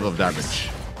expecting that level of damage.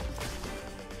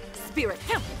 Spirit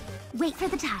him. Wait for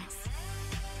the tiles.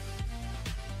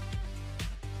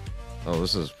 Oh,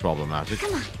 this is problematic.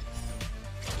 Come on.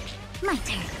 My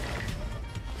turn.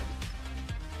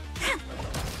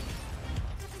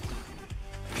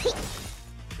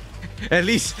 At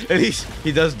least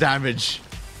he does damage.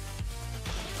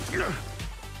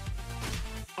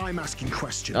 I'm asking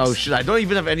questions. Oh shit, I don't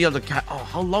even have any other cat. Oh,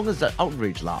 how long does that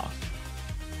outrage last?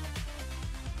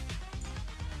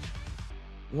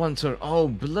 One turn. Oh,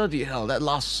 bloody hell, that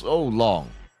lasts so long.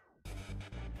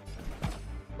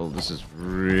 Oh, this is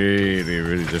really,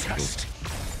 really difficult.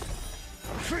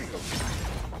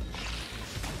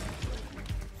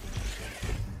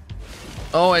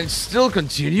 Oh, and still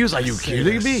continues? Are you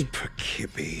kidding me?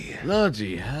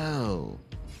 Bloody hell.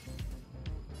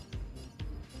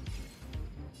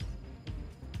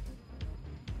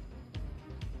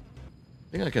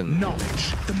 I think I can...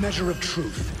 Knowledge, the measure of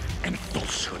truth and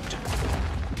falsehood.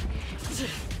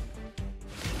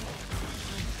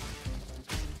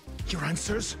 Your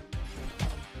answers?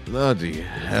 Bloody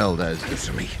hell, that is...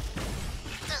 Answer me.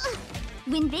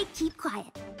 When they keep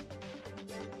quiet.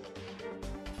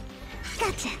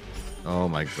 Gotcha. Oh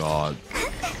my god.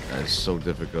 That is so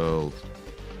difficult.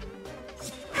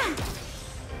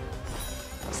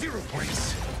 0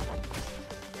 points.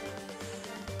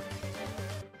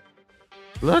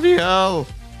 Bloody hell.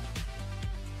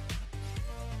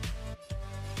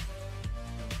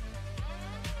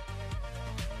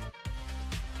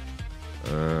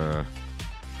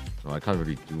 No, I can't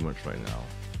really do much right now.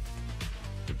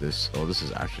 With this, oh, this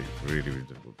is actually really, really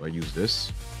difficult. Do I use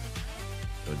this?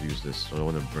 I'll use this. I don't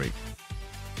want to break.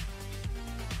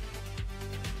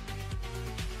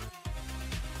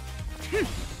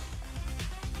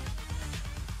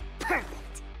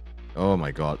 Perfect. Oh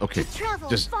my god. Okay.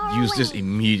 Just use this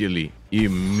immediately.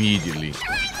 Immediately.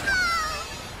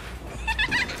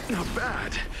 Not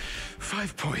bad.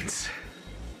 5 points.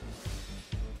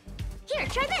 Here,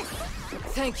 try this.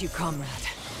 Thank you, comrade.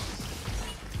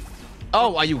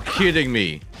 Oh, are you kidding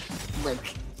me? Luke.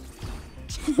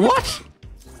 What?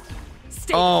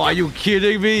 Oh, are you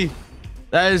kidding me?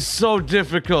 That is so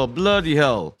difficult. Bloody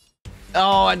hell.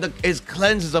 Oh, and his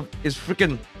cleanse is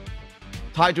freaking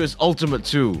tied to his ultimate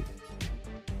too.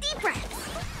 Deep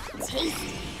breaths.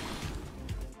 Tasty.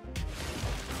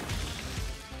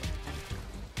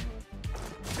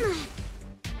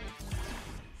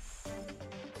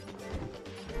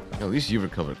 At least you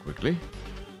recovered quickly.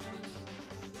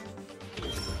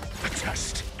 A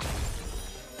test.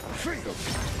 Freedom.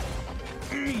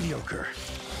 Mediocre.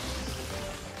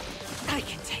 I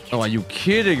can take it. Oh, are you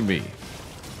kidding me?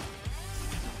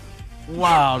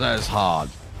 Wow, that is hard.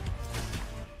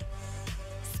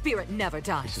 Spirit never He's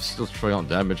dies. just still throwing out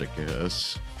damage, I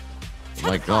guess.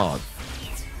 My god.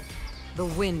 The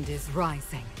wind is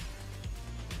rising.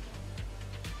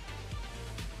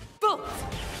 Bolt!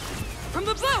 From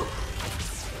the blue!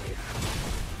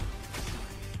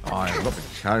 Oh, I have not been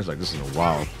challenged like this in a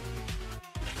while.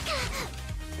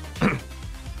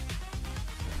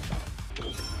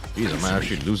 Jeez, I might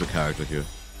actually lose a character here.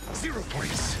 0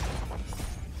 points.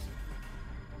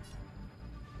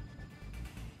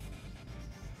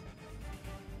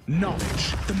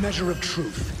 Knowledge, the measure of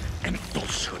truth and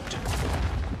falsehood.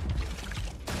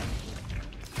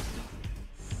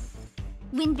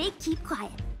 When they keep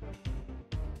quiet.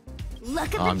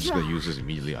 Look at I'm the just draw. gonna use this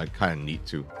immediately. I kind of need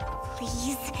to.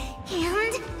 Please.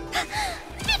 And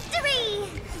victory!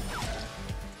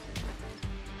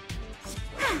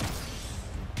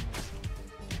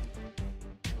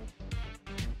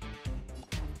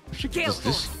 Does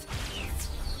this?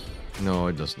 No,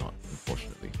 it does not,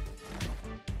 unfortunately.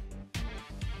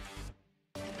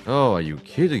 Oh, are you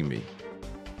kidding me?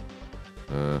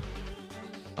 Oh,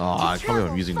 I probably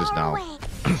am using this now.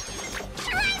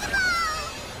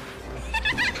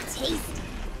 Tasty.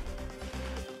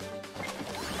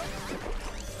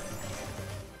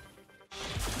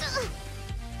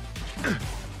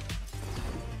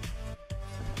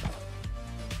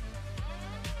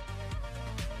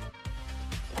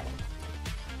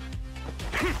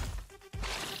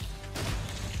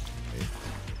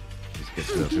 Let's get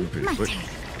to that thing pretty quick.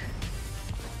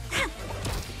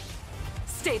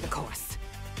 Stay the course.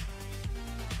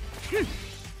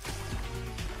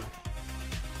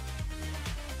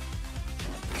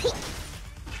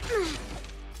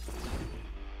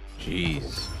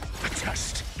 Jeez. A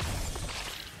test.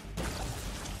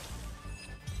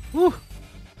 Whew.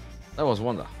 That was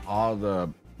one of the harder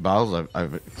battles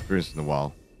I've experienced in a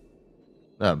while.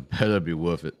 That better be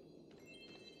worth it.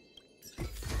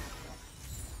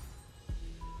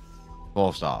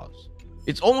 4 stars.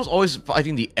 It's almost always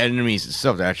fighting the enemies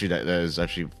itself that is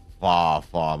actually far,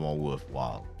 far more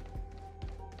worthwhile.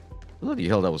 Bloody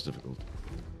hell, that was difficult.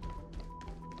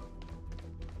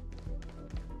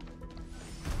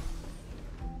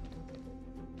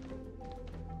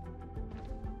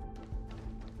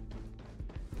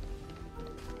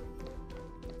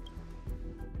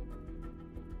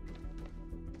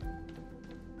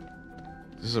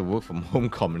 This is a work from home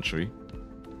commentary.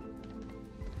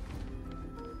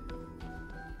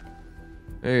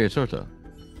 Hey, it's Herta.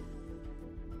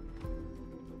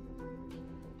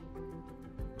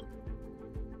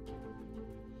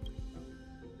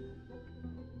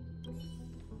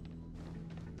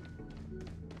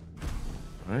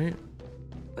 Right?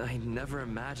 I never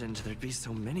imagined there'd be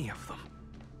so many of them.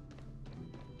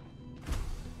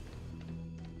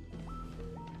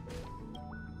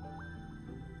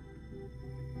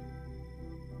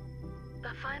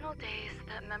 The final days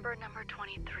that member number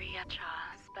 23 Echa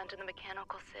spent in the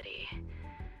mechanical city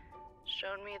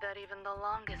showed me that even the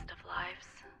longest of lives,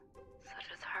 such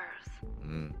as hers,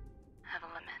 have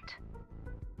a limit.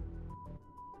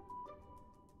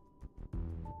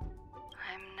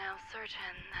 I'm now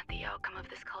certain that the outcome of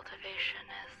this cultivation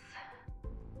is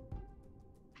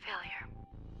failure.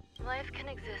 Life can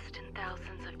exist in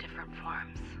thousands of different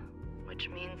forms, which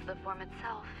means the form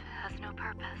itself has no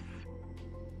purpose.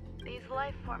 These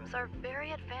life forms are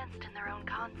very advanced in their own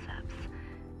concepts,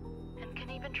 and can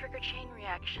even trigger chain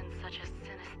reactions such as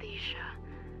synesthesia.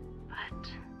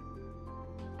 But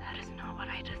that is not what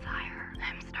I desire.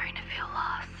 I'm starting to feel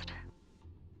lost.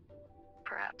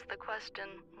 Perhaps the question,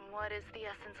 what is the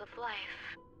essence of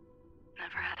life,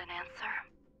 never had an answer.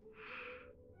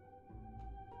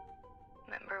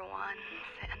 Member 1,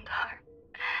 Sandar.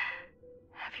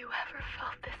 Have you ever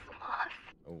felt this lost?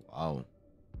 Oh, wow.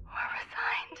 Or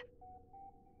resigned?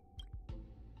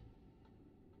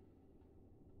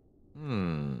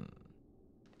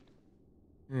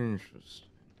 Interesting.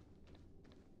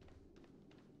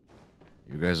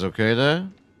 You guys okay there?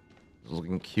 It's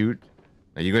looking cute.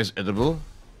 Are you guys edible?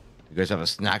 You guys have a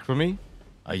snack for me?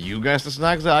 Are you guys the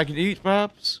snacks that I can eat,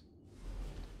 perhaps?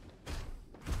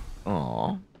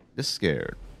 Aw, they're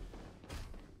scared.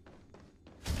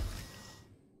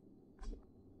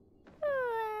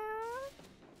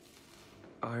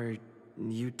 Are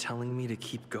you telling me to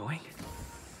keep going?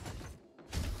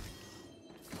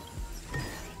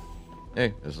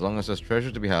 Hey, as long as there's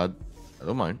treasure to be had, I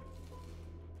don't mind.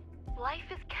 Life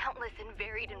is countless and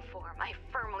varied in form. I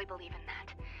firmly believe in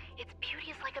that. Its beauty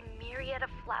is like a myriad of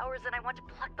flowers, and I want to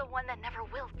pluck the one that never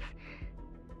wilts.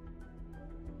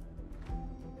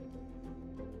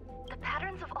 The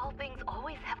patterns of all things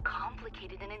always have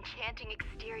complicated and enchanting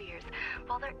exteriors,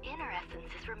 while their inner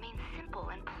essences remain simple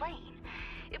and plain.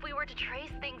 If we were to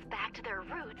trace things back to their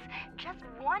roots, just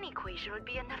one equation would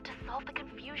be enough to solve the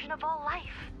confusion of all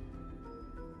life.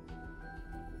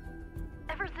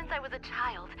 Ever since I was a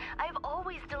child, I have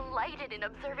always delighted in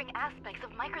observing aspects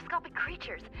of microscopic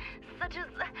creatures, such as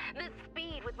the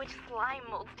speed with which slime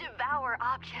molds devour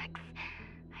objects.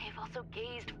 I have also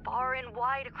gazed far and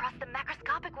wide across the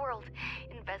macroscopic world,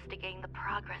 investigating the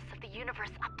progress of the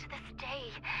universe up to this day.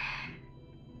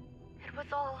 It was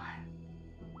all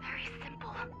very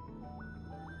simple.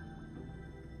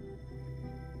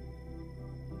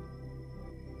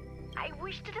 I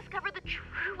wish to discover the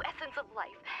true essence of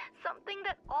life, something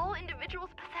that all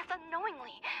individuals possess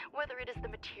unknowingly, whether it is the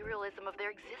materialism of their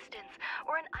existence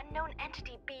or an unknown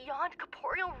entity beyond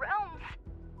corporeal realms.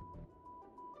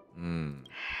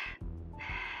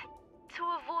 To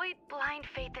avoid blind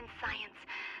faith in science,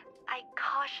 I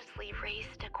cautiously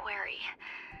raised a query.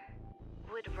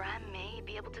 Would Ram-Mei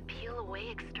be able to peel away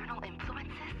external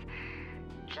influences?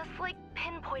 Just like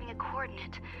pinpointing a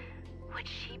coordinate, would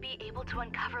she be able to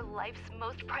uncover life's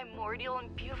most primordial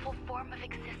and beautiful form of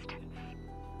existence?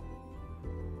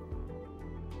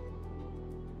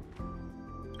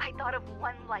 I thought of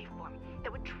one life form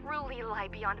that would truly lie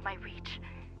beyond my reach,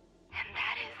 and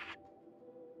that is...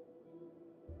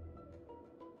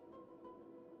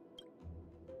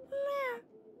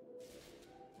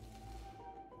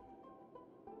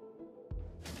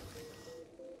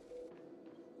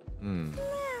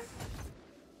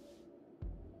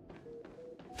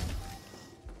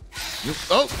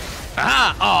 Oh!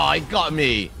 Ah! Oh, it got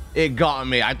me! It got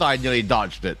me. I thought I nearly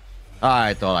dodged it.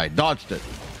 I thought I dodged it.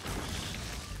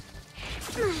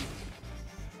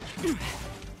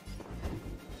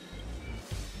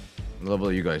 Level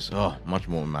of you guys. Oh, much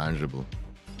more manageable.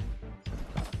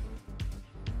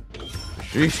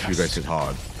 Sheesh, you guys hit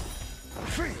hard.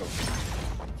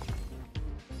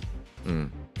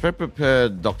 Try to prepare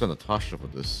Dr. Natasha for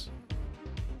this.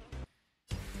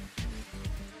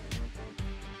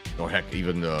 Or heck,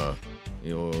 even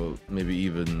you know, maybe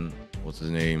even what's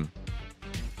his name?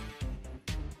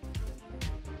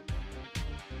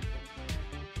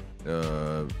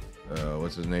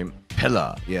 What's his name?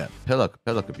 Pella. Yeah, Pella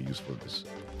could be useful for this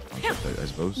concept, I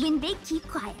suppose. When they keep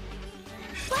quiet.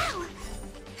 Wow.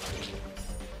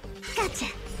 Gotcha.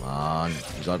 Come on,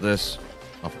 you got this.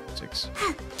 Oh, for 6.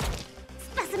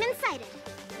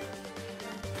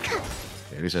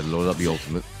 At least I loaded up the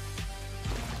ultimate.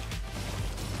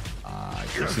 I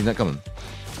should have seen that coming.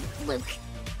 Luke.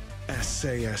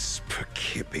 SAS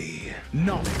Perkibi.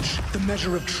 Knowledge, the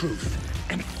measure of truth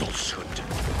and falsehood.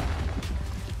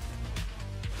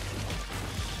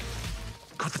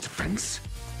 Got the defense?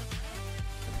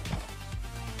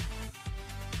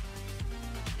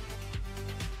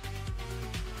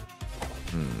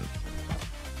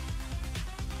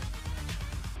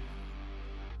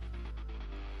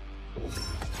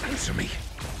 Answer me.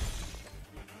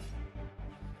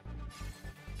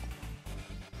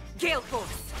 Gale Force.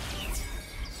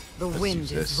 The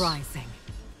wind is rising.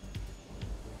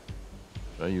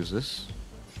 Should I use this?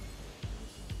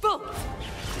 Bolt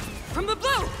from the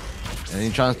blue.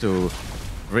 Any chance to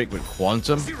break with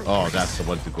quantum? Oh, that's the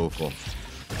one to go for.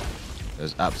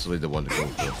 That's absolutely the one to go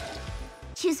for.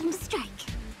 Choose him to strike.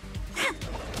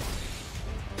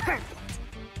 Perfect.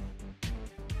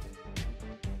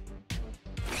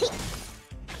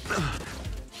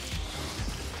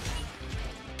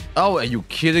 Oh, are you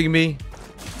kidding me?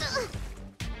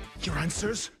 Your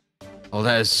answers? Oh,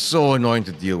 that is so annoying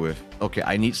to deal with. Okay,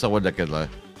 I need someone that can like.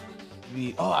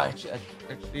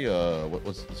 Actually,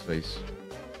 what's his face?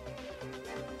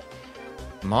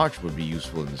 March would be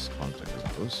useful in this context, I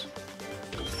suppose.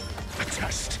 A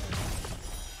test.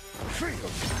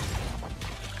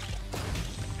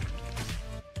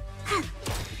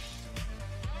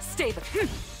 Stay the.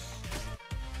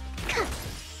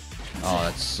 Oh,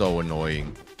 that's so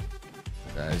annoying.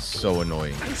 That is so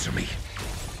annoying. Answer me.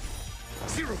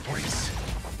 0 points.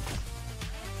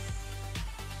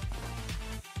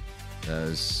 That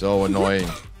is so annoying.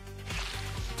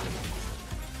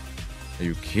 Are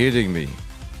you kidding me?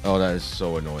 Oh, that is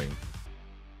so annoying.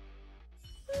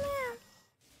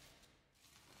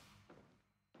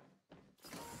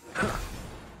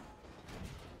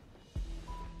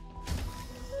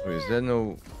 Wait, is there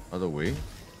no other way?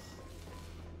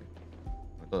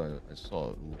 I thought I saw a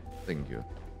little thing here.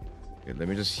 Okay, let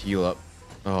me just heal up.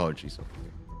 Oh, jeez. Okay.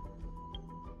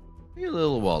 Maybe a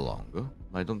little while longer.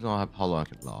 I don't know how long I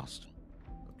could last.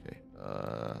 Okay.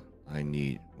 I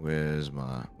need. Where's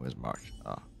March?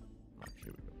 Ah, March.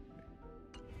 Here we go.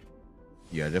 Okay.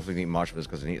 Yeah, I definitely need March for this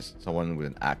because I need someone with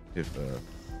an active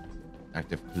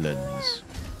cleanse.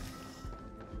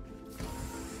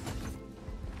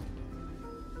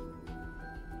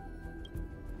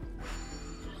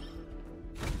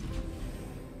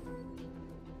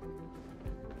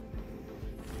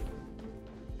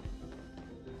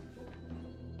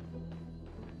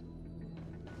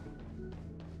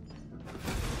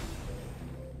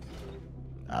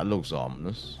 That looks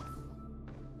ominous.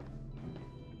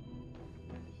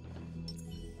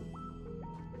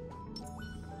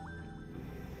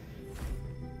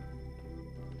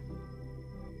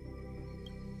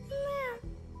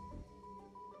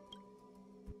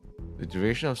 The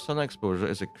duration of sunlight exposure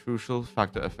is a crucial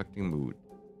factor affecting mood.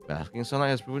 Basking in sunlight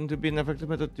has proven to be an effective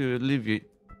method to alleviate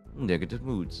negative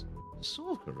moods.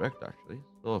 Sort of correct, actually.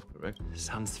 Sort of correct.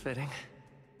 Sounds fitting.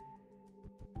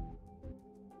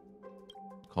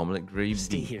 Common grave.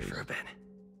 Stay here for a bit.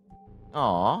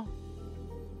 Aww.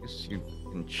 Guess you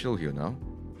can chill here now.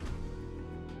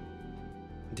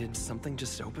 Did something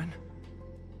just open?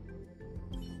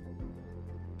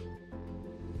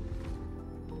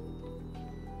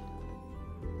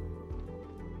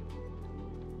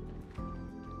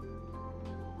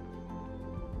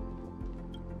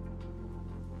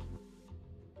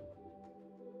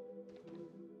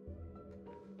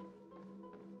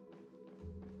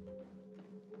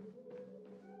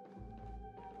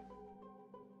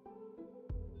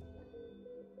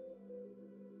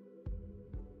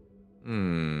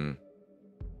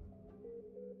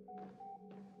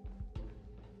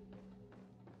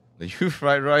 The you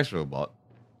fried rice robot.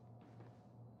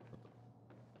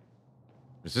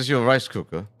 Is this your rice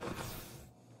cooker?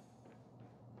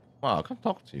 Wow, I can't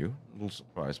talk to you. I'm a little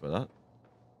surprised by that.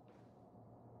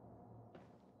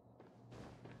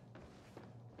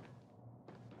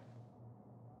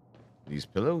 These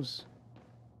pillows.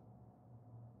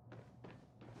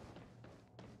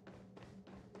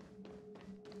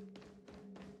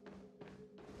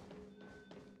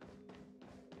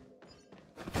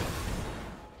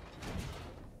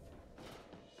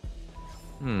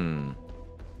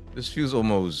 This feels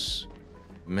almost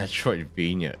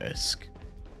Metroidvania-esque.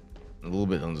 A little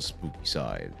bit on the spooky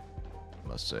side, I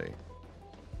must say.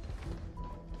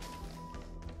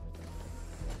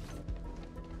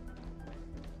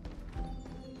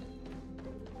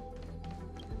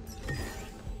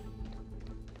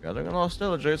 Gathering a lot of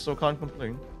Stellar so can't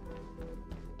complain.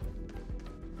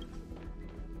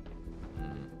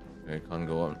 Okay, can't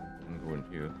go on. Can't go in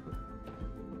here.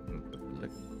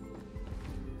 Like,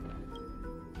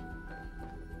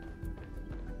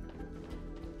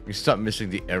 we start missing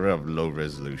the era of low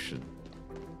resolution.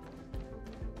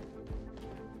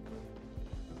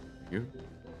 You?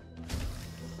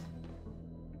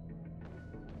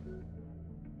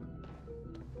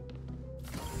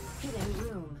 Hidden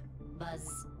room.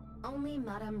 Buzz. Only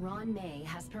Madame Ron May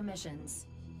has permissions.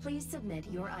 Please submit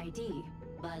your ID.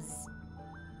 Buzz.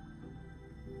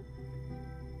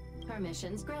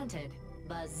 Permissions granted.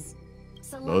 Buzz.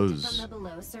 Select Buzz. from the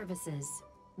below services.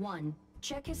 1.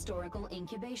 Check historical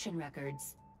incubation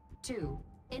records. 2.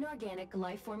 Inorganic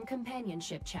lifeform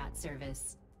companionship chat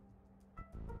service.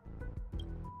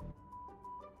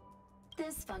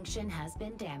 This function has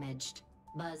been damaged.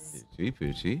 Buzz.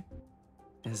 Poochie.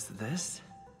 Is this?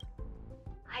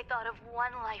 I thought of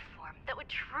one life form that would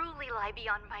truly lie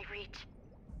beyond my reach.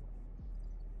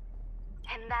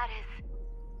 And that is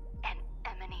an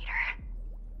emanator.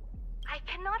 I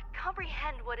cannot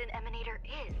comprehend what an emanator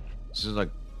is. This is like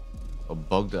a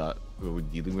bug that we're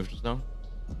dealing with just now.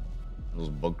 Those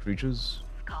bug creatures.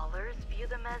 Scholars view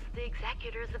them as the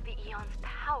executors of the Eon's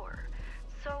power.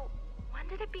 So, when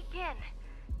did it begin?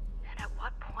 And at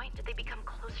what point did they become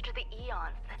closer to the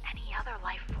Eons than any other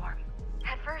life form?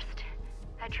 At first,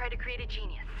 I tried to create a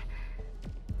genius.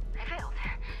 I failed.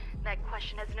 That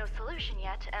question has no solution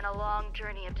yet, and a long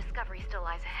journey of discovery still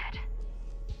lies ahead.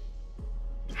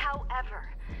 However,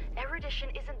 erudition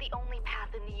isn't the only path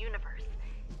in the universe.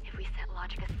 If we set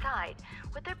logic aside,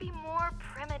 would there be more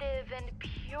primitive and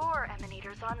pure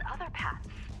emanators on other paths?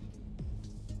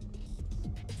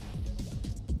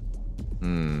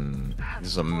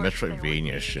 This is a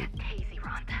Metroidvania shit.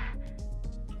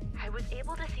 I was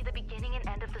able to see the beginning and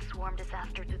end of the swarm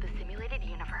disaster through the simulated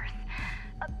universe,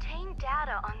 obtain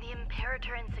data on the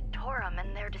Imperator and Sectorum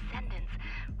and their descendants,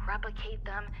 replicate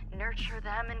them, nurture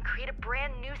them, and create a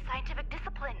brand new scientific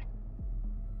discipline.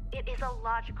 It is a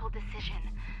logical decision.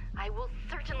 I will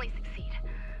certainly succeed.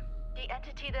 The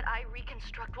entity that I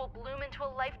reconstruct will bloom into a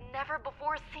life never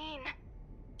before seen.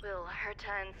 Will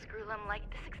Herta and Screwlum like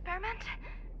this experiment?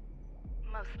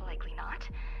 Most likely not.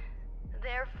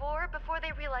 Therefore, before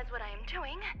they realize what I am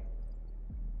doing,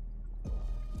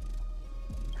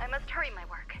 I must hurry my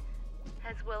work,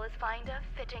 as well as find a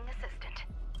fitting assistant.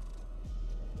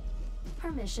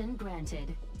 Permission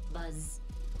granted. Buzz.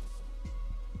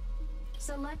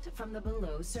 Select from the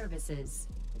below services.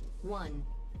 1.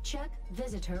 Check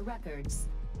visitor records.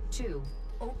 2.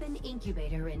 Open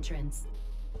incubator entrance.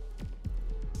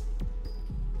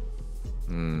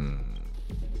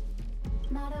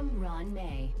 Madame Ron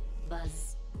May.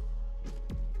 Buzz.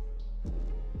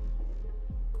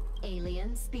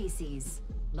 Alien species.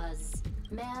 Buzz.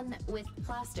 Man with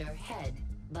plaster head.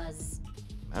 Buzz.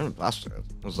 Man with plaster?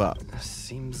 What's that?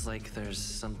 Seems like there's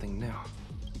something new.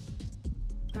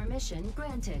 Permission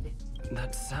granted.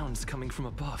 That sound's coming from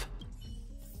above.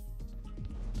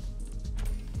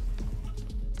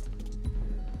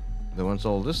 Then what's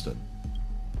all this then?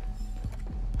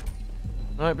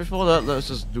 Alright, before that, let's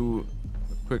just do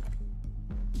a quick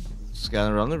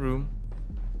scan around the room.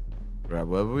 Grab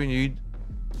whatever we need.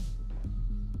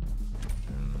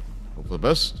 And hope for the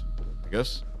best, I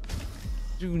guess.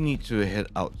 Do need to head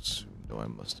out soon, though, I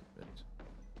must admit.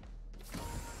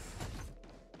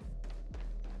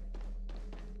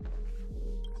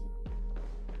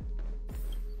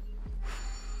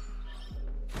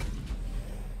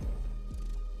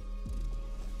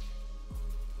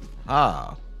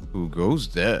 Ah, who goes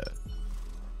there?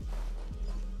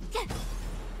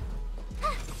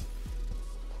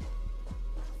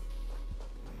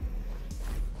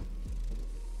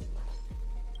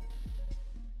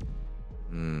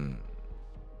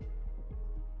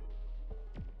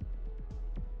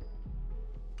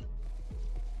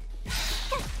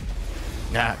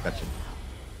 Yeah, gotcha.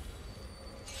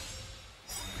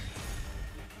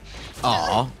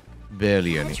 Aw,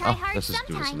 barely any. Oh, let's just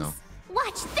do this now.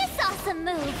 Watch this awesome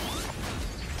move.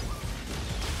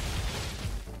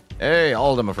 Hey,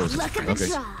 all of them are frozen. Look at the Okay.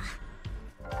 draw.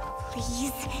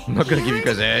 Please. I'm not gonna give you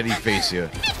guys any face here.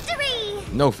 Victory!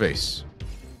 No face.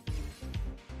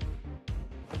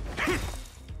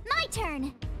 My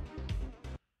turn.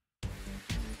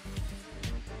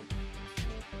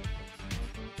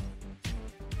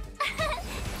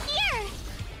 Here.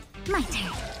 My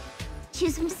turn.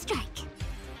 Choose when to strike.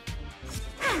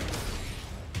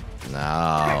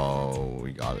 Now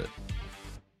we got it.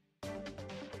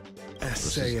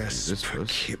 SAS per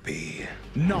Kippy.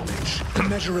 Knowledge, the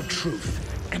measure of truth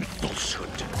and falsehood.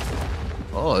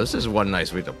 Oh, this is one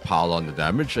nice way to pile on the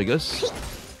damage, I guess.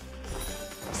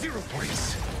 0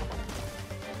 points.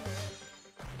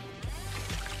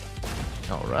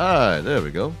 All right, there we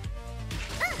go.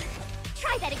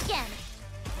 Try that again.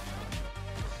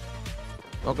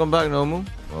 Welcome back, Nomu.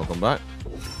 Welcome back.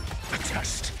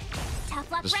 Test.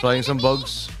 Just playing some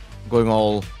bugs, going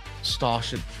all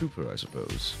Starship Trooper, I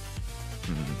suppose.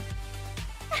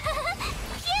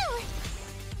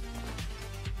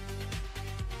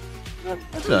 I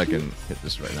think I can hit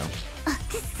this right now.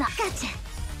 Gotcha.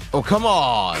 Oh, come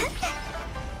on!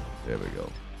 There we go.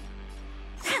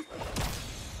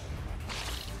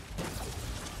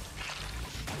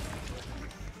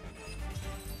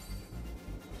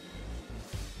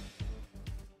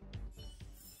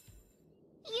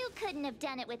 You couldn't have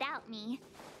done it without me.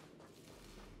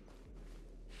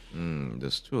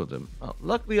 There's two of them. Oh,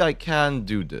 luckily, I can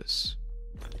do this.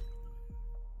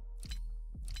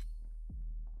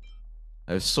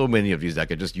 I have so many of these that I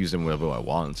can just use them whenever I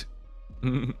want.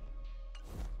 Man,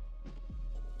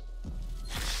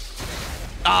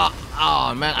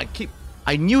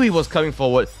 I knew he was coming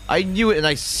forward. I knew it and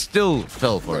I still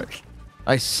fell for it.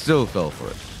 I still fell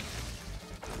for it.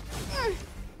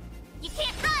 You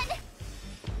can't run.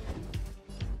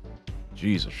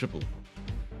 Jeez, a triple.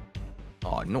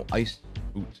 Oh, no ice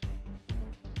boot.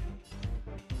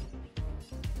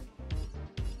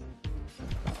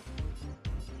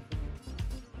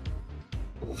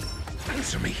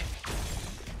 Answer me.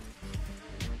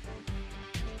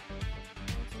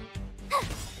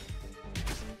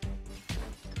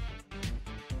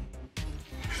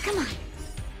 Come on.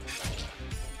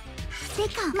 Stay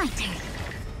calm. My turn.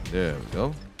 There we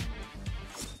go.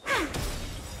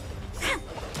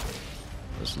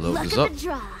 Let's load this up.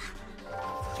 Draw.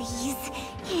 Please.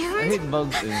 I hate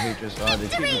bugs in HSR. They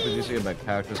keep reproducing it, but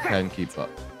characters can't keep up.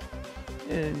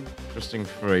 Interesting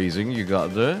phrasing you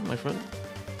got there, my friend.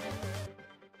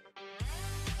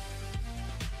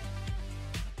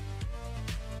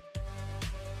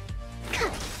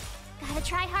 Gotta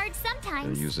try hard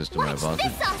sometimes. Use this to my Watch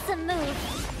advantage. this awesome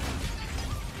move.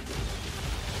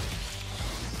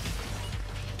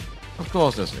 Of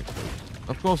course there's an explosion.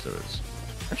 Of course there is.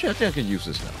 Actually, I think I can use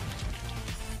this now.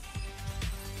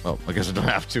 Oh, I guess I don't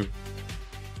have to.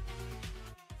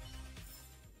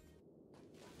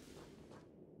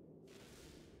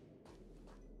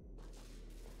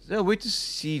 Is there a way to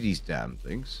see these damn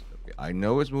things? Okay, I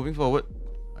know it's moving forward.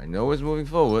 I know it's moving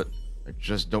forward. I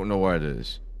just don't know where it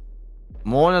is.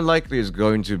 More than likely, it's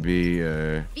going to be.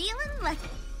 Feeling lucky.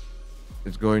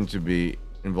 It's going to be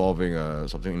involving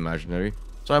something imaginary.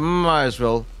 So I might as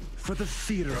well. For the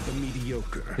theater of the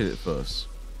mediocre. Hit it first.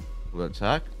 We'll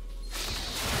attack.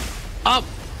 Up!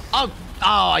 Up!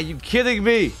 Oh, are you kidding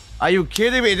me? Are you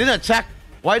kidding me? It didn't attack.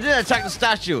 Why didn't it attack the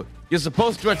statue? You're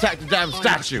supposed to attack the damn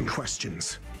statue.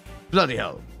 Questions. Bloody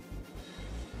hell.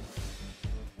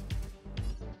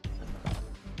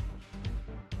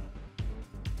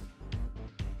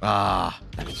 Ah,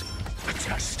 that is a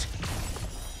test.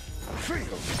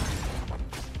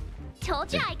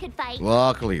 Told you I could fight.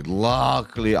 Luckily,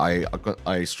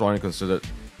 I strongly considered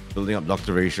building up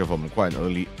Doctor Ratio from quite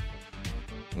early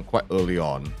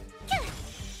on.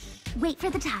 Wait for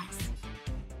the tiles.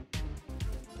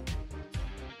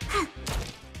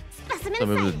 Specimen So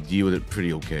I'm able to sighted. deal with it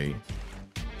pretty okay.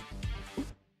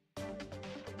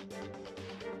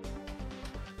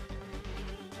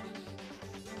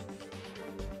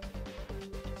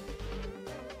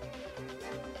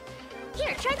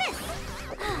 Here, try this.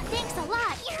 Thanks a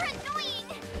lot. You're annoying.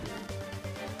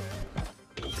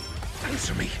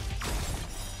 Answer me.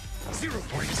 0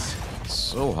 points.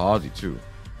 So hardy too.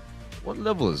 What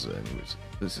level is it anyways?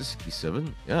 This is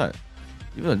 67? Yeah.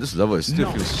 Even at this level it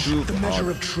still feels super the measure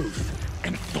hard. of truth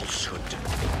and falsehood.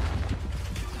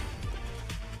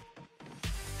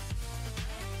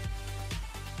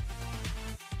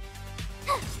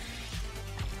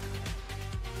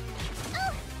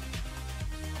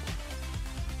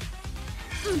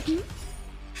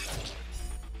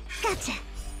 Gotcha.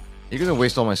 You're gonna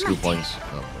waste all my skill points.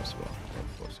 Oh, of course you are.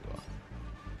 Of course you are.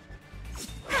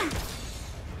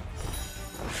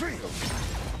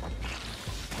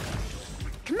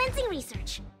 Commencing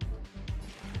research.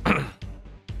 You're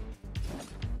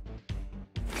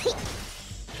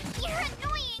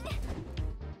annoying.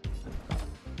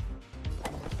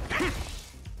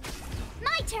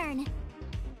 My turn.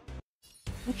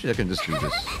 Actually, I can just do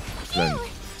this. Then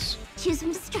Choose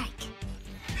when to strike.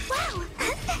 Wow.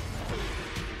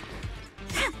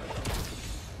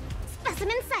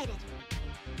 Specimen sighted.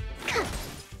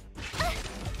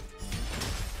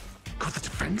 Got the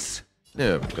defense?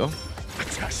 there we go. A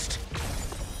test.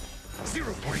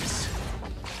 0 points.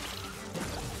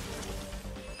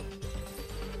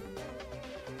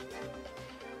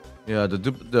 Yeah,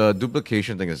 the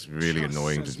duplication thing is really Just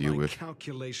annoying to as deal my with.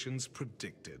 Calculations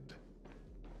predicted.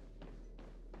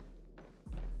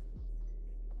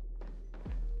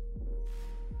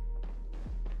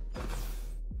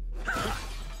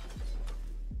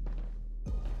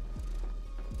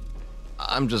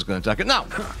 I'm just gonna attack it now.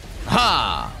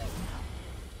 Ha!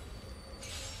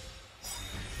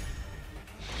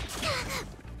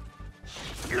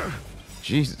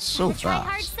 Jeez, it's so Try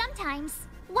hard fast. sometimes.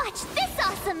 Watch this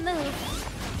awesome move.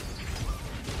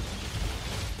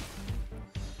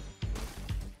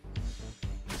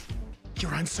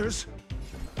 Your answers?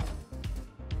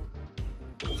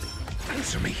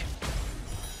 Answer me.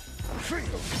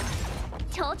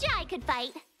 Told you I could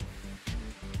fight.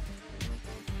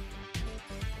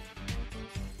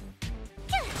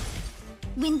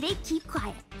 When they keep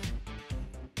quiet.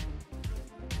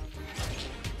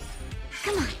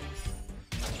 Come on.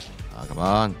 Ah, come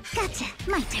on. Gotcha.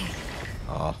 My turn.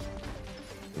 Oh,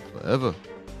 whatever.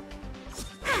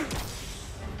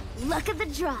 Luck of the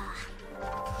draw.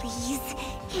 Please.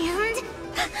 And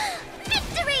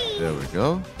victory! There we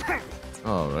go.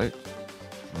 Alright.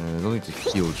 Don't need to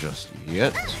heal just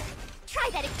yet. Try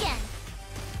that again.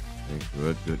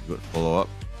 Okay, good. Follow up.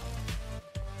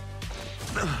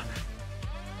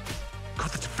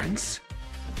 Got the defense?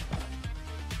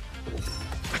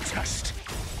 A test.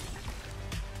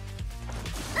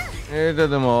 Hey,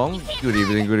 Dedemong. Good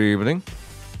evening.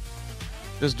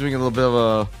 Just doing a little bit of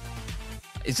a...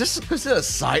 Is this considered a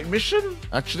side mission?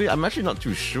 Actually, I'm actually not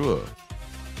too sure.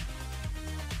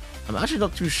 I'm actually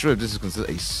not too sure if this is considered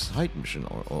a side mission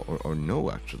or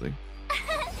no, actually.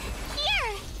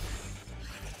 Here!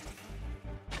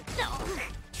 No.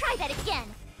 Try that again.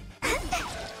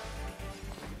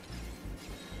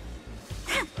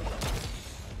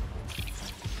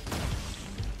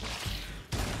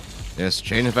 Yes,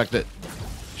 chain affected.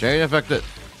 Chain affected.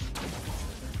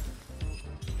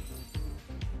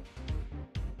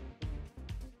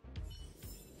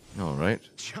 Alright.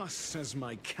 Just as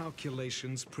my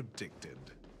calculations predicted.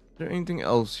 Is there anything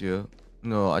else here?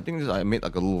 No, I think I made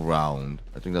like a little round.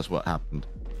 I think that's what happened.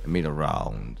 I made a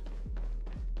round.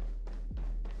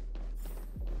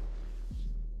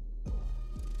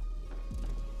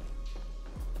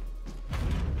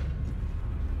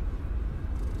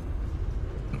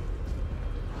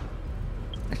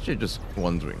 Actually, just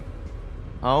wondering,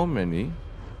 how many?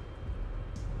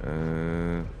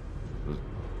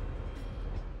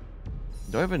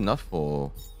 Do I have enough for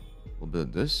a little bit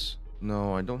of this?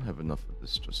 No, I don't have enough of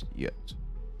this just yet.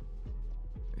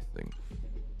 I think.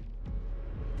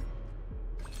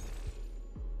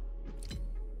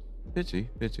 Pity.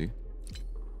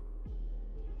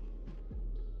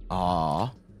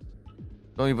 Ah,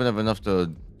 don't even have enough to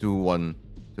do one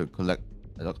to collect.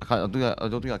 I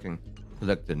don't think I can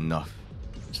collect enough.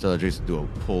 Instead, I just do a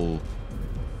pull.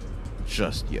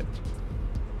 Just yet.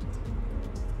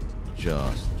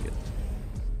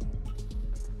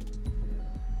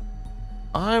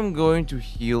 I'm going to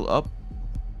heal up.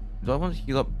 Do I want to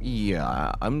heal up?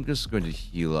 Yeah, I'm just going to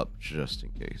heal up just in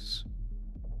case.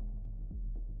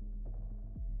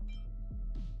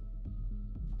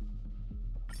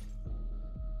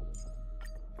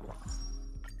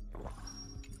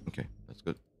 Okay, that's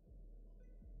good.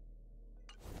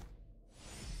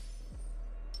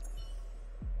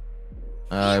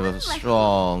 I have a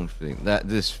strong feeling that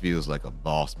this feels like a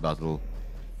boss battle.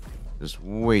 Just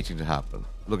waiting to happen.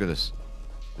 Look at this.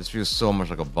 This feels so much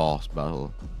like a boss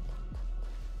battle.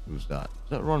 Who's that? Is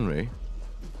that Ronray?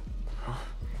 Huh?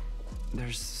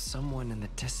 There's someone in the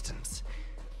distance.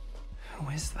 Who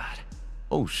is that?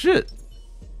 Oh shit!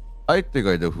 I think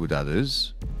I know who that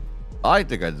is. I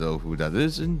think I know who that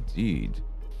is indeed.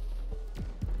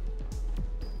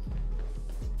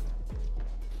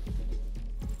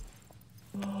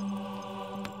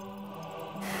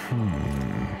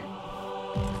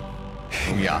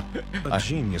 Yeah. A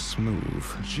genius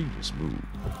move.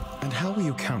 And how will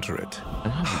you counter it?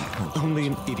 Only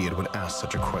an idiot would ask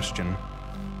such a question.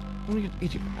 Only an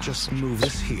idiot. Just move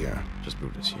this here. Just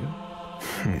move this here.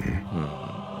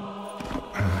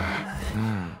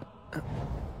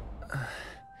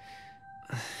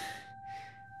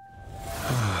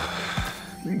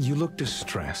 You look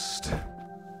distressed.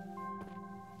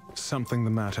 Something the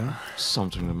matter?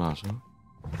 Something the matter?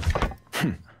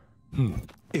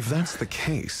 If that's the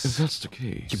case,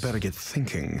 you better get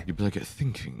thinking.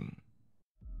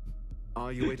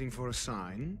 Are you waiting for a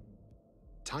sign?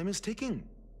 Time is ticking.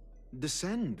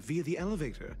 Descend via the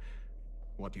elevator.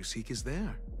 What you seek is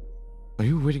there. Are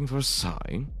you waiting for a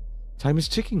sign? Time is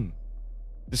ticking.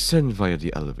 Descend via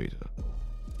the elevator.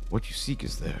 What you seek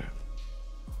is there.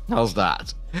 How's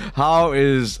that? How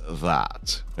is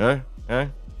that? Eh? Eh?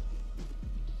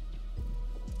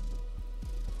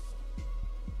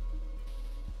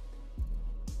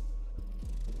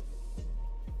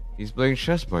 He's playing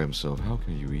chess by himself. How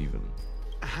can you even?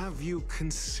 Have you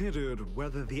considered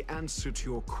whether the answer to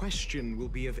your question will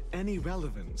be of any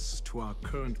relevance to our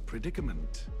current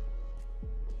predicament?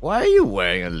 Why are you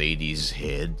wearing a lady's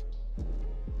head?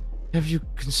 Have you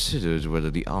considered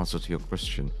whether the answer to your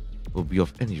question will be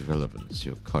of any relevance to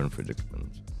your current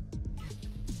predicament?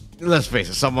 Let's face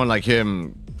it, someone like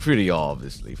him, pretty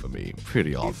obviously for me.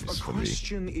 Pretty obvious for me. If a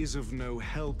question is of no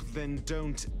help, then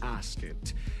don't ask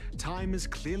it. Time is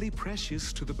clearly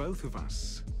precious to the both of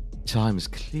us. Time is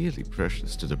clearly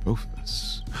precious to the both of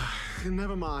us.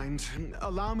 Never mind.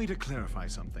 Allow me to clarify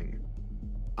something.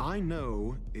 I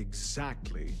know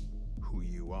exactly who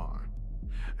you are,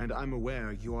 and I'm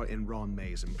aware you are in Ron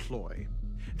May's employ.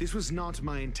 This was not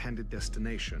my intended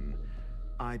destination.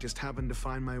 I just happened to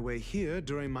find my way here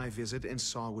during my visit and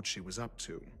saw what she was up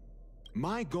to.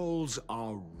 My goals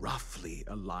are roughly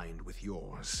aligned with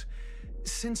yours.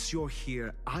 Since you're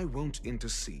here, I won't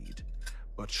intercede.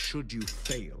 But should you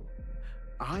fail,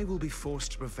 I will be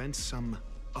forced to prevent some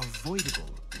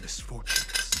avoidable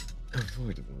misfortunes.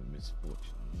 Avoidable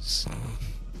misfortunes.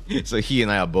 So he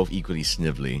and I are both equally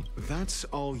snivelly. That's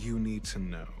all you need to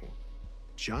know.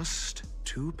 Just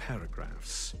 2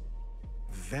 paragraphs.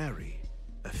 Very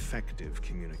effective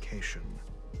communication.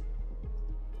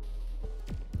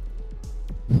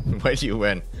 Why do you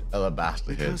win, Alabaster?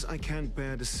 Because I can't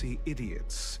bear to see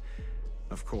idiots.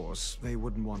 Of course, they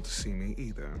wouldn't want to see me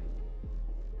either.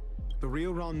 The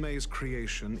real Ron May's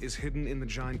creation is hidden in the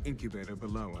giant incubator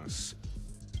below us.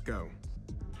 Go.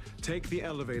 Take the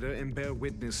elevator and bear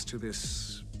witness to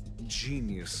this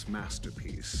genius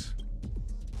masterpiece.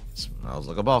 Smells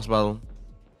like a boss battle.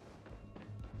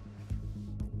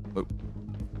 Oh.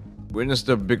 Witness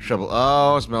the big trouble.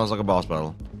 Oh, it smells like a boss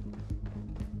battle.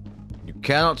 You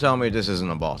cannot tell me this isn't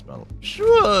a boss battle.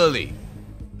 Surely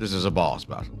this is a boss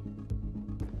battle.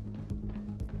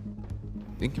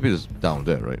 The incubator's down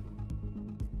there, right?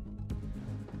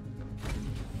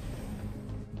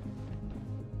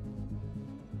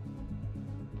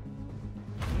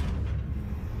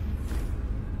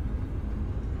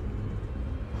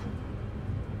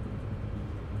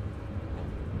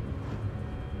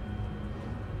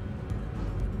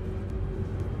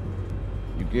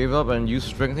 Gave up and used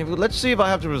strengthening. Let's see if I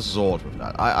have to resort with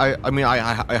that. I mean,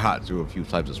 I had to a few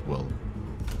times as well.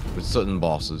 With certain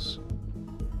bosses.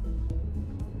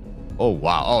 Oh,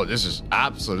 wow. Oh, this is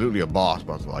absolutely a boss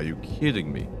battle. Are you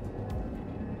kidding me?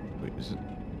 Wait, is it?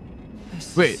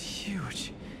 This Wait. is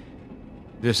huge.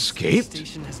 It escaped? The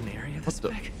station has an area this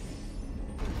big.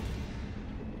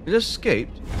 It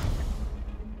escaped?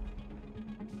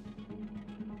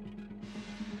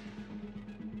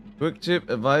 Quick tip,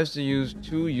 advised to use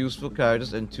 2 useful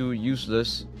characters and 2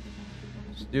 useless,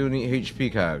 still need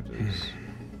HP characters.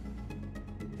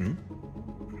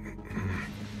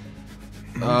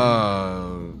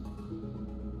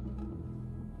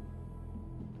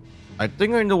 I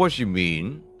think I know what you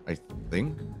mean. I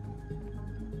think.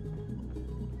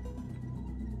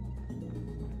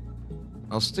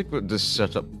 I'll stick with this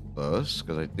setup first,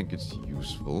 because I think it's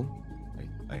useful.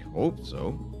 I hope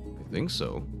so. I think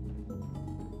so.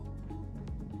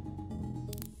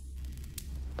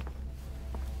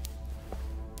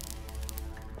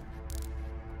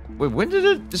 Wait, when did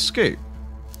it escape?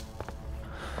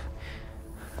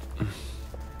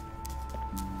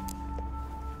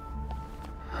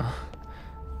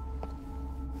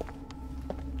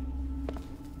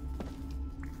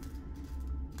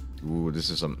 Ooh, this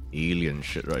is some alien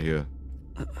shit right here.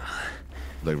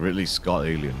 Like Ridley Scott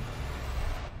alien.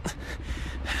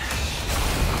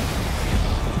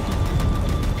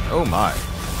 Oh my.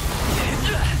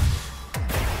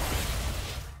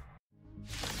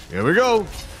 Here we go.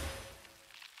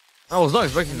 I was not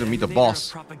expecting to meet the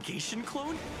boss. Propagation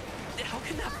clone? How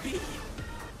can that be?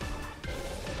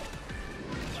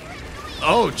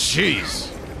 Oh,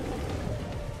 jeez.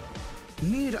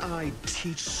 Need I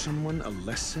teach someone a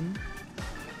lesson?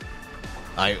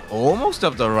 I almost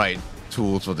have the right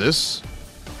tools for this.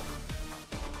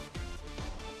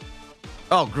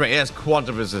 Oh, great. It has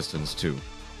quantum resistance, too.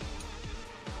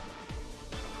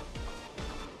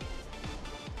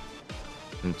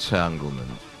 Entanglement.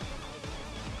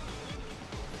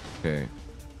 Okay.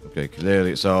 Okay,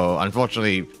 clearly. So,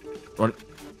 unfortunately,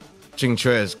 Qingque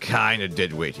is kind of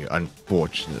dead weight here,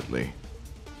 unfortunately.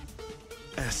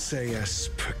 SAS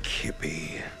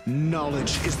Perkibi.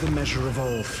 Knowledge is the measure of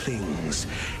all things.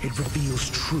 It reveals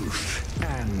truth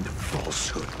and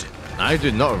falsehood. I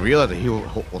did not realize that he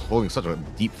was holding such a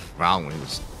deep frown when he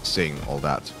was saying all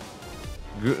that.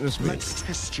 Goodness me. Let's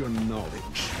test your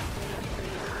knowledge.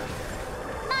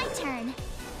 My turn.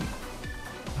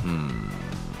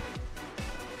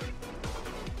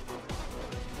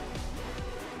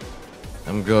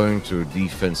 I'm going to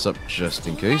defense up just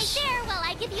in case. Right there while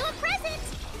I give you a present.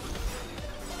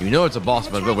 You know it's a boss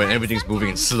member when everything's moving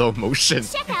in slow motion.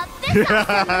 Check out this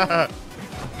awesome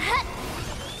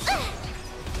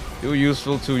Too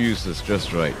useful, too useless,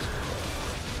 just right.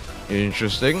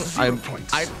 Interesting. I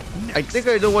think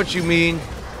I know what you mean.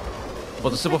 But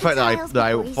the simple fact that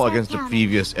I fought against the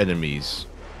previous enemies.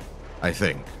 I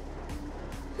think.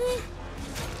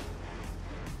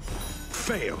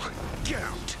 Fail. Get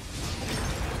out.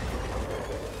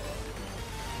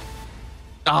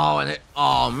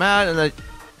 Oh man,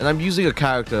 and I'm using a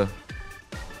character,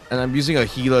 and I'm using a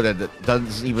healer that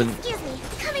doesn't even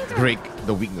break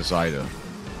the weakness either.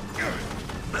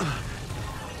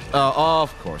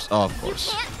 Of course.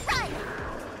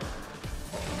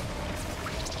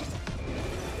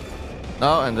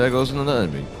 Oh, and there goes another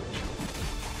enemy.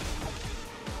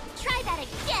 Try that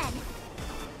again.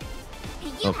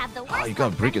 You have the worst. Oh, you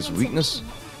gotta break his weakness?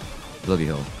 Bloody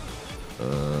hell.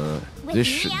 This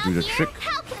should do the trick.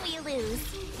 How can we lose?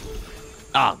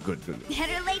 Ah, good.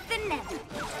 Better late than never.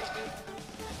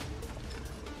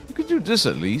 You could do this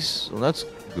at least. Well, that's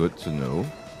good to know.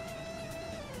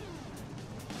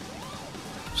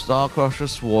 Star Crusher,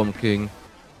 Swarm King,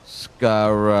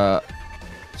 Scarabcabaz.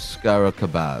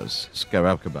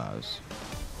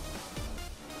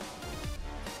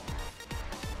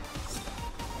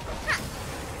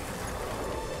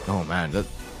 Oh man, that.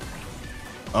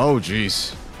 Oh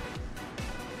jeez.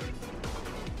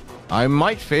 I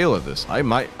might fail at this. I'm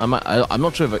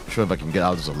not sure if I can get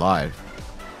out of this alive.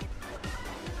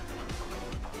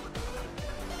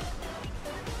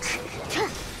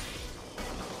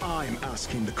 I'm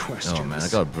asking the questions. Oh man, I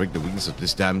gotta break the weakness of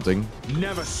this damn thing.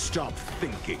 Never stop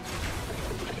thinking.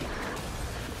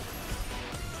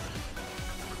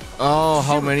 Oh,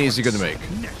 how many is he gonna make?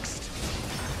 Next.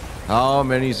 How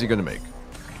many is he gonna make?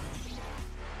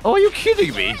 Oh, are you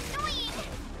kidding me?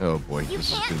 Oh boy,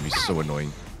 this is gonna be so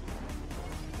annoying.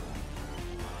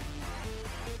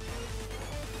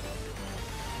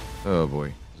 Oh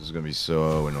boy, this is gonna be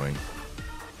so annoying.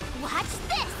 Watch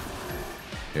this.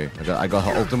 Okay, I got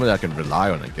her ultimate I can rely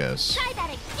on, I guess. Try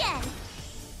that again.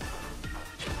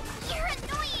 You're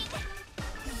annoying.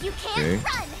 You can't Okay,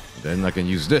 run. then I can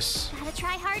use this. Gotta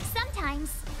try hard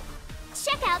sometimes.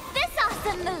 Check out this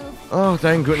awesome move. Oh,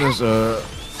 thank goodness,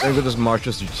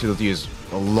 March's utility is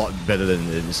a lot better than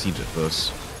it seems at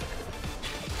first.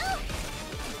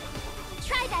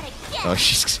 Try that again. Oh,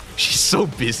 she's so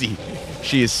busy.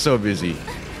 She is so busy.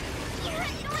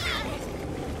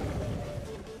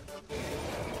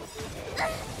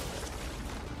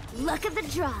 Luck of the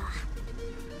draw.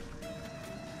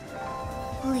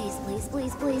 Please.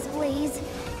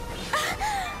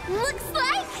 Looks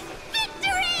like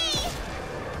victory!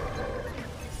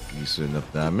 Decent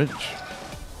enough damage.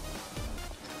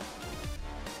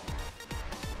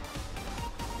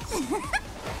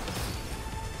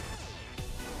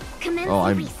 Oh,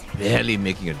 I'm barely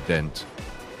making a dent.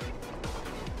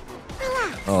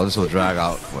 Oh, this will drag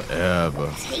out forever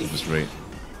at this rate.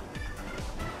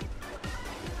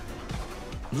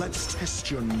 Let's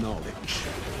test your knowledge.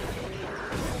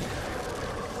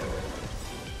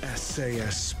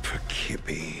 SAS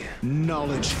Perkibi.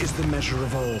 Knowledge is the measure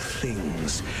of all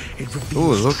things. It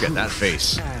reveals Ooh, look at that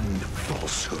face. And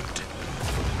falsehood.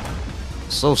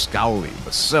 So scowly,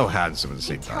 but so handsome at the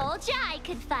same time. Told ya I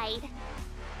could fight.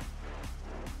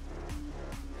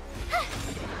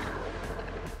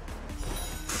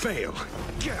 Fail.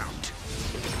 Get out.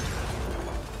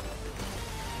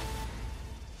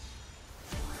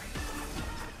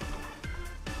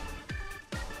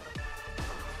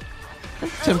 I'm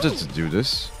tempted to do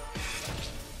this.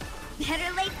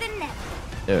 Better late than never.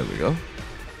 There we go.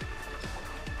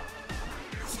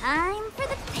 Time for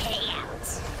the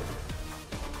payout.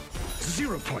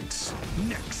 0 points.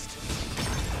 Next.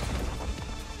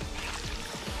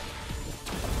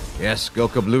 Yes, go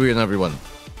Kablooey and everyone.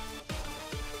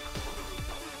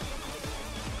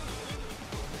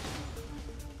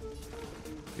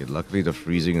 Okay, luckily the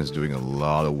freezing is doing a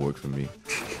lot of work for me.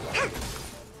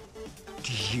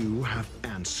 Do you have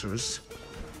answers?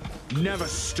 Never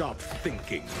stop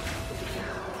thinking.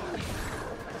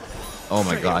 Oh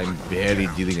my god, I'm barely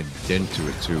dealing a dent to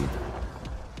it too.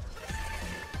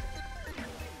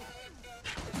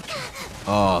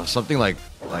 Oh, something like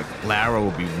Lara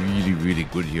will be really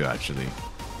good here actually.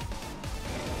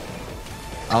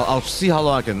 I'll see how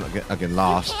long I can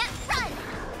last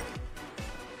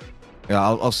Yeah,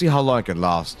 I'll see how long I can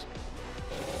last.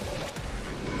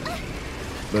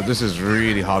 But this is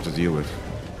really hard to deal with.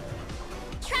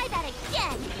 Try that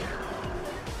again.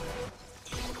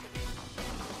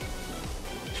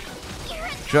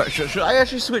 Should I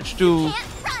actually switch to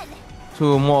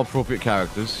more appropriate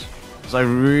characters? Because I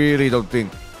really don't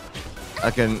think I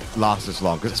can last this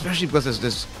long. Especially because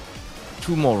there's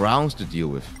 2 more rounds to deal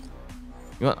with.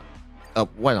 You know,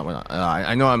 why not? Why not?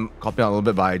 I know I'm copying out a little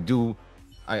bit, but I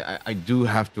do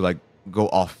have to like go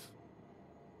off.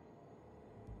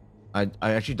 I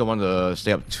actually don't want to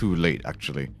stay up too late,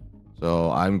 actually. So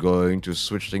I'm going to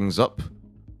switch things up.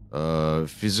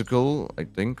 Physical, I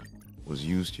think, was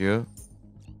used here.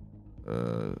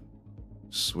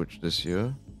 Switch this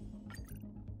here.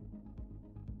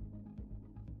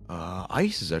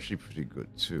 Ice is actually pretty good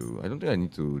too. I don't think I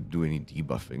need to do any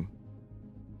debuffing.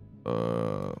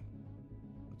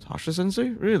 Tasha Sensei?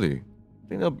 Really? I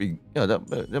think that'll be, yeah,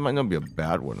 that might not be a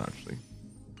bad one actually.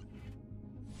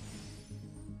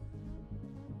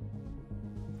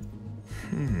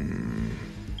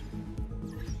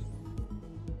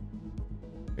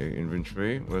 Okay,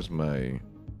 inventory. Where's my...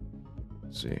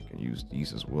 Let's see, I can use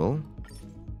these as well.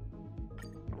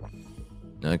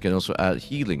 Now I can also add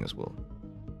healing as well.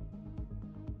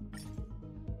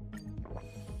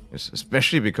 Yes,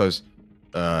 especially because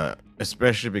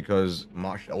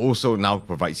March also now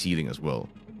provides healing as well.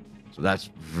 So that's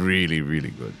really,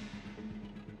 really good.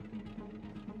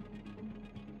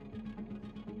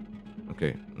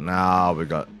 Okay, now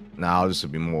this will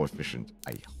be more efficient,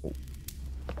 I hope.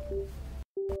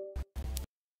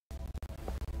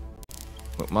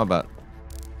 Oh, my bad.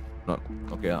 Not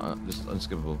okay, this is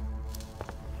unskippable.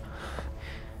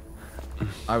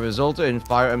 I resulted in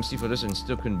fire MC for this and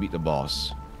still couldn't beat the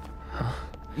boss.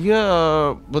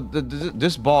 Yeah, but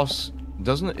this boss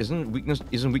isn't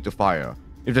weak to fire.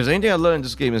 If there's anything I learned in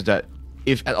this game is that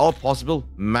if at all possible,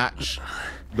 match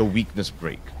the weakness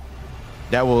break.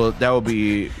 That'll give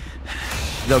you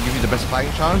the best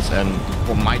fighting chance, and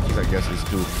for my case, I guess, is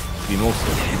to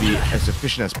be as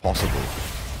efficient as possible.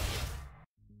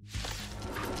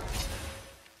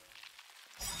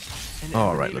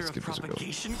 All right, let's give this a go.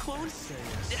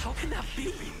 How can that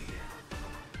be?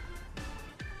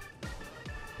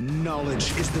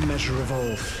 Knowledge is the measure of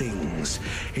all things.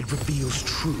 It reveals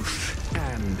truth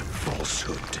and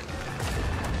falsehood.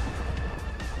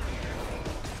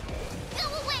 Go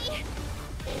away.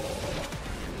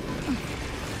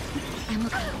 I'm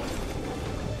okay.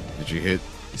 Did you hit?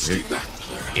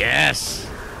 Yes!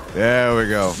 There we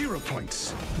go. 0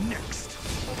 points. Next.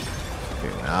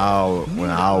 Okay, now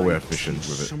we're efficient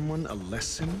with it. Someone a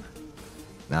lesson?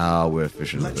 Now we're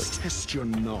efficient with Let's it. test your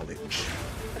knowledge.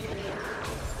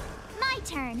 My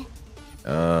turn.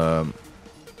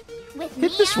 With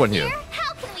hit this one here.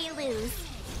 How can we lose?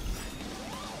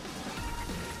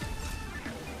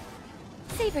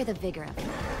 Savor the vigor of it.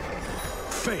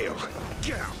 Fail.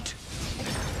 Get out.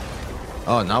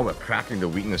 Oh, now we're cracking the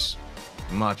weakness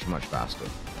much faster.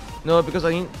 No, because I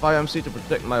need Fire MC to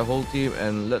protect my whole team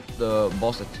and let the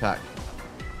boss attack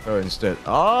her instead.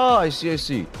 Ah, I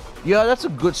see. Yeah, that's a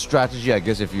good strategy, I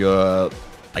guess, if you're,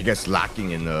 lacking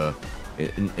in the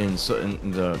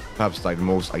perhaps like the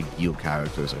most ideal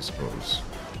characters, I suppose.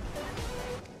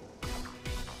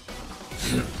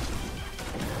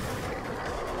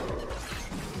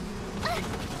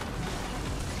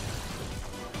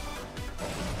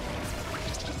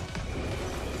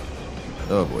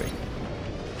 Oh boy.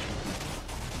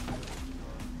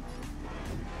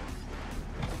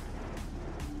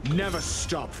 Never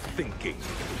stop thinking.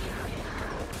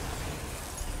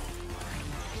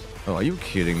 Oh, are you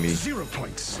kidding me? 0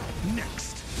 points.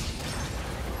 Next.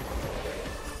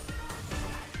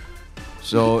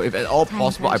 So, if at all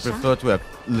possible, I prefer to have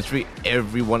literally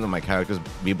every one of my characters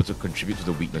be able to contribute to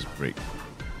the weakness break.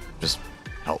 Just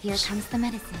helps. Here comes the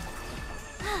medicine.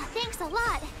 Thanks a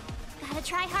lot. Gotta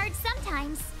try hard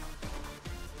sometimes.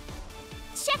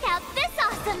 Check out this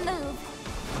awesome move.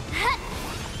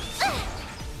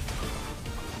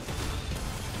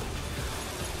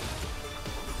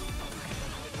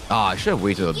 I should have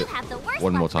waited a bit.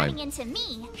 One more time.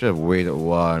 Should have waited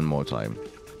one more time.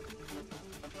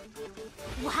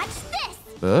 Watch this.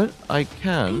 But I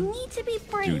can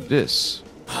do this.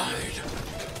 Hide.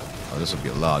 Oh, this will be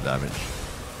a lot of damage.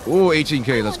 Oh,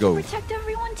 18k, let's go. Protect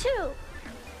everyone too.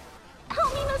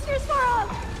 Help me, Mr. Sora.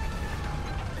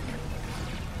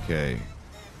 Okay.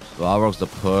 Balrog's the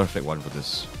perfect one for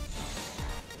this.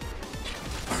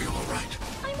 Are you alright?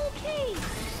 I'm okay.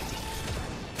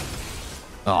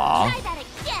 Aww. Try that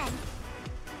again.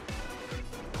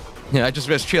 Yeah, I just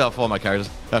straight out for my characters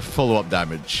have follow-up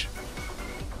damage.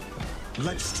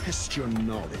 Let's test your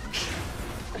knowledge.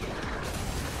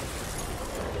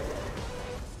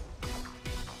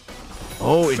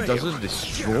 Oh, it doesn't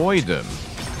destroy them.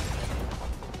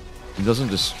 It doesn't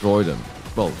destroy them.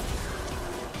 Well,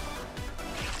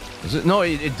 is it? No,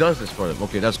 it does destroy them.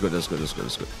 Okay, that's good. That's good. That's good.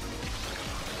 That's good.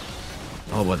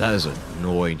 Oh, but that is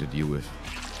annoying to deal with.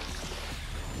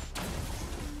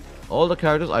 All the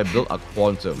characters I built are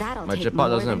quantum. My jetpack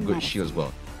doesn't have good shield as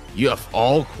well. You have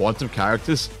all quantum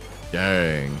characters?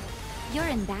 Dang. You're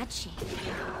in bad shape.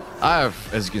 I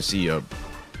have, as you can see, a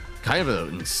kind of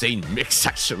an insane mix,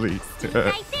 actually.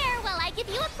 Right there while I give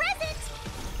you a present.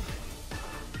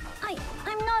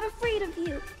 I'm not afraid of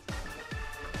you.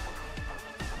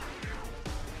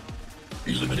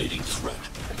 Eliminating threat.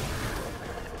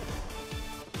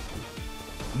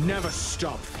 Never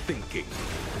stop thinking.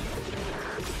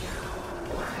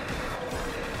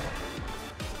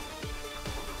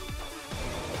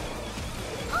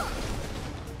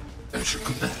 As your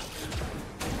command.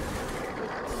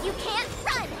 You can't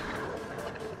run.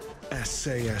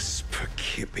 SAS per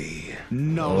Kippy.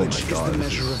 Knowledge is the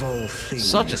measure of all things.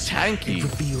 Such a tanky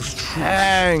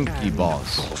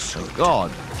boss. Oh my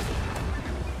god.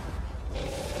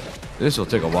 This will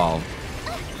take a while.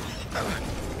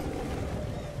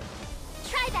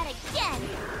 Try that again.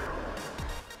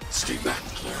 Stay back,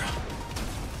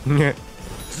 Clara.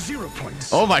 0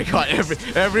 points. Oh my god,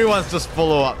 everyone's just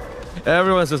follow up.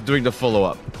 Everyone's just doing the follow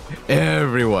up.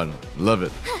 Everyone. Love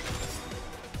it.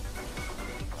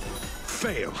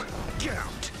 Fail. Get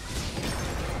out.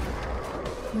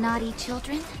 Naughty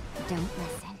children, don't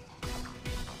listen.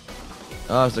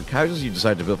 It's the characters you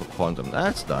decide to build for quantum.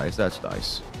 That's nice. That's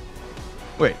nice.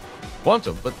 Wait,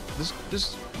 quantum, but this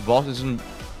boss doesn't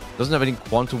have any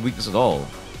quantum weakness at all.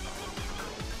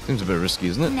 Seems a bit risky,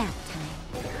 isn't it? Nap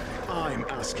I'm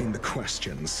asking the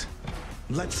questions.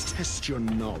 Let's test your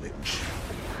knowledge.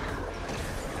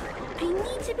 I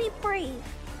need to be brave.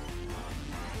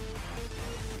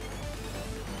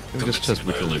 Let me just test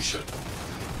which.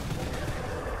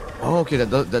 Oh, okay,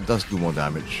 that does do more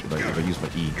damage if I use my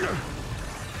E.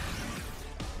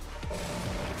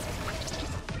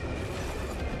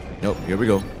 Nope, here we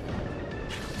go.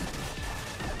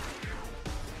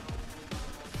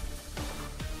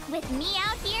 With me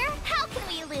out here, how can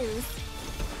we lose?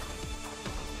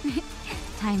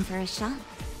 Time for a shot.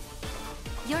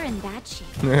 You're in bad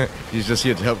shape. He's just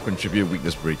here to help contribute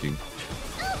weakness breaking.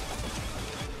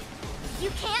 You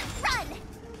can't run!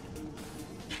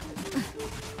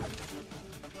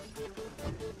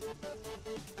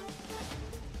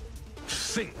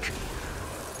 Think.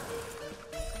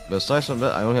 Besides from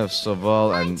that, I only have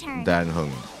Saval and Dan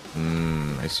Hung.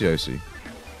 I see, I see.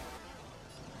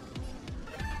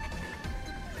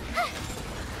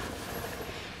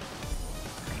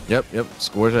 Yep,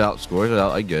 scores it out,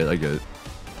 I get it. Gotta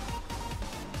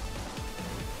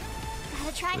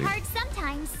try hard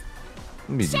sometimes.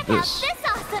 Let me do Check this. out this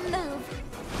awesome move!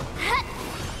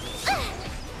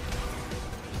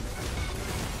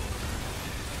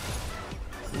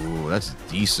 Ooh, that's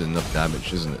decent enough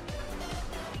damage, isn't it?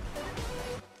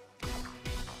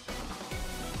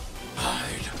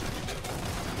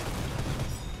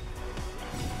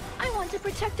 I want to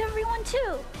protect everyone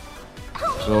too.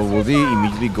 So will they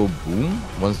immediately go boom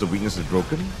once the weakness is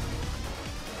broken?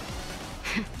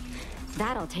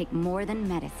 That'll take more than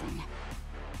medicine.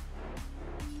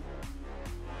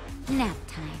 Nap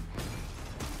time.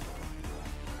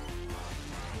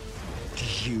 Do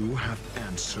you have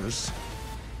answers?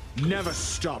 Never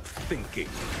stop thinking.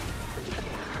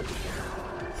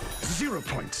 0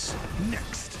 points.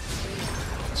 Next.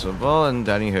 Saval and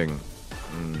Danny Heng.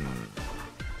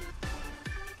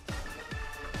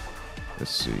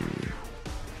 Let's see.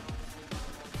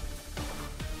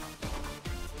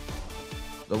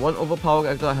 The one overpowered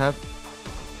character I have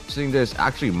seeing this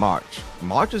actually March.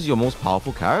 March is your most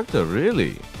powerful character,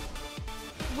 really.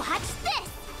 Watch this!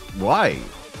 Why?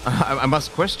 I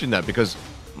must question that because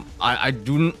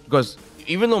because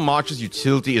even though March's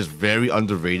utility is very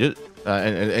underrated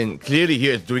and clearly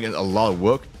here is doing a lot of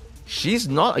work, she's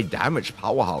not a damage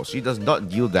powerhouse. She does not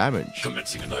deal damage.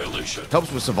 Commencing annihilation.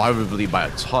 Helps with survivability by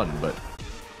a ton, but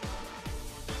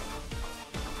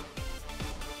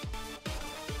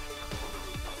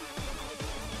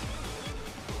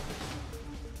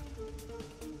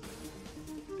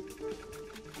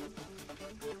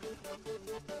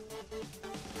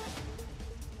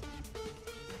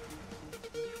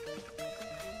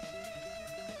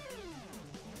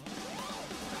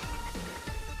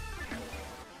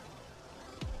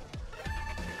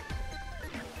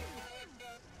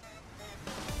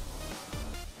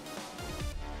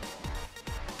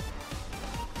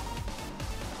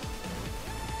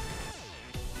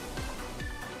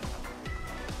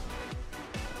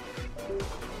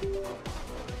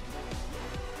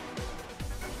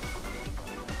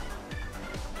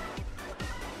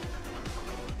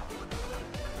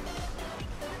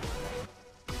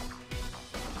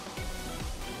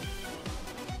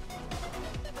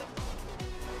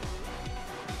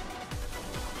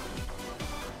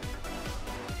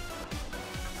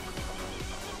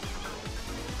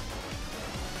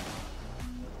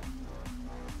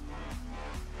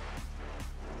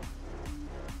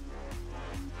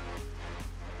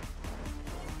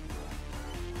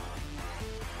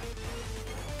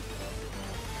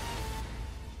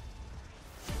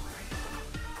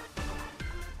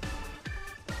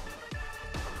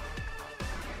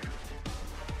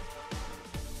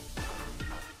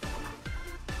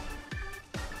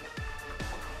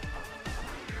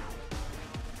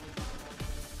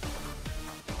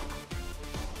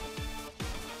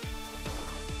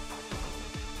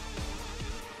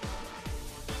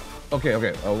Okay,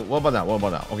 okay. What about now? What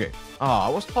about now? Okay. I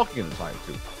was talking at the time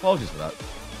too. Apologies for that.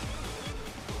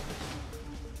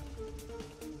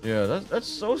 Yeah, that's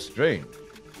so strange.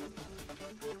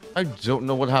 I don't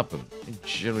know what happened. I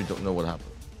generally don't know what happened.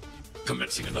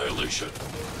 Commencing annihilation.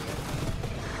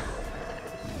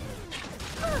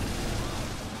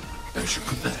 As you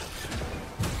command.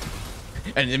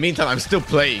 And in the meantime, I'm still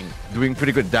playing, doing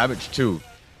pretty good damage too.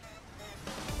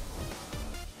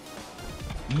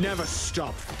 Never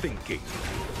stop thinking.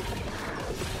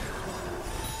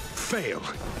 Fail.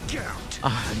 Get out.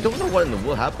 I don't know what in the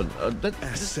world happened.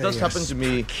 This does happen to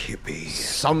me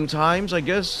sometimes, I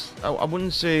guess. I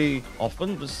wouldn't say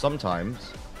often, but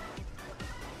sometimes.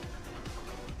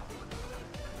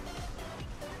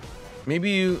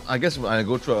 Maybe I guess when I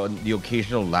go through the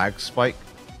occasional lag spike,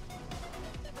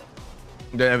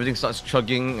 then everything starts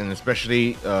chugging, and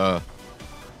especially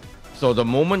so the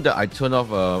moment that I turn off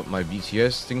my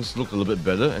VTS, things look a little bit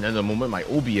better, and then the moment my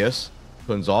OBS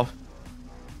turns off,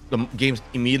 the game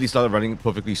immediately started running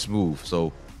perfectly smooth.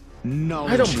 So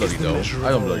I don't bloody know. I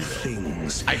don't bloody know.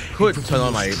 I could turn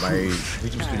on my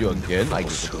YouTube Studio again, I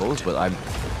suppose, but I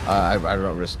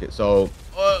don't risk it. So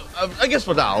I guess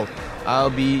for now,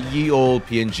 I'll be ye old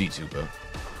PNG tuber.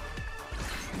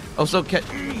 Also,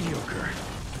 mediocre.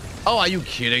 Oh, are you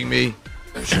kidding me?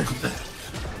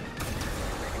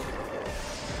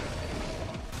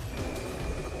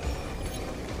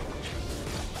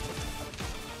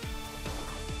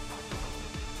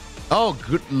 Oh,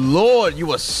 good lord, you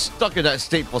were stuck in that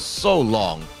state for so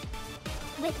long.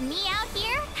 With me out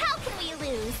here, how can we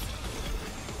lose?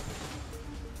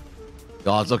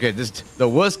 Gods, okay, the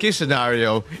worst case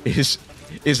scenario is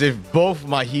if both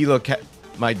my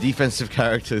my defensive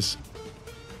characters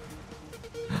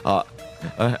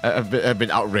have been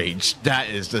outraged. That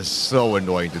is just so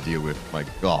annoying to deal with. My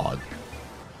god.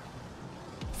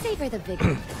 Savor the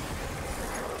victory.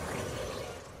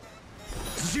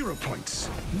 0 points.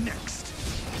 Next.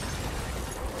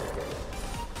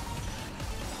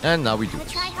 And now we do. Gotta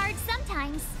try hard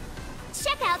sometimes.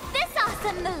 Check out this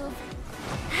awesome move.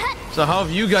 So how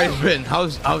have you guys been?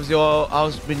 How's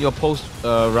been your post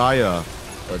Raya,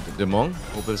 Demon?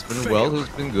 Hope it's been well. It's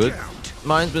been good.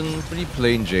 Mine's been pretty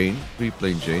plain Jane. Pretty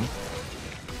plain Jane.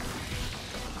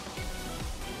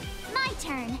 My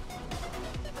turn.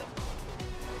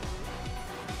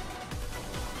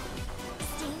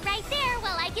 Stay right there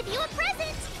while I give you a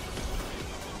present.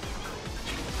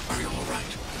 Are you all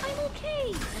right? I'm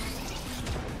okay.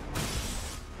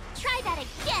 Try that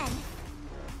again.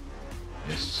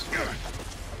 Yes.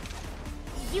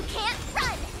 You can't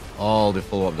run. All the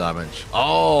follow-up damage.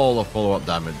 All the follow-up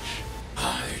damage.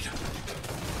 Hide.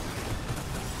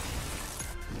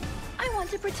 I want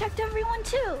to protect everyone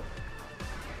too.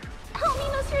 Help me,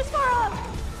 Mr. Sparrow.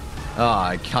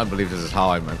 I can't believe this is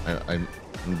how I'm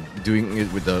doing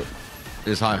it with the.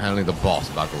 This is how I'm handling the boss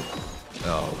battle.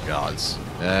 Oh gods!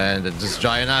 And this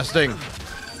giant ass thing.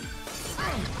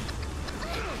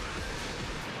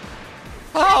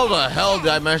 How the hell did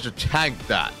I manage to tank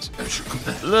that?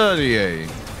 Bloody A.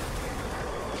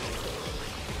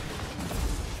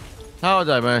 How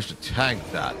did I manage to tank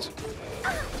that?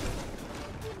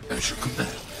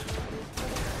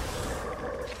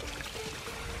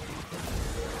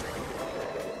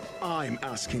 I'm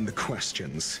asking the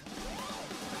questions.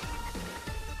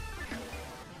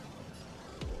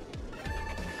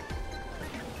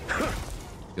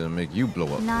 Gonna make you blow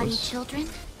up. Naughty children,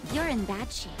 you're in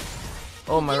bad shape.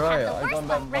 Oh, Mariah, I got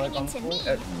that running into me.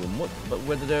 At Lumut, but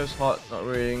whether there's hot, not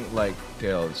raining, like,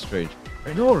 yeah, it's strange.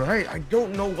 I know, right? I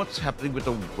don't know what's happening with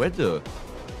the weather.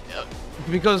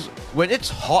 Because when it's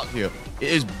hot here, it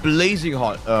is blazing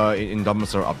hot in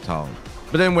Damansara Uptown.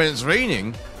 But then when it's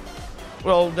raining,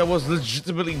 Well, there was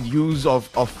legitimately news of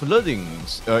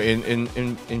floodings in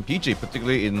PJ,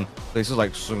 particularly in places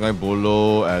like Sungai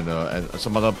Buloh and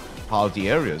some other part of the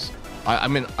areas.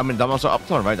 I'm in Damansara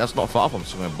Uptown, right? That's not far from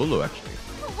Sungai Buloh, actually.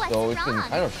 So it's been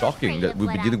kind of shocking that we've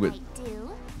been dealing with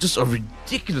just a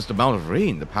ridiculous amount of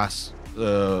rain the past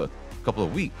couple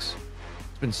of weeks.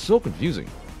 It's been so confusing.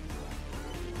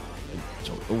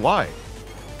 So why?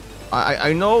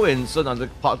 I know in certain other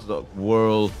parts of the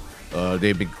world,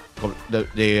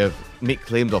 they have made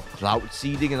claims of cloud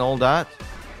seeding and all that.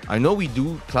 I know we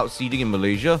do cloud seeding in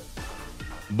Malaysia,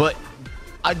 but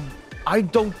I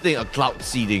don't think a cloud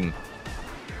seeding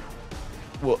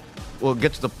will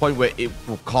get to the point where it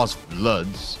will cause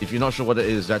floods. If you're not sure what it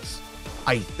is, that's,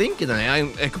 I think, and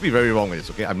I could be very wrong with this,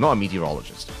 okay? I'm not a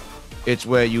meteorologist. It's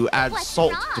where you add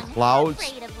salt to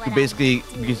clouds to basically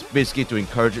to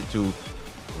encourage it to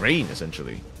rain,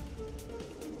 essentially.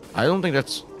 I don't think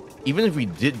that's, even if we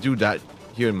did do that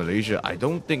here in Malaysia, I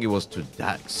don't think it was to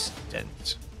that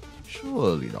extent.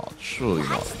 Surely not. Surely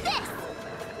not.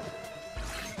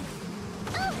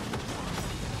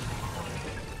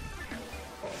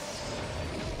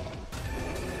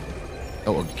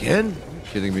 Oh, again? Are you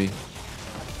kidding me?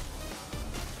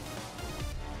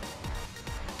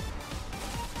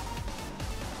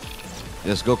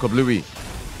 Yes, go Kablooey.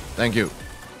 Thank you.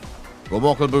 Go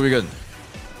more Kablooey again.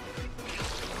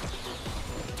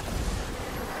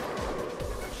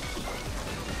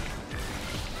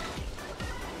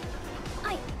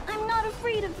 I'm not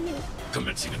afraid of you.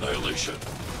 Commencing annihilation.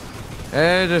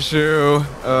 Hey, Deshu.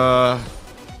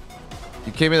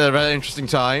 You came in at a rather interesting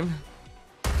time.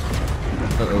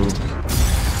 Uh-oh.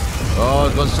 Oh,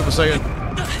 it's gone Super Saiyan.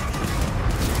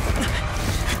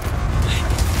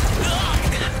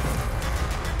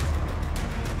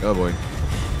 Oh boy.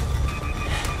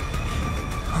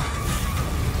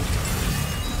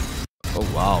 Oh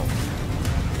wow.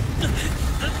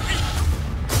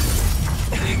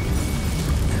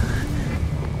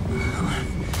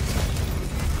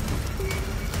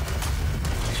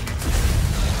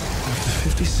 After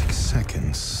 56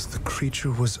 seconds, the creature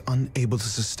was unable to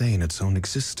sustain its own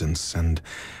existence and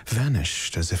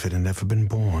vanished as if it had never been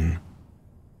born.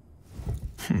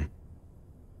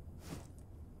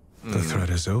 The threat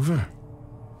is over.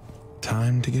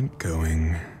 Time to get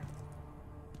going.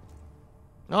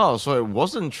 Oh, so it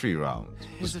wasn't 3 rounds.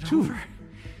 It was 2. Over?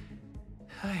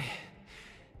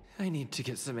 I need to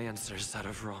get some answers out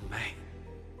of Ronmei.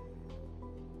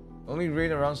 Only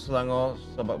raid around Selangor,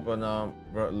 Sabak Bana,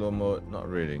 Berat Lumut, not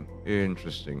raiding.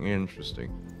 Interesting,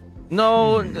 interesting.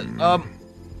 No,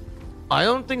 I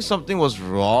don't think something was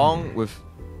wrong with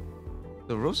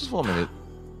the roses for a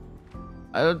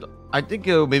minute. I think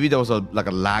maybe there was a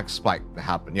lag spike that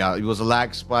happened. Yeah, it was a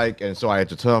lag spike, and so I had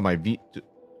to turn on my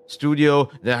studio.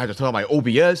 Then I had to turn on my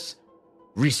OBS,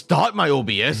 restart my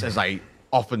OBS as I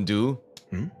often do.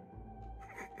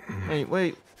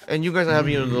 Wait, and you guys are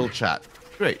having a little chat.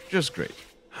 Great, just great.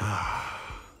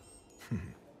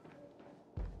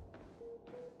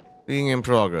 Being in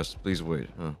progress. Please wait.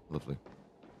 Oh, lovely.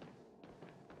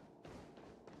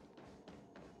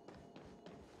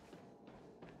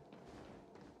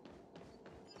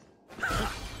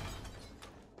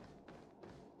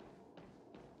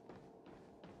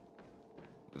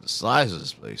 The size of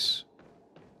this place.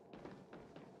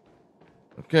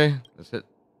 Okay,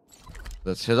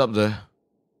 let's hit up there.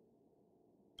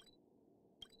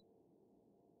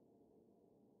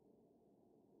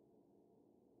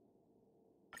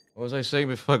 What was I saying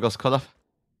before I got cut off?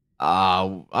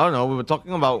 I don't know. We were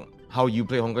talking about how you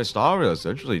play Honkai Star Rail,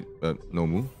 essentially,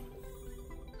 Nomu.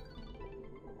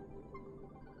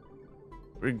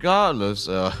 Regardless,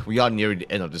 we are nearing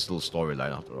the end of this little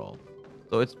storyline after all.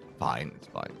 So it's fine, it's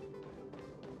fine.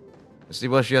 Let's see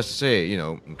what she has to say, you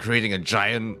know, creating a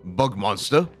giant bug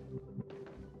monster.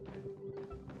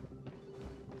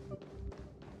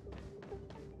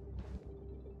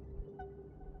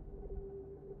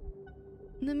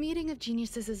 The meeting of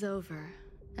geniuses is over.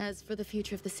 As for the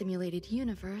future of the simulated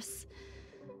universe,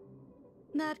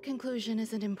 that conclusion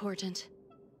isn't important.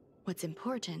 What's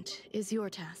important is your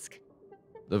task.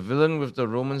 The villain with the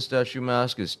Roman statue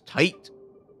mask is tight.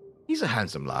 He's a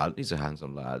handsome lad. He's a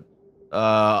handsome lad.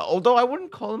 Although I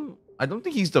wouldn't call him... I don't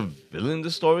think he's the villain in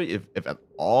the story, if at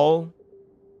all.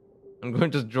 I'm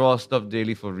going to draw stuff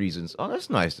daily for reasons. Oh, that's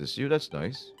nice to see you. That's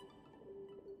nice.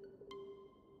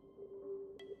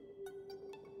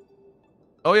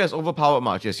 Oh yes, overpowered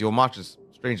March. Yes, your March is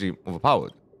strangely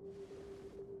overpowered.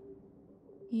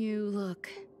 You look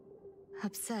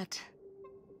upset,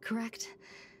 correct?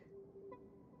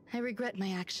 I regret my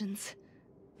actions.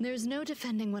 There's no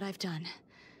defending what I've done.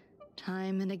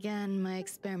 Time and again, my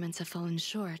experiments have fallen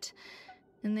short,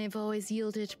 and they've always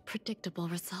yielded predictable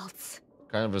results.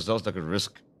 Kind of results that could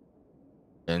risk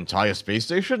an entire space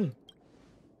station?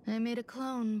 I made a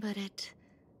clone, but it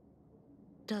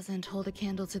doesn't hold a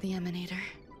candle to the emanator.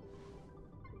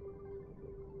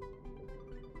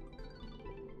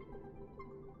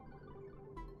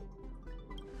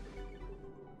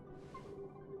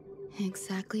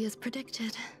 Exactly as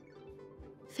predicted.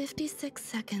 56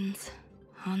 seconds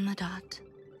on the dot.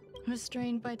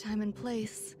 Restrained by time and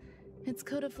place, its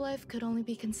code of life could only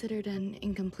be considered an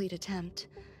incomplete attempt.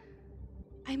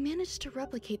 I managed to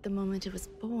replicate the moment it was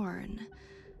born.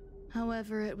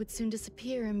 However, it would soon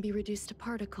disappear and be reduced to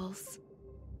particles.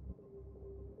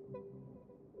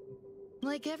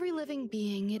 Like every living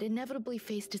being, it inevitably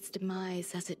faced its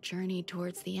demise as it journeyed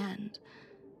towards the end.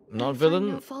 Not villain?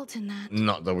 No fault in that.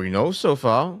 Not that we know so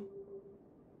far.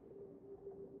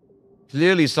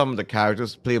 Clearly some of the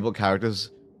characters, playable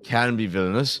characters, can be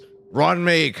villainous. Ron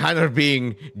May kind of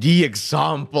being the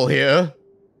example here.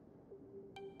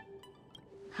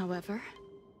 However,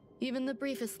 even the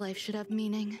briefest life should have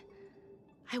meaning.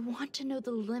 I want to know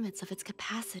the limits of its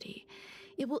capacity.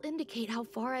 It will indicate how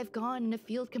far I've gone in a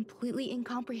field completely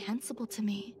incomprehensible to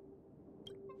me.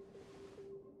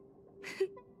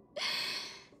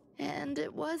 And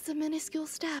it was a minuscule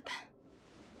step,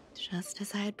 just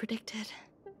as I had predicted.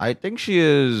 I think she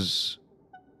is...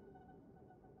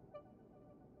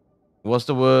 What's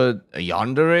the word? A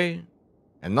yandere?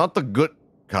 And not the good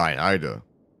kind either.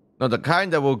 Not the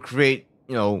kind that will create,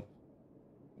 you know,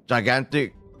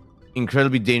 gigantic,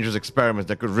 incredibly dangerous experiments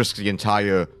that could risk the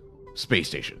entire space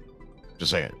station. Just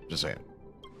saying, just saying.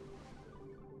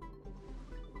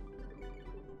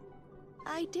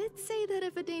 I did say that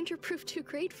if a danger proved too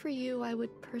great for you, I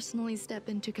would personally step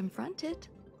in to confront it.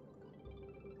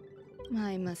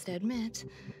 I must admit,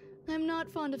 I'm not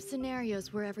fond of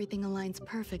scenarios where everything aligns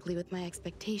perfectly with my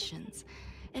expectations.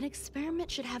 An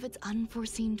experiment should have its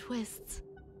unforeseen twists.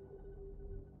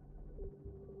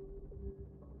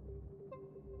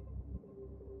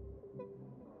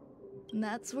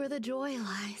 That's where the joy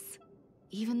lies.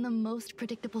 Even the most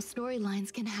predictable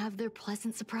storylines can have their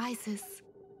pleasant surprises.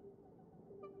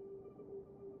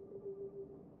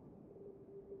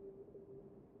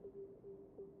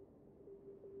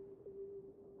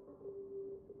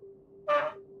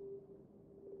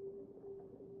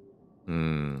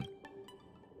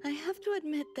 I have to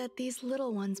admit that these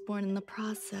little ones born in the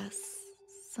process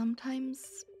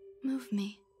sometimes move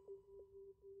me.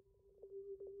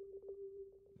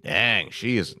 Dang,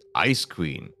 she is an ice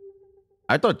queen.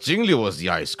 I thought Jingli was the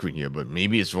ice queen here, but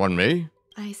maybe it's Ron May?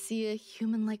 I see a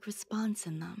human-like response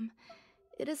in them.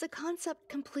 It is a concept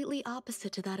completely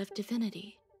opposite to that of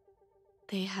divinity.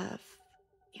 They have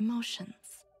emotions.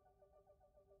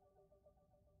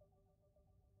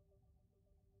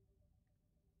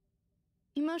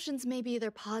 Emotions may be either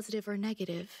positive or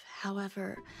negative.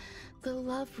 However, the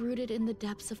love rooted in the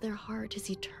depths of their heart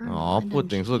is eternal. Aw, poor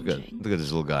things. Look at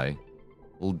this little guy.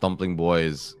 Little dumpling boy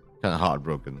is kind of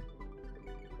heartbroken.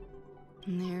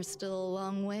 They're still a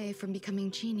long way from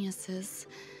becoming geniuses,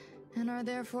 and are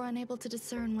therefore unable to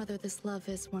discern whether this love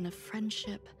is one of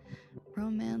friendship,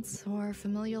 romance, or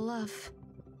familial love.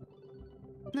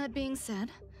 That being said,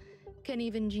 can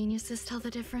even geniuses tell the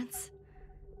difference?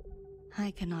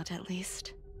 I cannot, at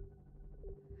least.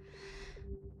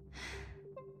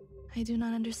 I do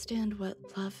not understand what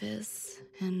love is,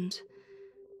 and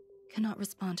cannot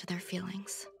respond to their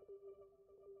feelings.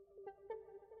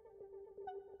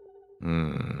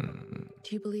 Do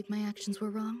you believe my actions were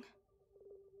wrong?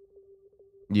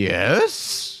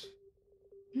 Yes?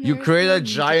 You created a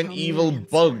giant evil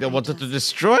bug that wanted to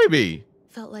destroy me.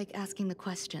 Felt like asking the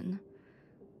question.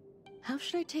 How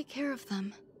should I take care of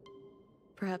them?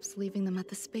 Perhaps leaving them at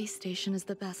the space station is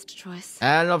the best choice.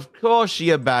 And of course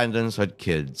she abandons her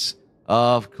kids.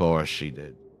 Of course she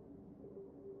did.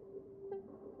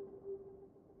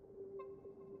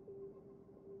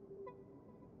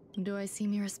 Do I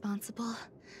seem irresponsible?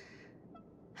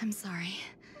 I'm sorry.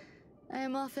 I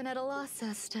am often at a loss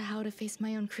as to how to face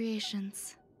my own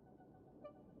creations.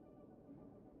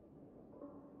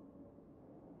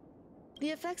 The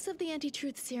effects of the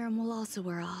anti-truth serum will also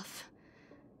wear off.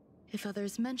 If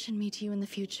others mention me to you in the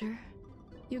future,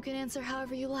 you can answer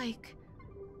however you like.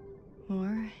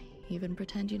 Or even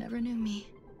pretend you never knew me.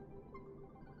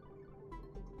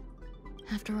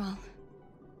 After all,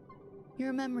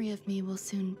 your memory of me will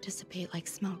soon dissipate like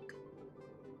smoke.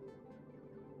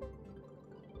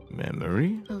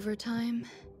 Memory? Over time,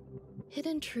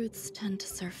 hidden truths tend to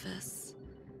surface.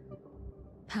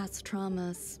 Past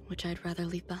traumas, which I'd rather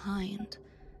leave behind,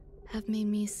 have made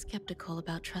me skeptical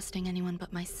about trusting anyone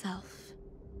but myself.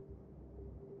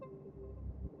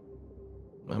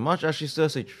 My March actually still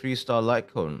has a 3-star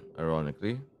light cone,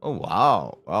 ironically. Oh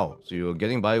wow, wow. So you're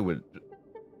getting by with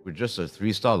just a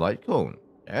 3-star light cone.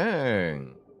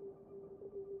 Dang.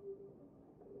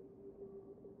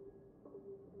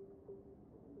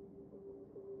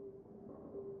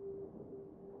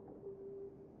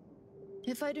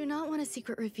 If I do not want a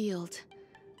secret revealed,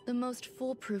 the most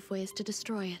foolproof way is to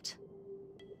destroy it.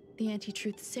 The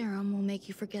anti-truth serum will make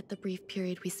you forget the brief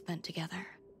period we spent together.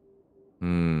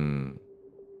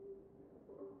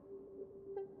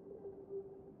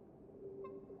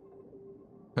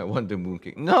 I want the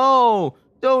mooncake. No!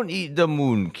 Don't eat the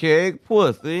mooncake.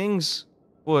 Poor things.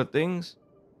 Poor things.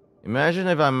 Imagine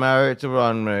if I'm married to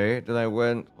Runway, then I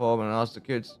went home and asked the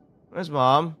kids, "Where's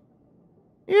Mom?"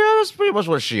 Yeah, that's pretty much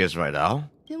what she is right now.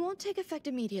 It won't take effect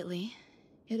immediately.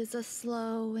 It is a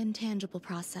slow, intangible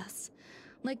process,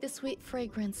 like the sweet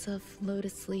fragrance of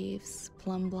lotus leaves,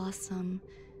 plum blossom,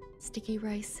 sticky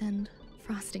rice, and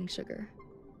frosting sugar.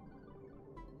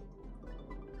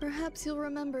 Perhaps you'll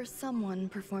remember someone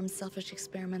performed selfish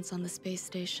experiments on the space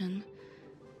station,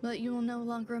 but you will no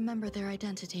longer remember their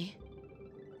identity.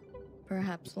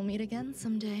 Perhaps we'll meet again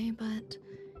someday, but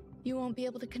you won't be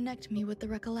able to connect me with the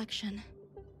recollection.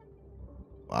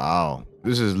 Wow.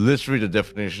 This is literally the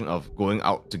definition of going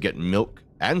out to get milk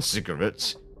and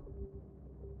cigarettes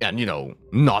and, you know,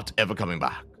 not ever coming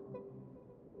back.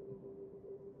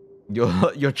 Your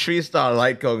 3-star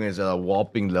light cone is at a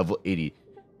whopping level 80.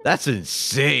 That's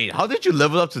insane. How did you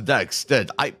level up to that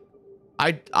extent? I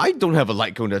don't have a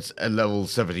light cone that's at level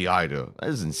 70 either. That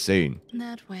is insane.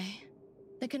 That way,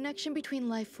 the connection between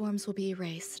life forms will be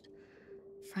erased.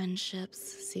 Friendships,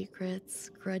 secrets,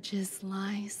 grudges,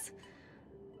 lies.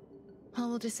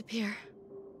 All will disappear.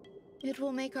 It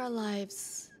will make our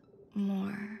lives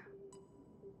more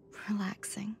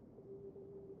relaxing.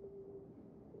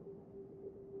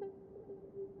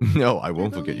 No, I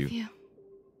won't forget you.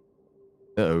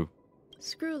 Uh-oh.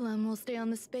 Screwlum will stay on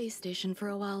the space station for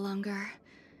a while longer.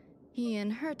 He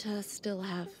and Herta still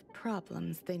have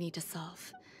problems they need to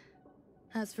solve.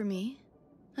 As for me,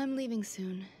 I'm leaving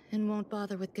soon and won't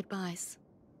bother with goodbyes.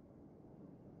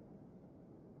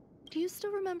 Do you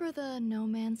still remember the no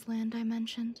man's land I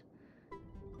mentioned?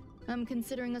 I'm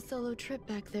considering a solo trip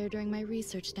back there during my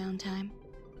research downtime,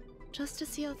 just to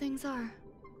see how things are.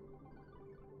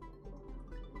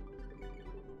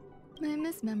 I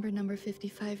miss member number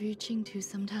 55 Yuqingtu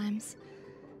sometimes.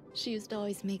 She used to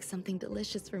always make something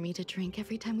delicious for me to drink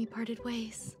every time we parted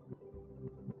ways.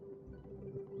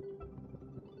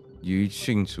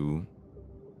 Yuqingtu.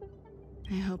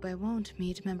 I hope I won't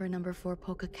meet member number 4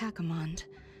 Polka Kakamond.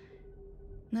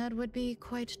 That would be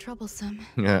quite troublesome.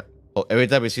 Yeah. Oh, every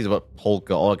time we see the word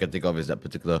polka, all I can think of is that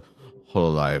particular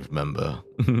Hololive member.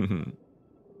 Who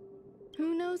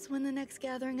knows when the next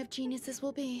gathering of geniuses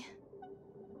will be?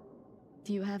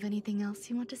 Do you have anything else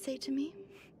you want to say to me?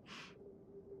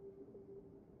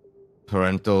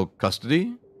 Parental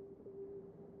custody?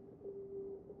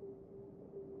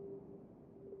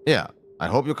 Yeah. I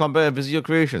hope you'll come back and visit your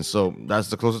creations, so that's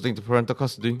the closest thing to parental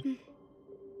custody.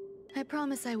 I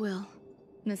promise I will,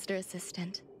 Mr.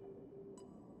 Assistant.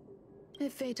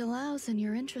 If fate allows and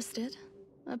you're interested,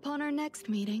 upon our next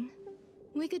meeting,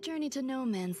 we could journey to No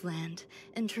Man's Land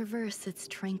and traverse its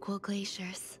tranquil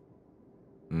glaciers.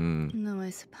 Though I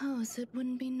suppose it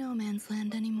wouldn't be No Man's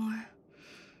Land anymore.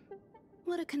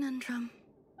 What a conundrum.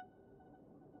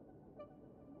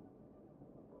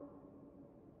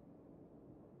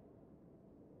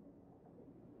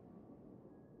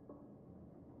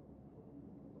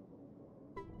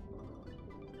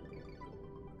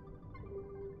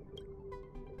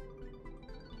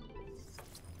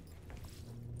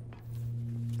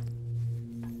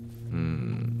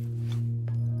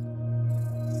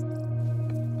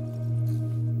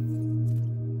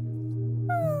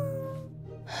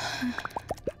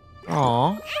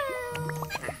 Aww.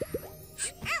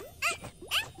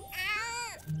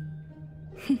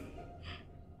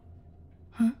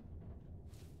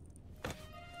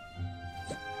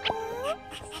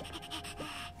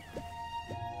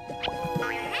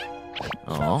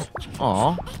 Aw,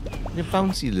 aw, you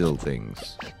bouncy little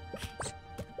things.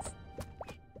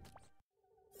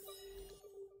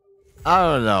 I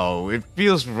don't know, it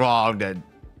feels wrong that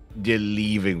you're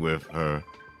leaving with her.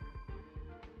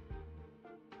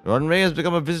 Runway has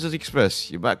become a visitor express.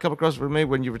 You might come across Runway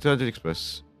when you return to the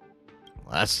express.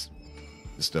 Well, that's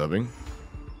disturbing.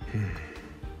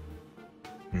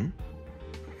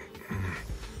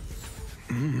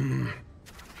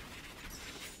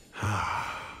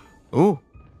 Ooh,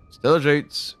 Stellar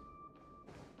Jades.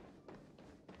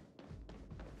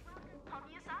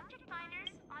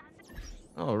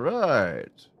 All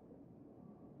right.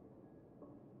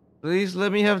 Please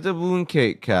let me have the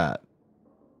mooncake, cat.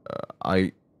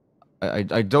 I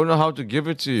don't know how to give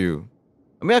it to you.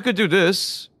 I mean, I could do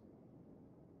this.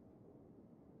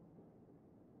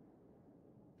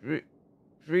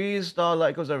 Three star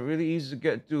icons are really easy to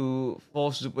get to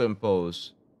for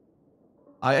superimpose.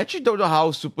 I actually don't know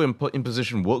how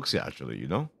superimposition works yet, actually, you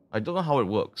know? I don't know how it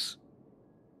works.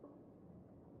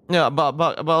 Yeah, but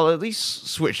I'll at least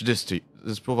switch this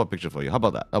profile picture for you. How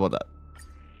about that? How about that?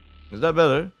 Is that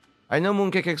better? I know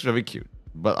Mooncake Cake's very cute,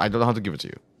 but I don't know how to give it to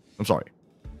you. I'm sorry.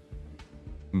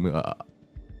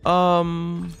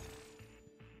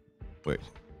 Wait.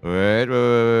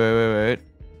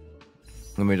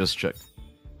 Let me just check.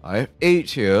 I have 8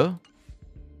 here.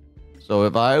 So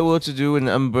if I were to do an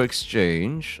Ember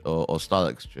exchange or Star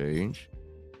exchange,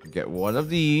 get one of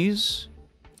these,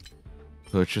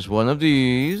 purchase one of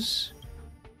these.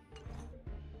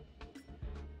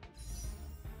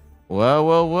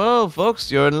 Well, folks,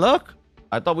 you're in luck.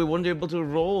 I thought we wouldn't be able to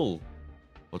roll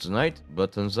for tonight,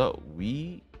 but turns out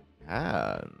we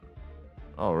can.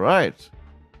 All right.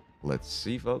 Let's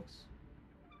see, folks.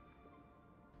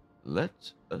 Let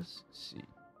us see.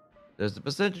 There's the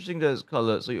percentage thing that is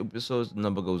colored, so your episode's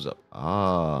number goes up.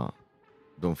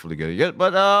 Don't fully get it yet,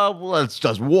 but let's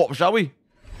just warp, shall we?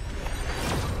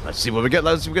 Let's see what we get.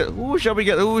 Let's see what we get. Who shall we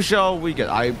get? Who shall we get?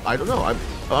 I don't know.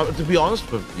 To be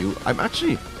honest with you, I'm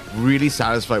actually really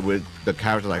satisfied with the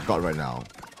character I got right now.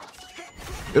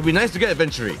 It'd be nice to get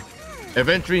Aventurine.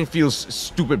 Aventurine feels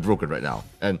stupid broken right now,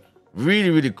 and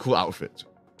really cool outfit.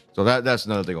 So that's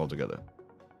another thing altogether.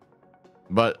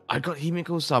 But I got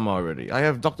Himiko-sama already. I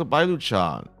have Dr.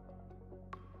 Bailu-chan.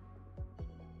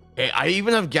 Hey, I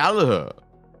even have Gallagher.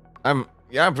 I'm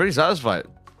pretty satisfied.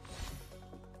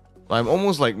 I'm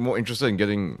almost like more interested in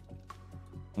getting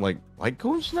like light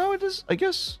cones now. It is, I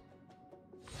guess.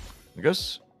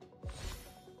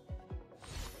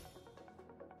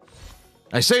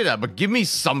 I say that, but give me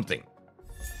something.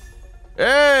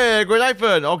 Hey,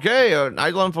 Gwenifon. Okay,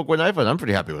 Icon for Gwenifon. I'm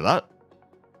pretty happy with that.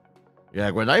 Yeah,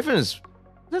 Gwenifon is...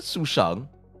 That's Sushang.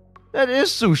 That is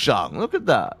Sushang. Look at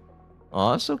that.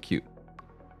 Oh, that's so cute.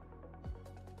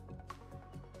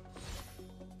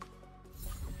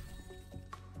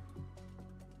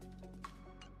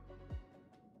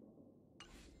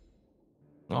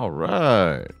 All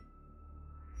right.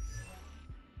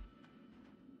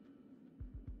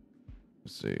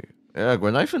 Let's see. Yeah,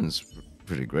 Gwenifon's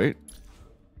pretty great.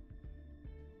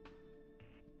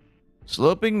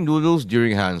 Slurping noodles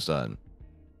during handstand.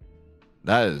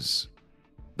 That is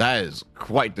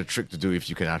quite the trick to do if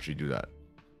you can actually do that.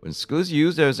 When skill is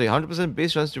used, there is a 100%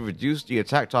 base chance to reduce the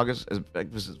attack target's by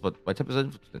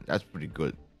 10%. That's pretty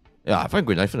good. Yeah, I find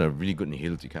Gwenifon a really good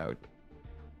Nihility character.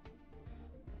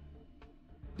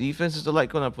 Defense is the light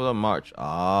cone I put on March.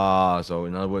 So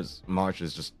in other words, March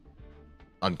is just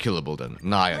unkillable then.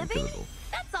 Nigh unkillable.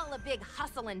 That's all a big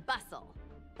hustle and bustle.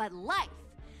 But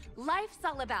life's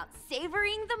all about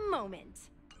savoring the moment.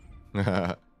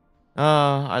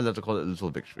 I like to call it little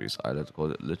victories.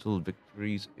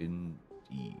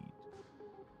 Indeed.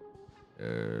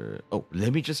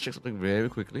 Let me just check something very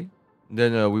quickly.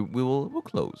 Then we'll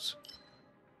close.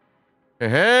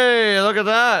 Hey, look at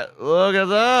that! Look at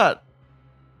that!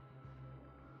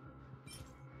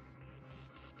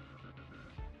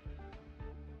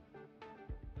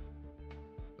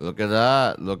 Look at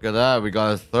that! Look at that! We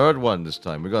got a third one this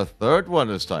time.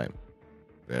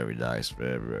 Very nice.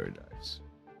 Very nice.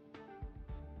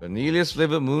 Cornelius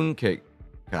flavored mooncake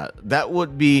cat.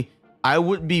 I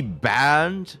would be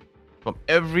banned from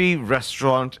every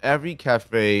restaurant, every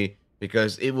cafe,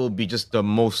 because it will be just the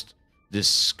most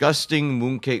disgusting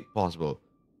mooncake possible.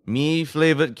 Me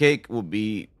flavored cake will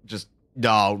be just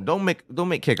no. Don't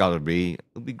make cake out of me.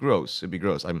 It'll be gross.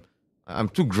 I'm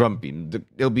too grumpy.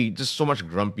 There'll be just so much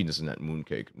grumpiness in that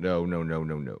mooncake. No.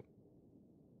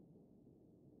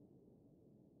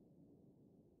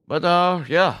 But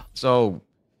yeah. So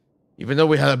even though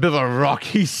we had a bit of a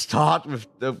rocky start with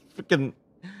the freaking,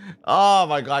 oh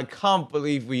my god,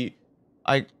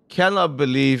 I cannot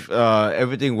believe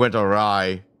everything went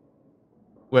awry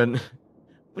when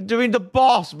during the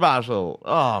boss battle.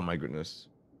 Oh my goodness.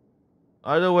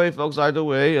 Either way, folks, thank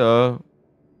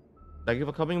you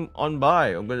for coming on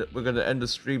by. We're gonna end the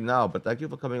stream now, but thank you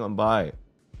for coming on by.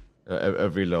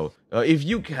 Every low. If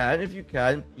you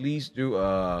can, please do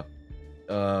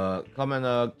come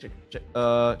and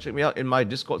check me out in my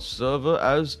Discord server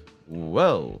as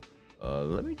well.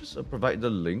 Let me just provide the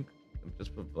link. That's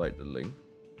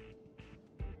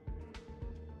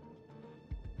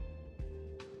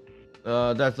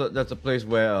a place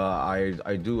where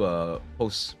I do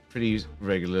post pretty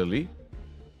regularly.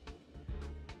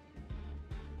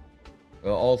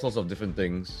 All sorts of different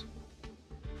things.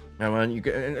 And when you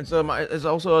get, it's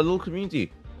also a little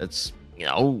community. It's, you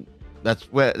know, that's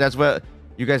where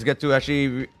you guys get to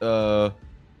actually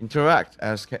interact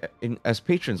as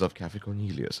patrons of Cafe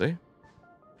Cornelius, eh?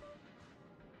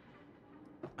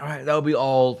 All right, that'll be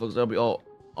all, folks. That'll be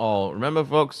all. Remember,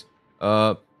 folks,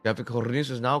 Cafe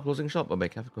Cornelius is now closing shop, but by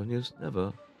Cafe Cornelius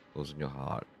never closing your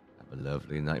heart. Have a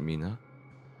lovely night, Mina.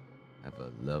 Have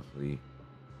a lovely